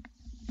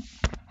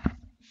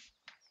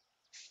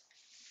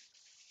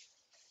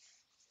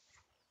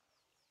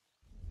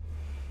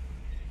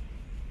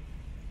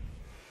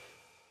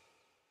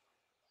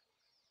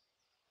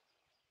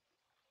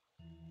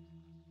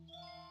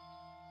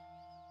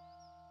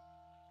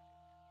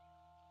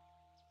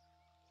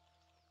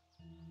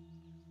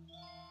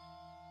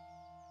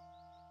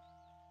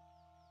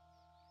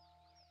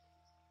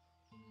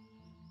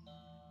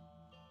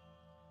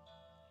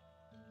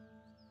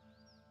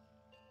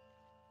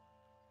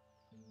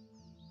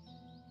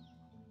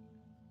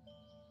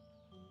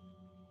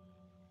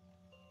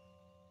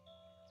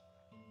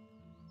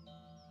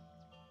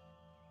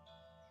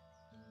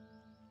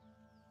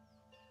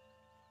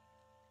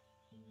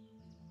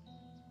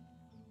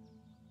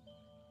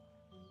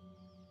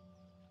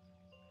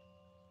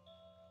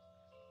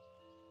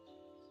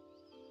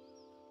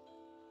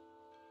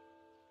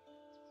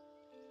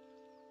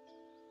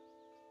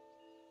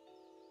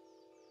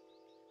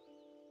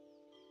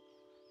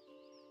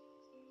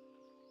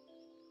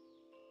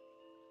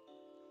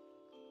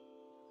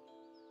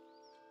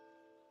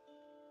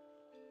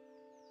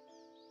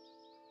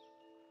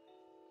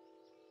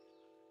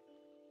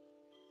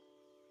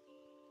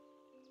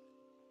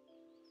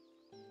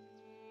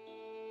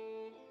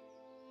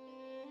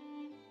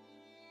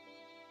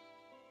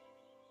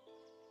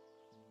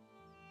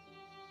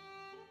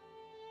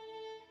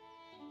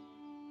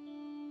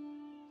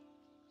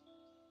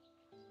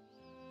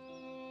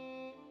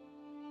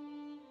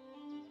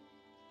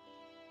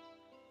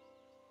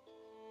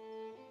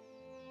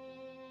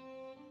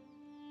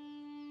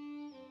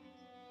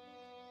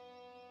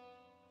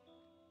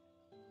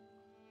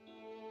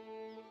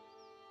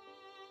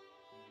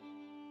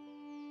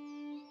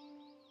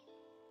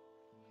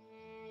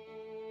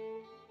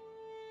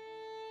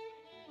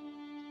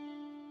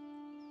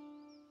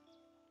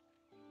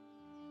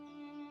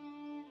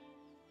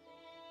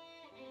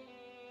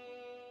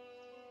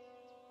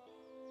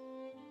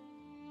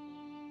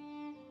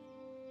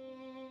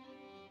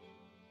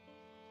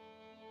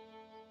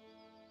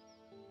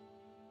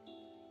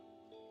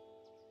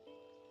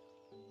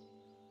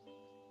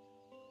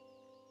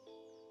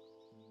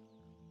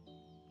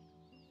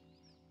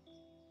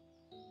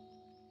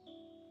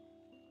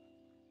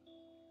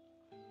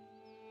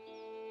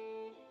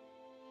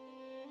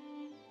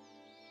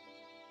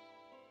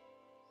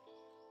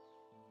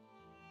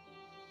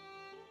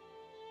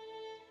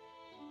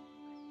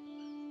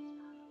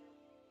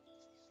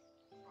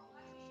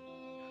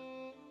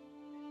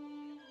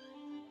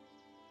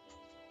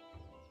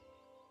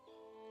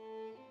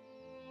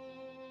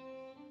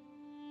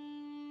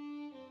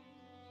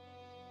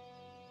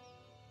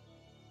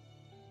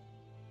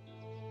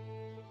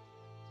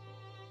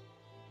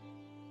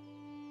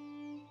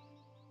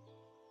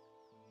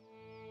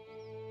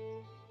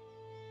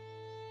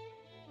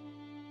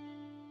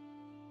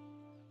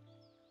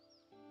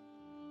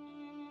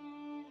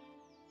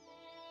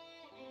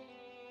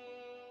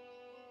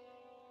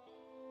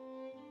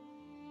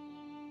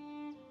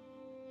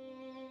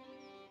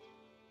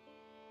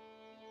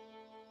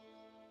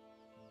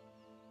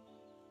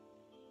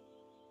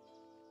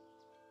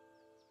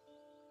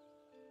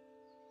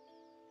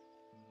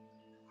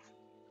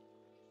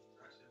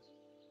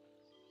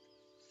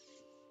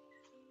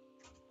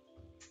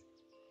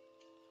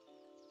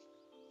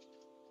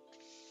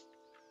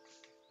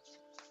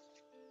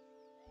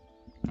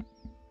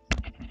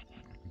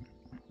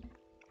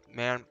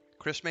 Man,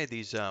 Chris made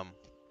these, you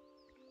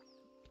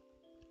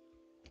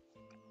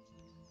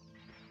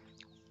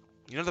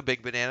know the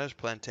big bananas,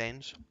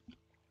 plantains?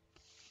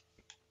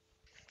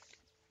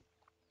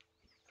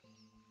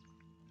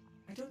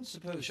 I don't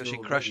suppose So she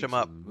you're crushed ready them to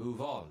up, move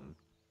on.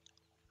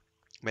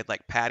 made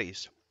like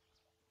patties,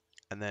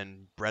 and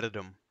then breaded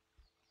them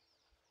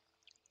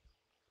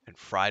and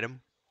fried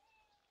them.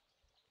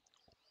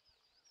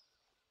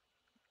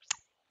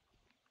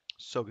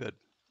 So good.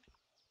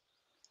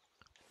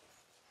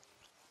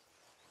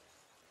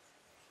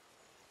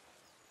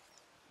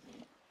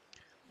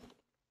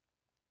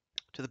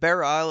 To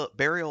the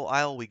burial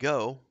isle we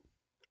go.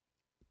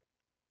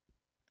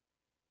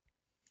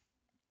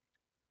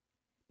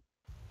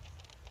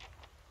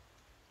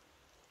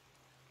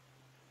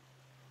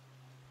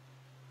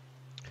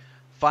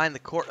 Find the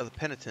court of the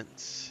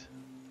penitents.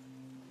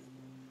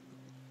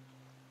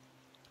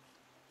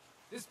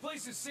 This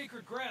place is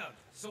sacred ground,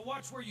 so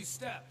watch where you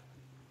step.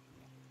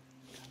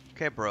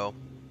 Okay, bro.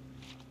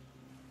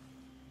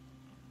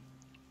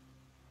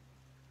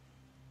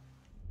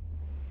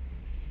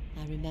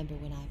 I remember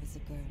when I was a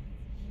girl,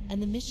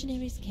 and the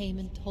missionaries came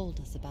and told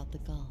us about the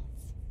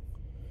gods.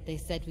 They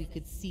said we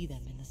could see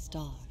them in the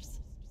stars.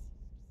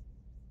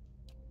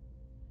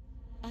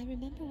 I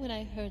remember when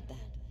I heard that,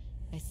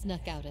 I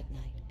snuck out at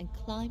night and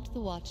climbed the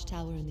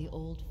watchtower in the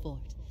old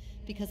fort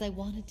because I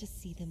wanted to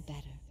see them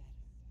better.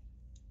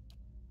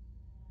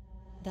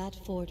 That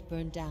fort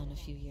burned down a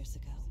few years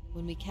ago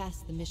when we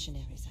cast the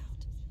missionaries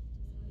out.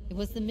 It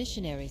was the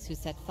missionaries who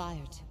set fire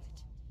to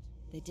it.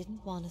 They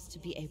didn't want us to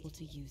be able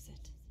to use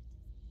it.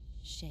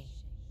 Shame.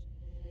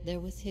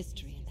 There was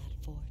history in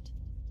that fort.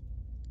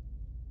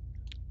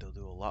 They'll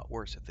do a lot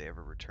worse if they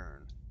ever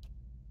return.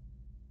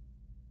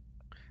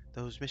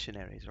 Those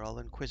missionaries are all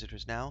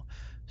inquisitors now.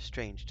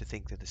 Strange to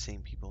think they're the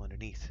same people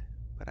underneath.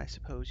 But I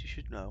suppose you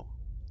should know.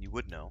 You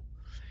would know.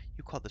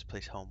 You called this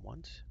place home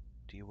once.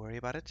 Do you worry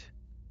about it?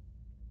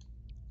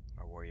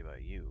 Or worry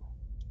about you?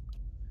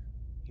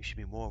 You should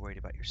be more worried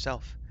about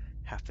yourself.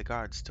 Half the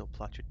guards still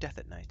plot your death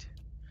at night.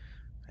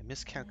 I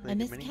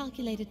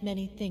miscalculated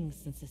many things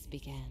since this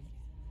began.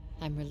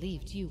 I'm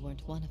relieved you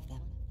weren't one of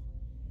them.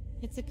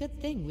 It's a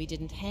good thing we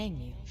didn't hang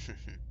you.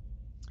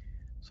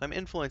 So I'm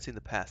influencing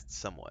the past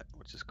somewhat,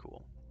 which is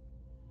cool.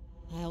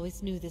 I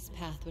always knew this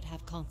path would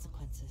have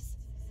consequences,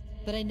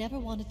 but I never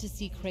wanted to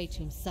see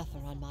Kratom suffer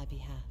on my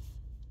behalf.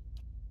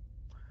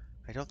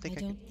 I don't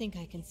think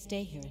I can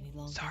stay here any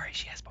longer. Sorry,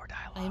 she has more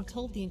dialogue. I am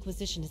told the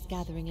Inquisition is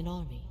gathering an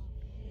army,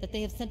 that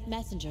they have sent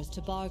messengers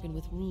to bargain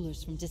with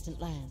rulers from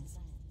distant lands.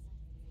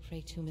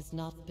 Kratom is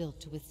not built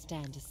to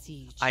withstand a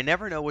siege. I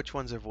never know which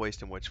ones are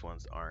voiced and which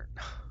ones aren't.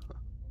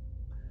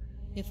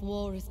 If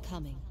war is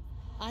coming,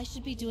 I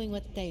should be doing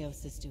what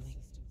Theos is doing.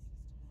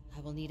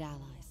 I will need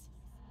allies.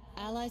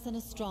 Allies on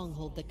a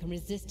stronghold that can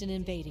resist an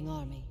invading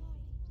army.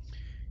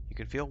 You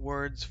can feel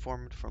words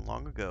formed from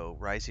long ago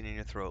rising in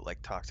your throat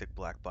like toxic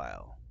black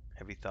bile.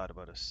 Have you thought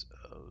about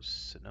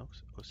Osionos?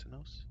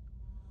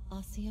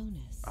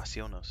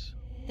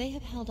 They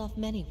have held off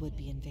many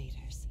would-be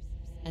invaders,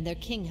 and their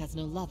king has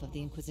no love of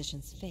the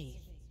Inquisition's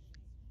faith.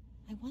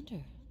 I wonder,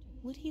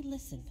 would he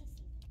listen?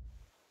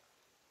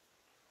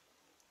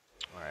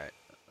 Alright.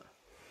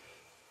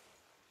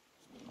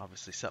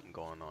 Obviously something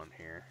going on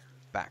here.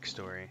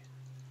 Backstory.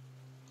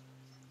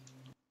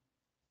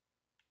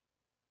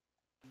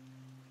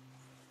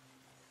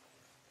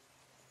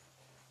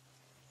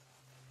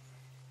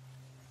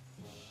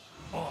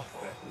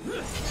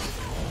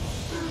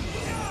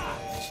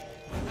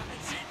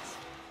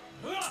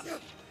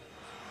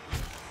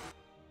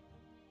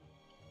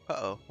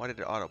 Uh-oh, why did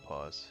it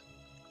auto-pause?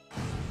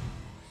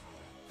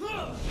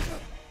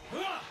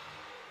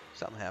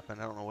 Something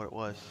happened, I don't know what it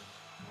was.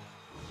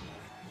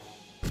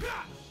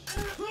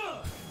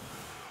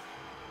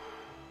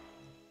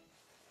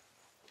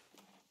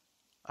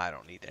 I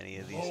don't need any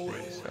of these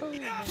things. Oh,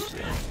 yeah.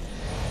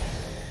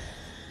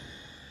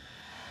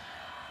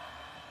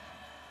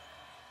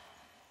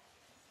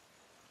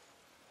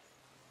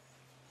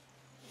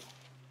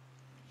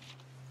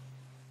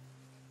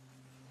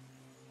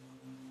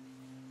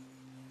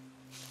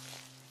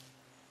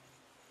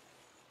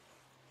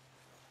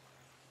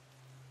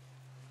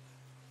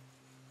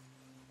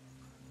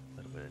 A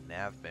little bit of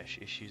nav mesh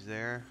issues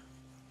there.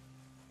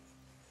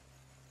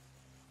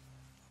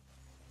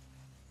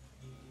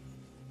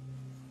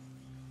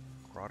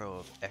 Grotto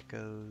of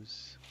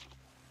Echoes.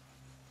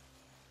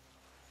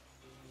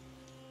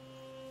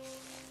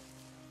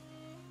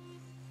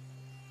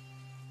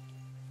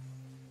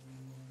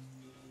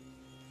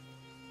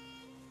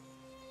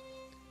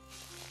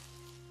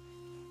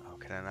 Oh,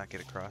 can I not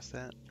get across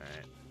that?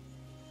 Alright.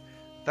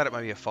 Thought it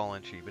might be a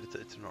fallen tree, but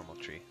it's a normal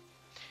tree.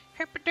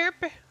 Herpy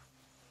derpy.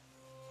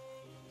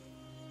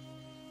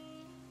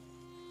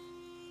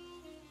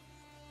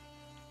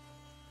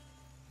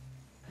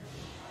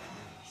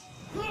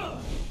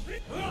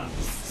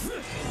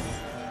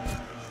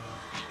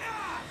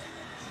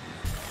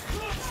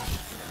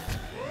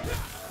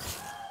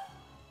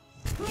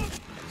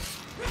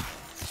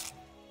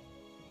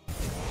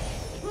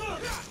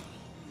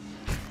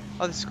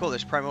 Oh, this is cool.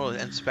 There's primordial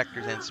and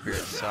specters and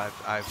spirits, so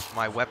I've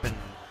my weapon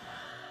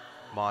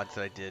mods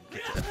that I did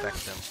get to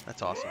affect them.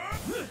 That's awesome.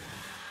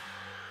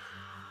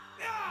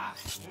 I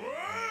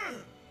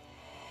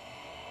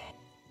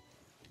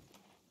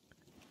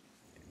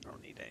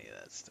don't need any of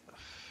that stuff.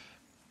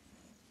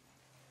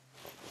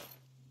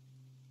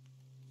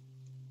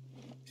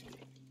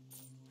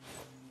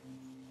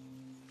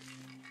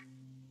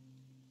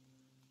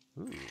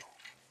 Ooh.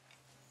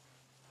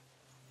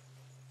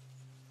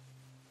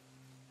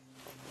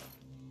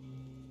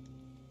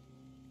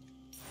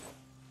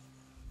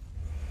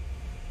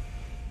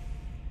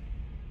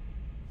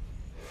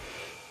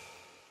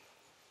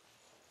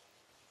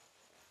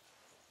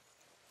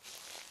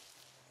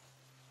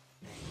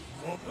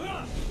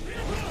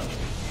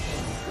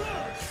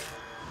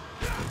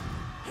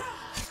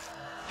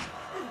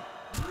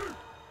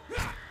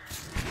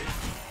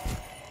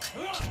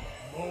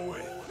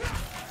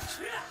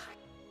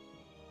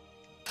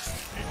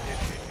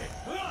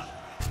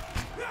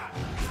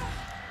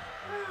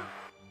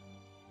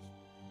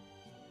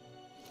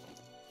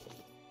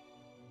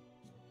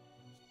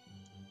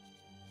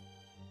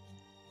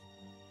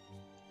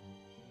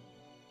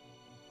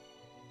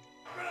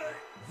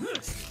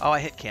 Oh, I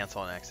hit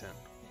cancel on accident.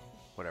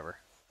 Whatever.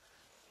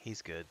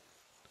 He's good.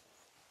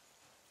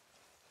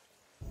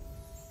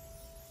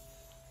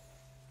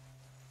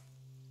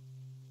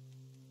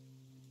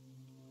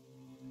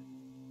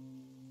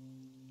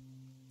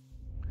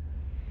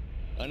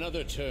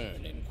 Another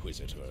turn,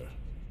 Inquisitor.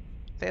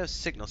 Theo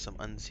signals some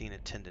unseen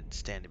attendant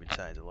standing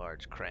beside a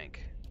large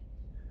crank.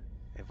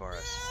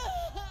 Evaras.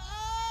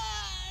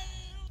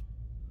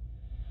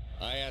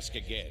 I ask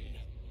again,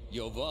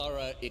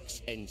 Jovara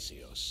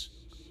Ixensios,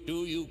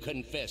 do you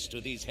confess to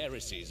these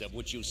heresies of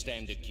which you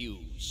stand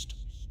accused?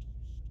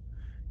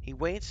 He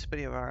waits, but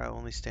Evara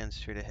only stands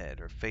straight ahead,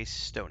 her face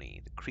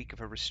stony, the creak of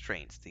her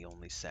restraints the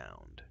only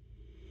sound.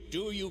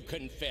 Do you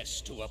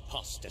confess to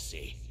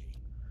apostasy?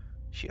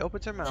 She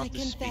opens her mouth to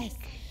speak.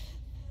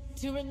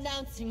 To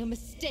renouncing a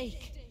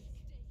mistake.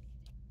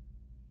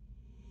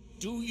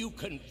 Do you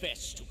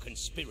confess to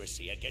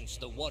conspiracy against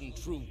the one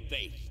true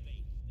faith?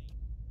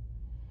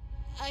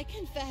 I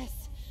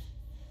confess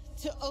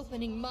to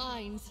opening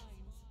minds.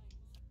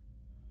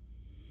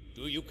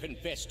 Do you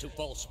confess to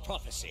false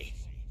prophecy?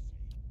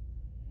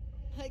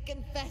 I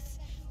confess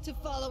to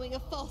following a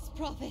false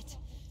prophet.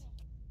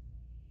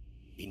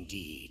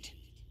 Indeed.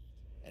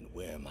 And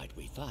where might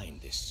we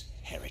find this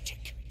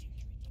heretic?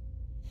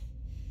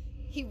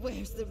 He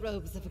wears the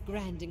robes of a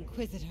Grand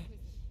Inquisitor.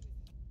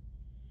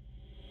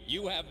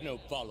 You have no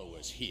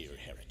followers here,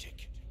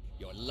 heretic.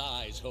 Your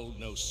lies hold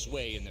no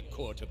sway in the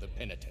court of the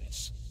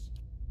penitents.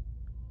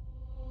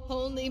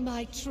 Only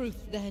my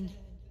truth, then.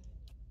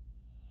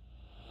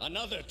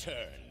 Another turn.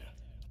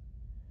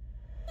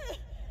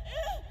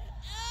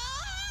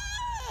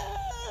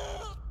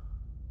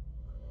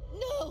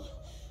 No!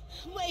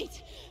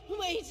 Wait!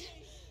 Wait!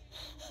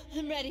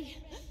 I'm ready.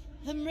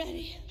 I'm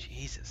ready.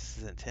 Jesus, this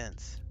is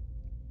intense.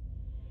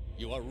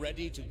 You are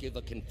ready to give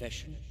a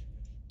confession?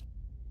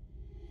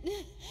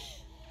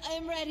 I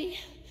am ready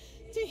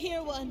to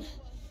hear one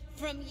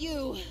from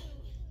you.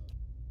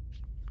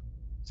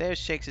 Zeus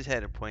shakes his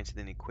head and points at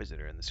the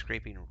Inquisitor, and the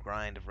scraping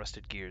grind of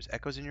rusted gears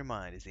echoes in your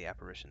mind as the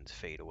apparitions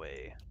fade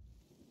away.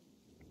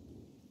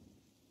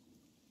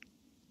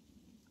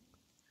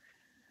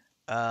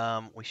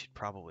 We should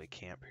probably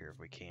camp here if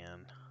we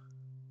can.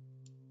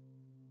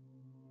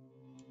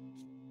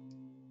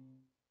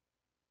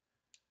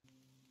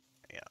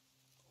 Yeah,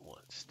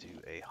 let's do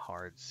a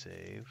hard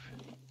save.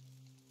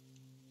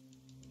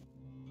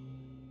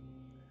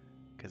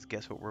 Because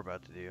guess what we're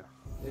about to do?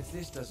 If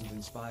this doesn't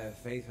inspire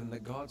faith in the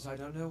gods, I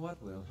don't know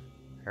what will.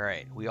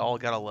 Alright, we all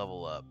gotta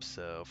level up,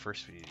 so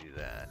first we need to do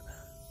that.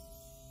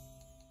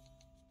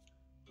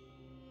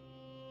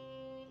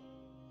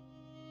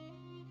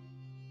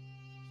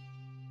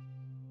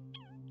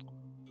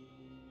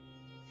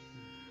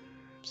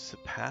 So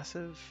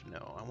passive?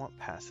 No, I want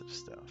passive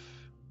stuff.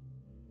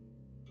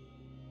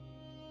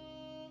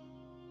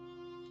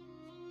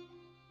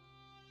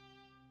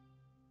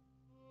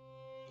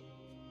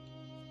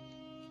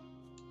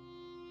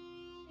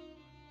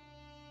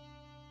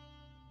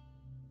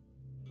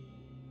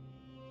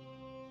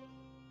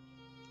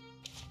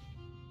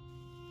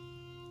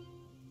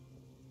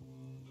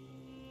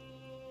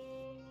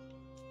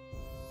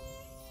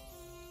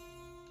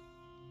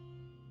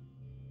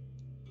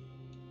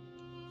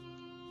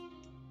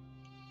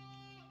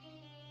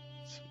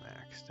 It's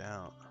maxed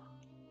out.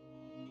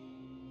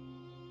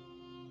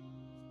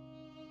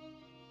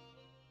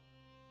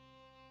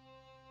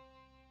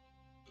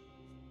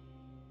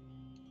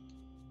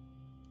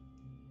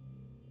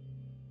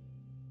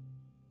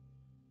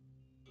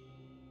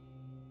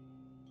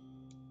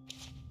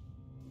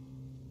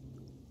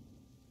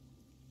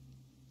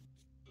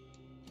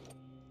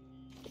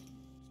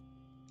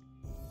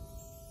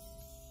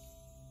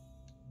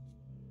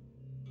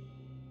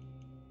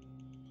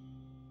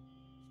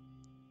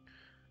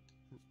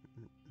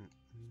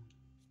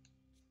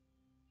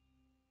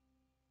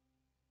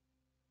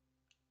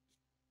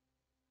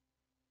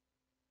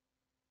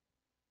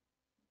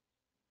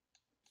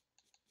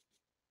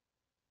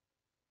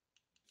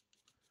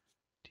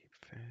 Deep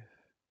faith.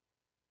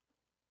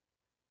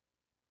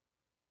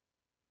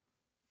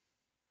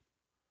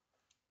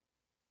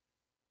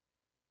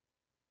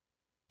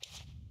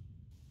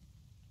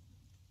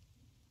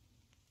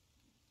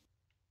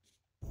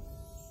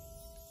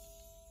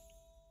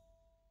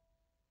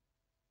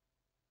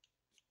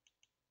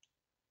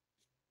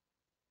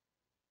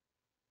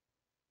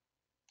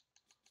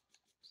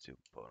 Let's do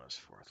bonus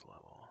 4th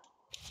level.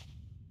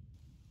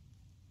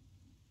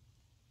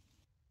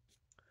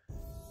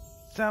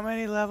 So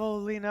many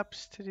leveling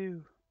ups to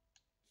do.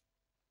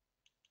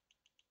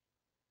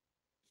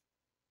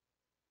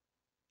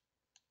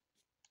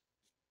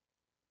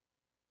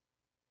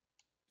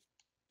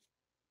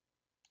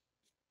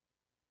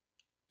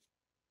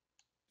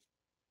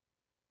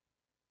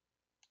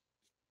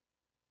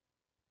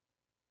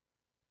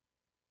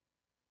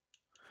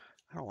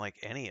 I don't like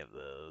any of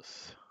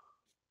those.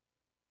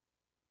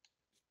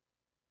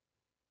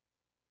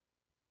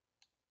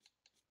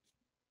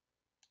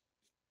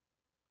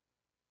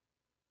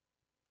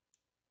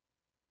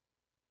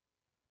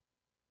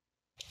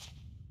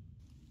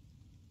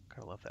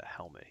 Gotta love that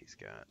helmet he's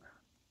got.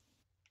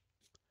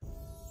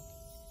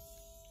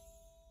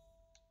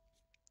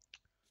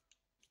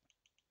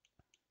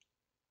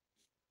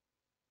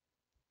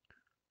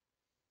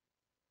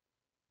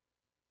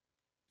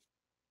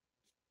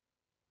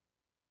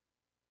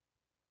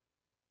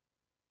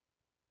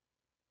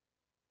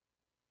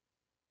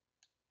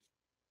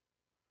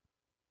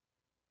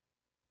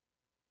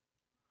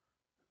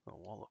 A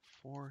wall of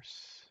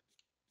force.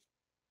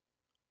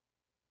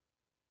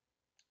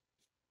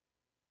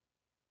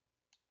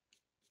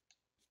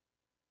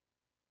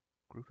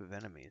 Group of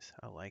enemies.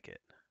 I like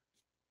it.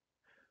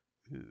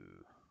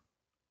 Ooh.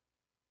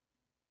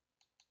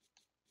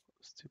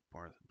 Let's do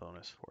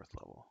bonus 4th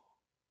level.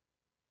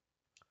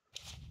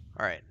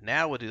 Alright,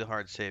 now we'll do the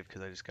hard save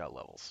because I just got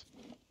levels.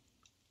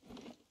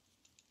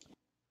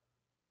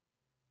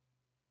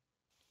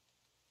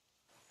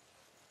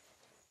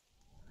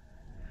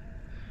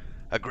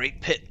 A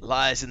great pit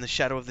lies in the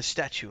shadow of the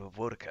statue of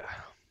Wodaka.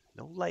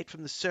 No light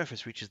from the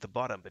surface reaches the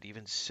bottom, but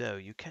even so,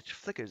 you catch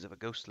flickers of a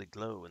ghostly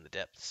glow in the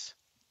depths.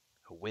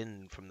 A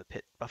wind from the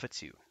pit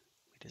buffets you.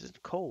 It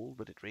isn't cold,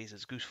 but it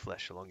raises goose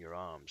flesh along your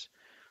arms.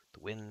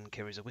 The wind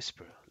carries a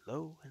whisper,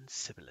 low and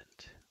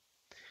sibilant.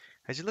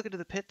 As you look into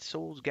the pit,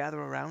 souls gather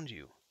around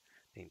you.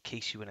 They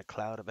encase you in a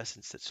cloud of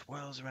essence that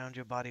swirls around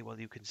your body while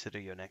you consider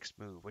your next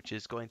move, which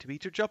is going to be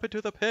to jump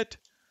into the pit.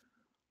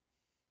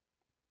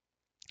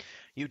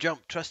 You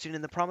jump, trusting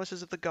in the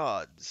promises of the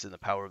gods and the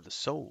power of the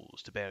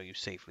souls to bear you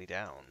safely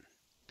down.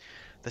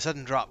 The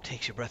sudden drop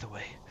takes your breath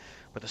away,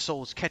 but the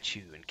souls catch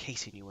you,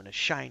 encasing you in a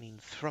shining,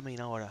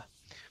 thrumming aura.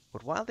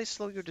 But while they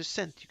slow your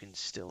descent, you can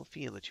still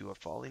feel that you are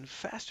falling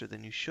faster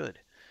than you should.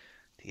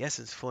 The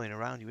essence flowing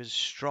around you is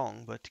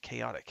strong but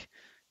chaotic.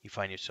 You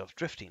find yourself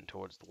drifting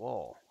towards the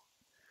wall.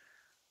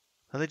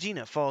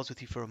 Legina falls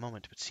with you for a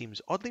moment, but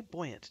seems oddly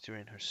buoyant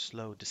during her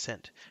slow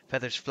descent,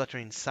 feathers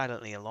fluttering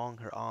silently along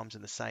her arms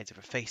and the sides of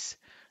her face.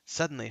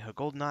 Suddenly, her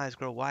golden eyes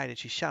grow wide and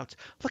she shouts,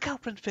 "Look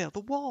out, Renfail,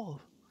 the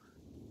wall!"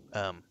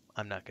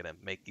 I'm not going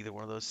to make either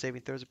one of those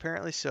saving throws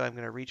apparently, so I'm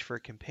going to reach for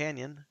a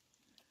companion.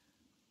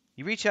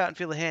 You reach out and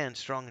feel a hand,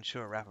 strong and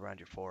sure, wrap around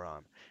your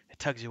forearm. It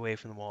tugs you away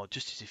from the wall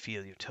just as you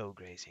feel your toe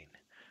grazing.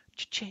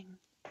 Cha-ching!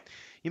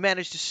 You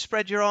manage to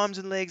spread your arms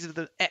and legs into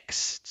the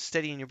X,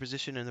 steadying your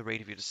position and the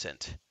rate of your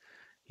descent.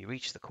 You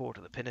reach the court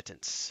of the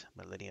penitents,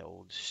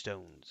 millennia-old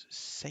stones,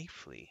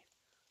 safely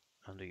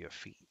under your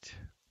feet.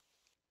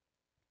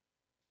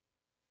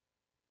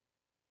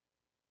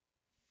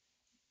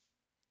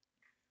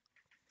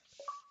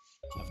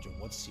 After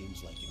what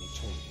seems like an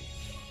eternity,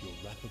 your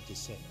rapid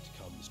descent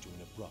comes to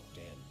an abrupt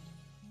end.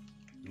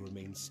 You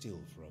remain still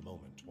for a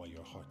moment while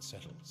your heart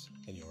settles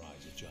and your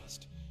eyes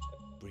adjust,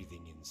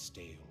 breathing in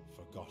stale,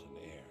 forgotten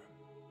air.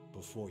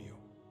 Before you,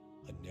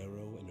 a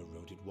narrow and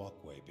eroded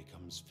walkway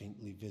becomes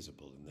faintly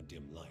visible in the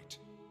dim light,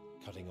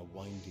 cutting a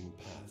winding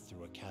path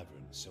through a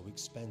cavern so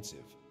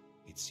expansive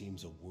it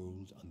seems a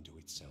world unto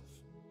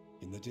itself.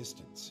 In the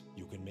distance,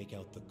 you can make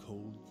out the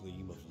cold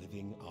gleam of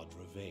living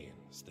Adra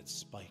veins that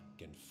spike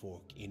and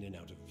fork in and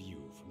out of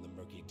view from the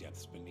murky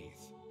depths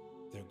beneath,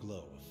 their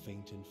glow a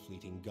faint and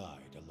fleeting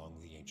guide along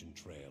the ancient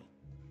trail.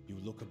 You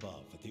look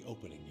above at the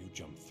opening you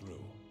jumped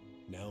through,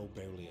 now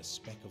barely a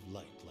speck of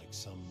light like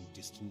some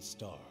distant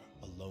star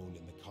alone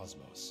in the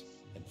cosmos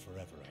and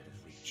forever out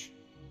of reach.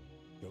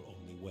 Your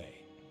only way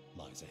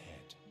lies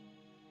ahead.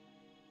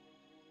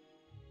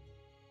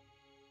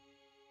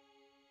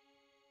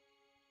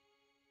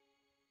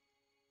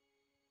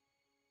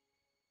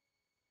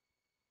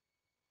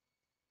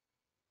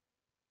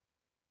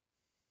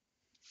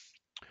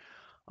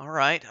 All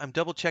right, I'm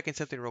double checking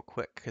something real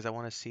quick because I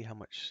want to see how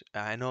much.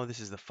 I know this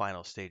is the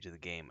final stage of the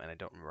game, and I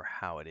don't remember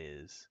how it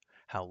is,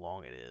 how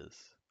long it is.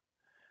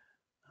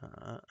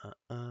 Uh,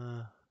 uh,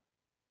 uh.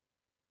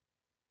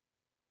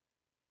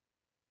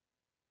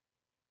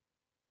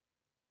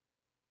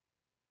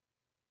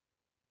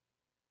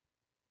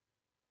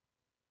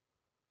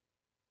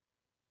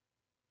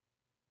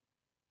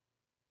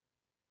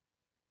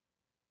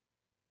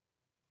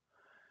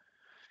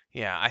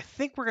 Yeah, I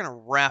think we're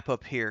gonna wrap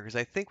up here because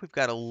I think we've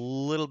got a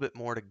little bit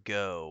more to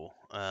go.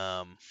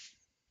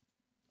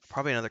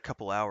 Probably another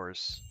couple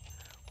hours,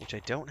 which I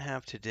don't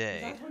have today.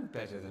 That went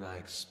better than I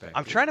expected.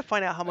 I'm trying to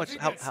find out how I much.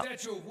 think that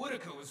statue of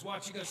Woodica was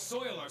watching us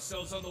soil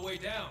ourselves on the way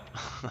down.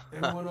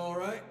 Everyone all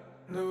right?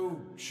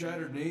 No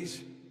shattered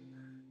knees?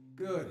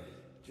 Good.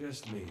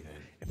 Just me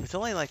then. If it's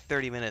only like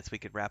 30 minutes, we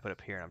could wrap it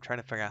up here. And I'm trying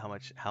to figure out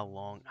how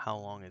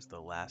long is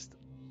the last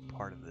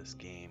part of this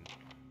game.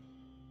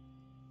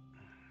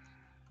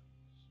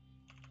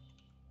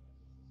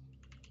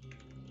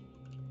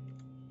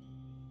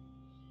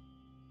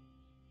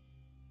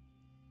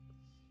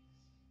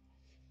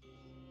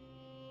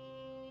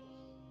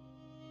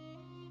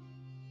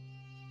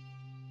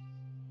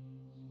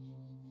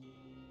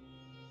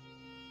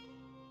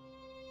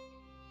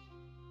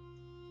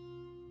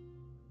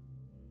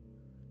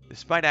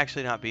 This might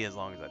actually not be as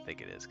long as I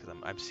think it is, because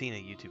I'm seeing a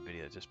YouTube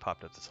video that just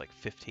popped up that's like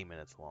 15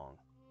 minutes long.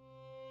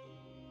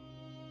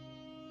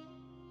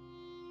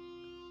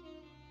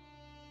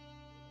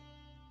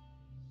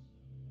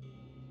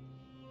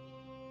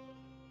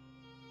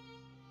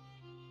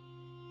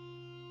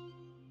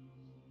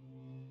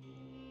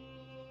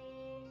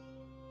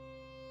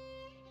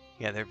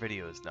 Yeah, their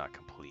video is not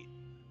complete.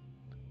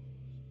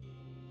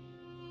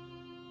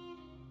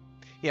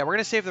 Yeah, we're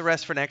gonna save the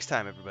rest for next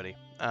time, everybody.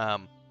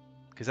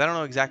 Because I don't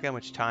know exactly how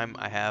much time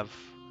I have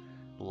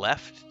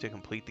left to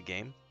complete the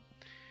game,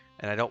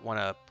 and I don't want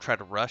to try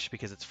to rush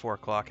because it's 4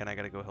 o'clock and I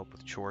gotta go help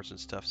with chores and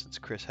stuff since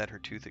Chris had her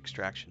tooth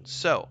extraction.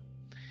 So,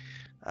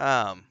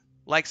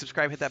 like,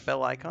 subscribe, hit that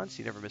bell icon so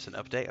you never miss an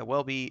update. I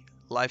will be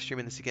live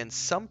streaming this again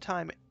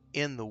sometime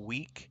in the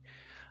week.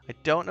 I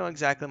don't know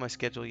exactly my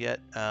schedule yet.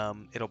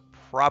 It'll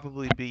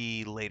probably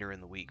be later in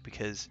the week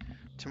because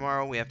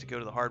tomorrow we have to go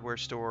to the hardware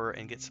store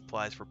and get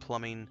supplies for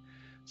plumbing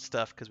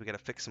stuff because we got to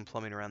fix some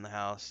plumbing around the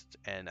house,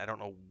 and I don't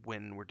know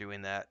when we're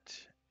doing that.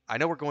 I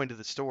know we're going to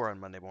the store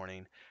on Monday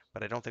morning,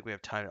 but I don't think we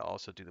have time to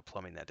also do the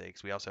plumbing that day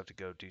because we also have to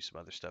go do some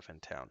other stuff in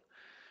town.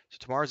 So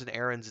tomorrow's an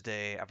errands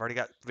day. I've already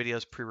got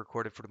videos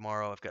pre-recorded for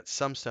tomorrow. I've got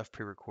some stuff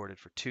pre-recorded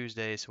for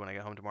Tuesday. So when I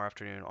get home tomorrow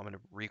afternoon, I'm going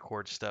to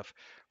record stuff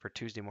for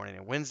Tuesday morning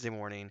and Wednesday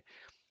morning.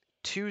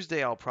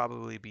 Tuesday, I'll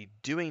probably be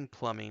doing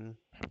plumbing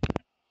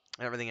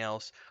and everything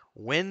else.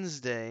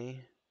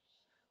 Wednesday,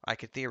 I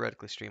could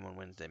theoretically stream on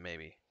Wednesday,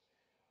 maybe.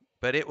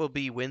 But it will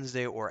be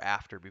Wednesday or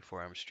after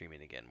before I'm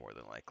streaming again, more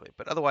than likely.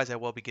 But otherwise, I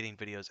will be getting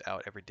videos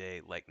out every day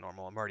like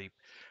normal.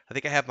 I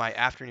think I have my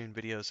afternoon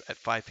videos at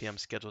 5 p.m.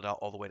 scheduled out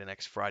all the way to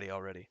next Friday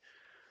already.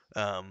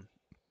 Um,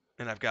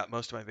 and I've got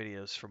most of my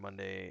videos for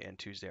Monday and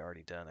Tuesday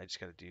already done. I just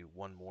got to do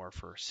one more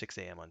for 6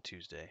 a.m. on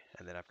Tuesday.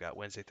 And then I've got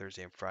Wednesday,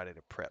 Thursday, and Friday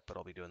to prep, but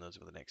I'll be doing those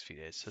over the next few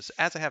days. So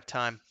as I have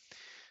time,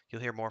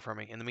 you'll hear more from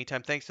me. In the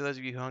meantime, thanks to those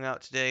of you who hung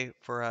out today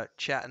for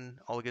chatting,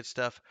 all the good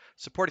stuff.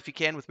 Support if you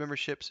can with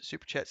memberships,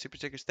 super chat, super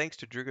stickers. Thanks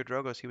to Drugo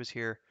Drogos. He was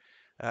here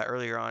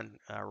earlier on,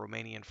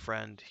 Romanian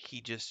friend.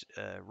 He just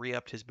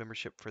re-upped his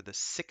membership for the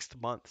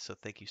 6th month. So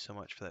thank you so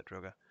much for that,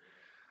 Droga.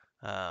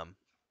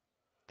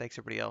 Thanks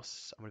everybody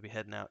else. I'm going to be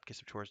heading out, get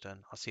some chores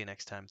done. I'll see you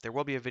next time. There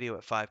will be a video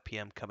at 5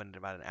 p.m. coming in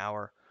about an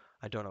hour.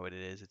 I don't know what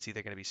it is. It's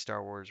either going to be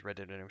Star Wars, Red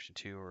Dead Redemption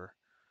 2, or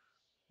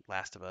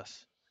Last of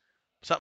Us.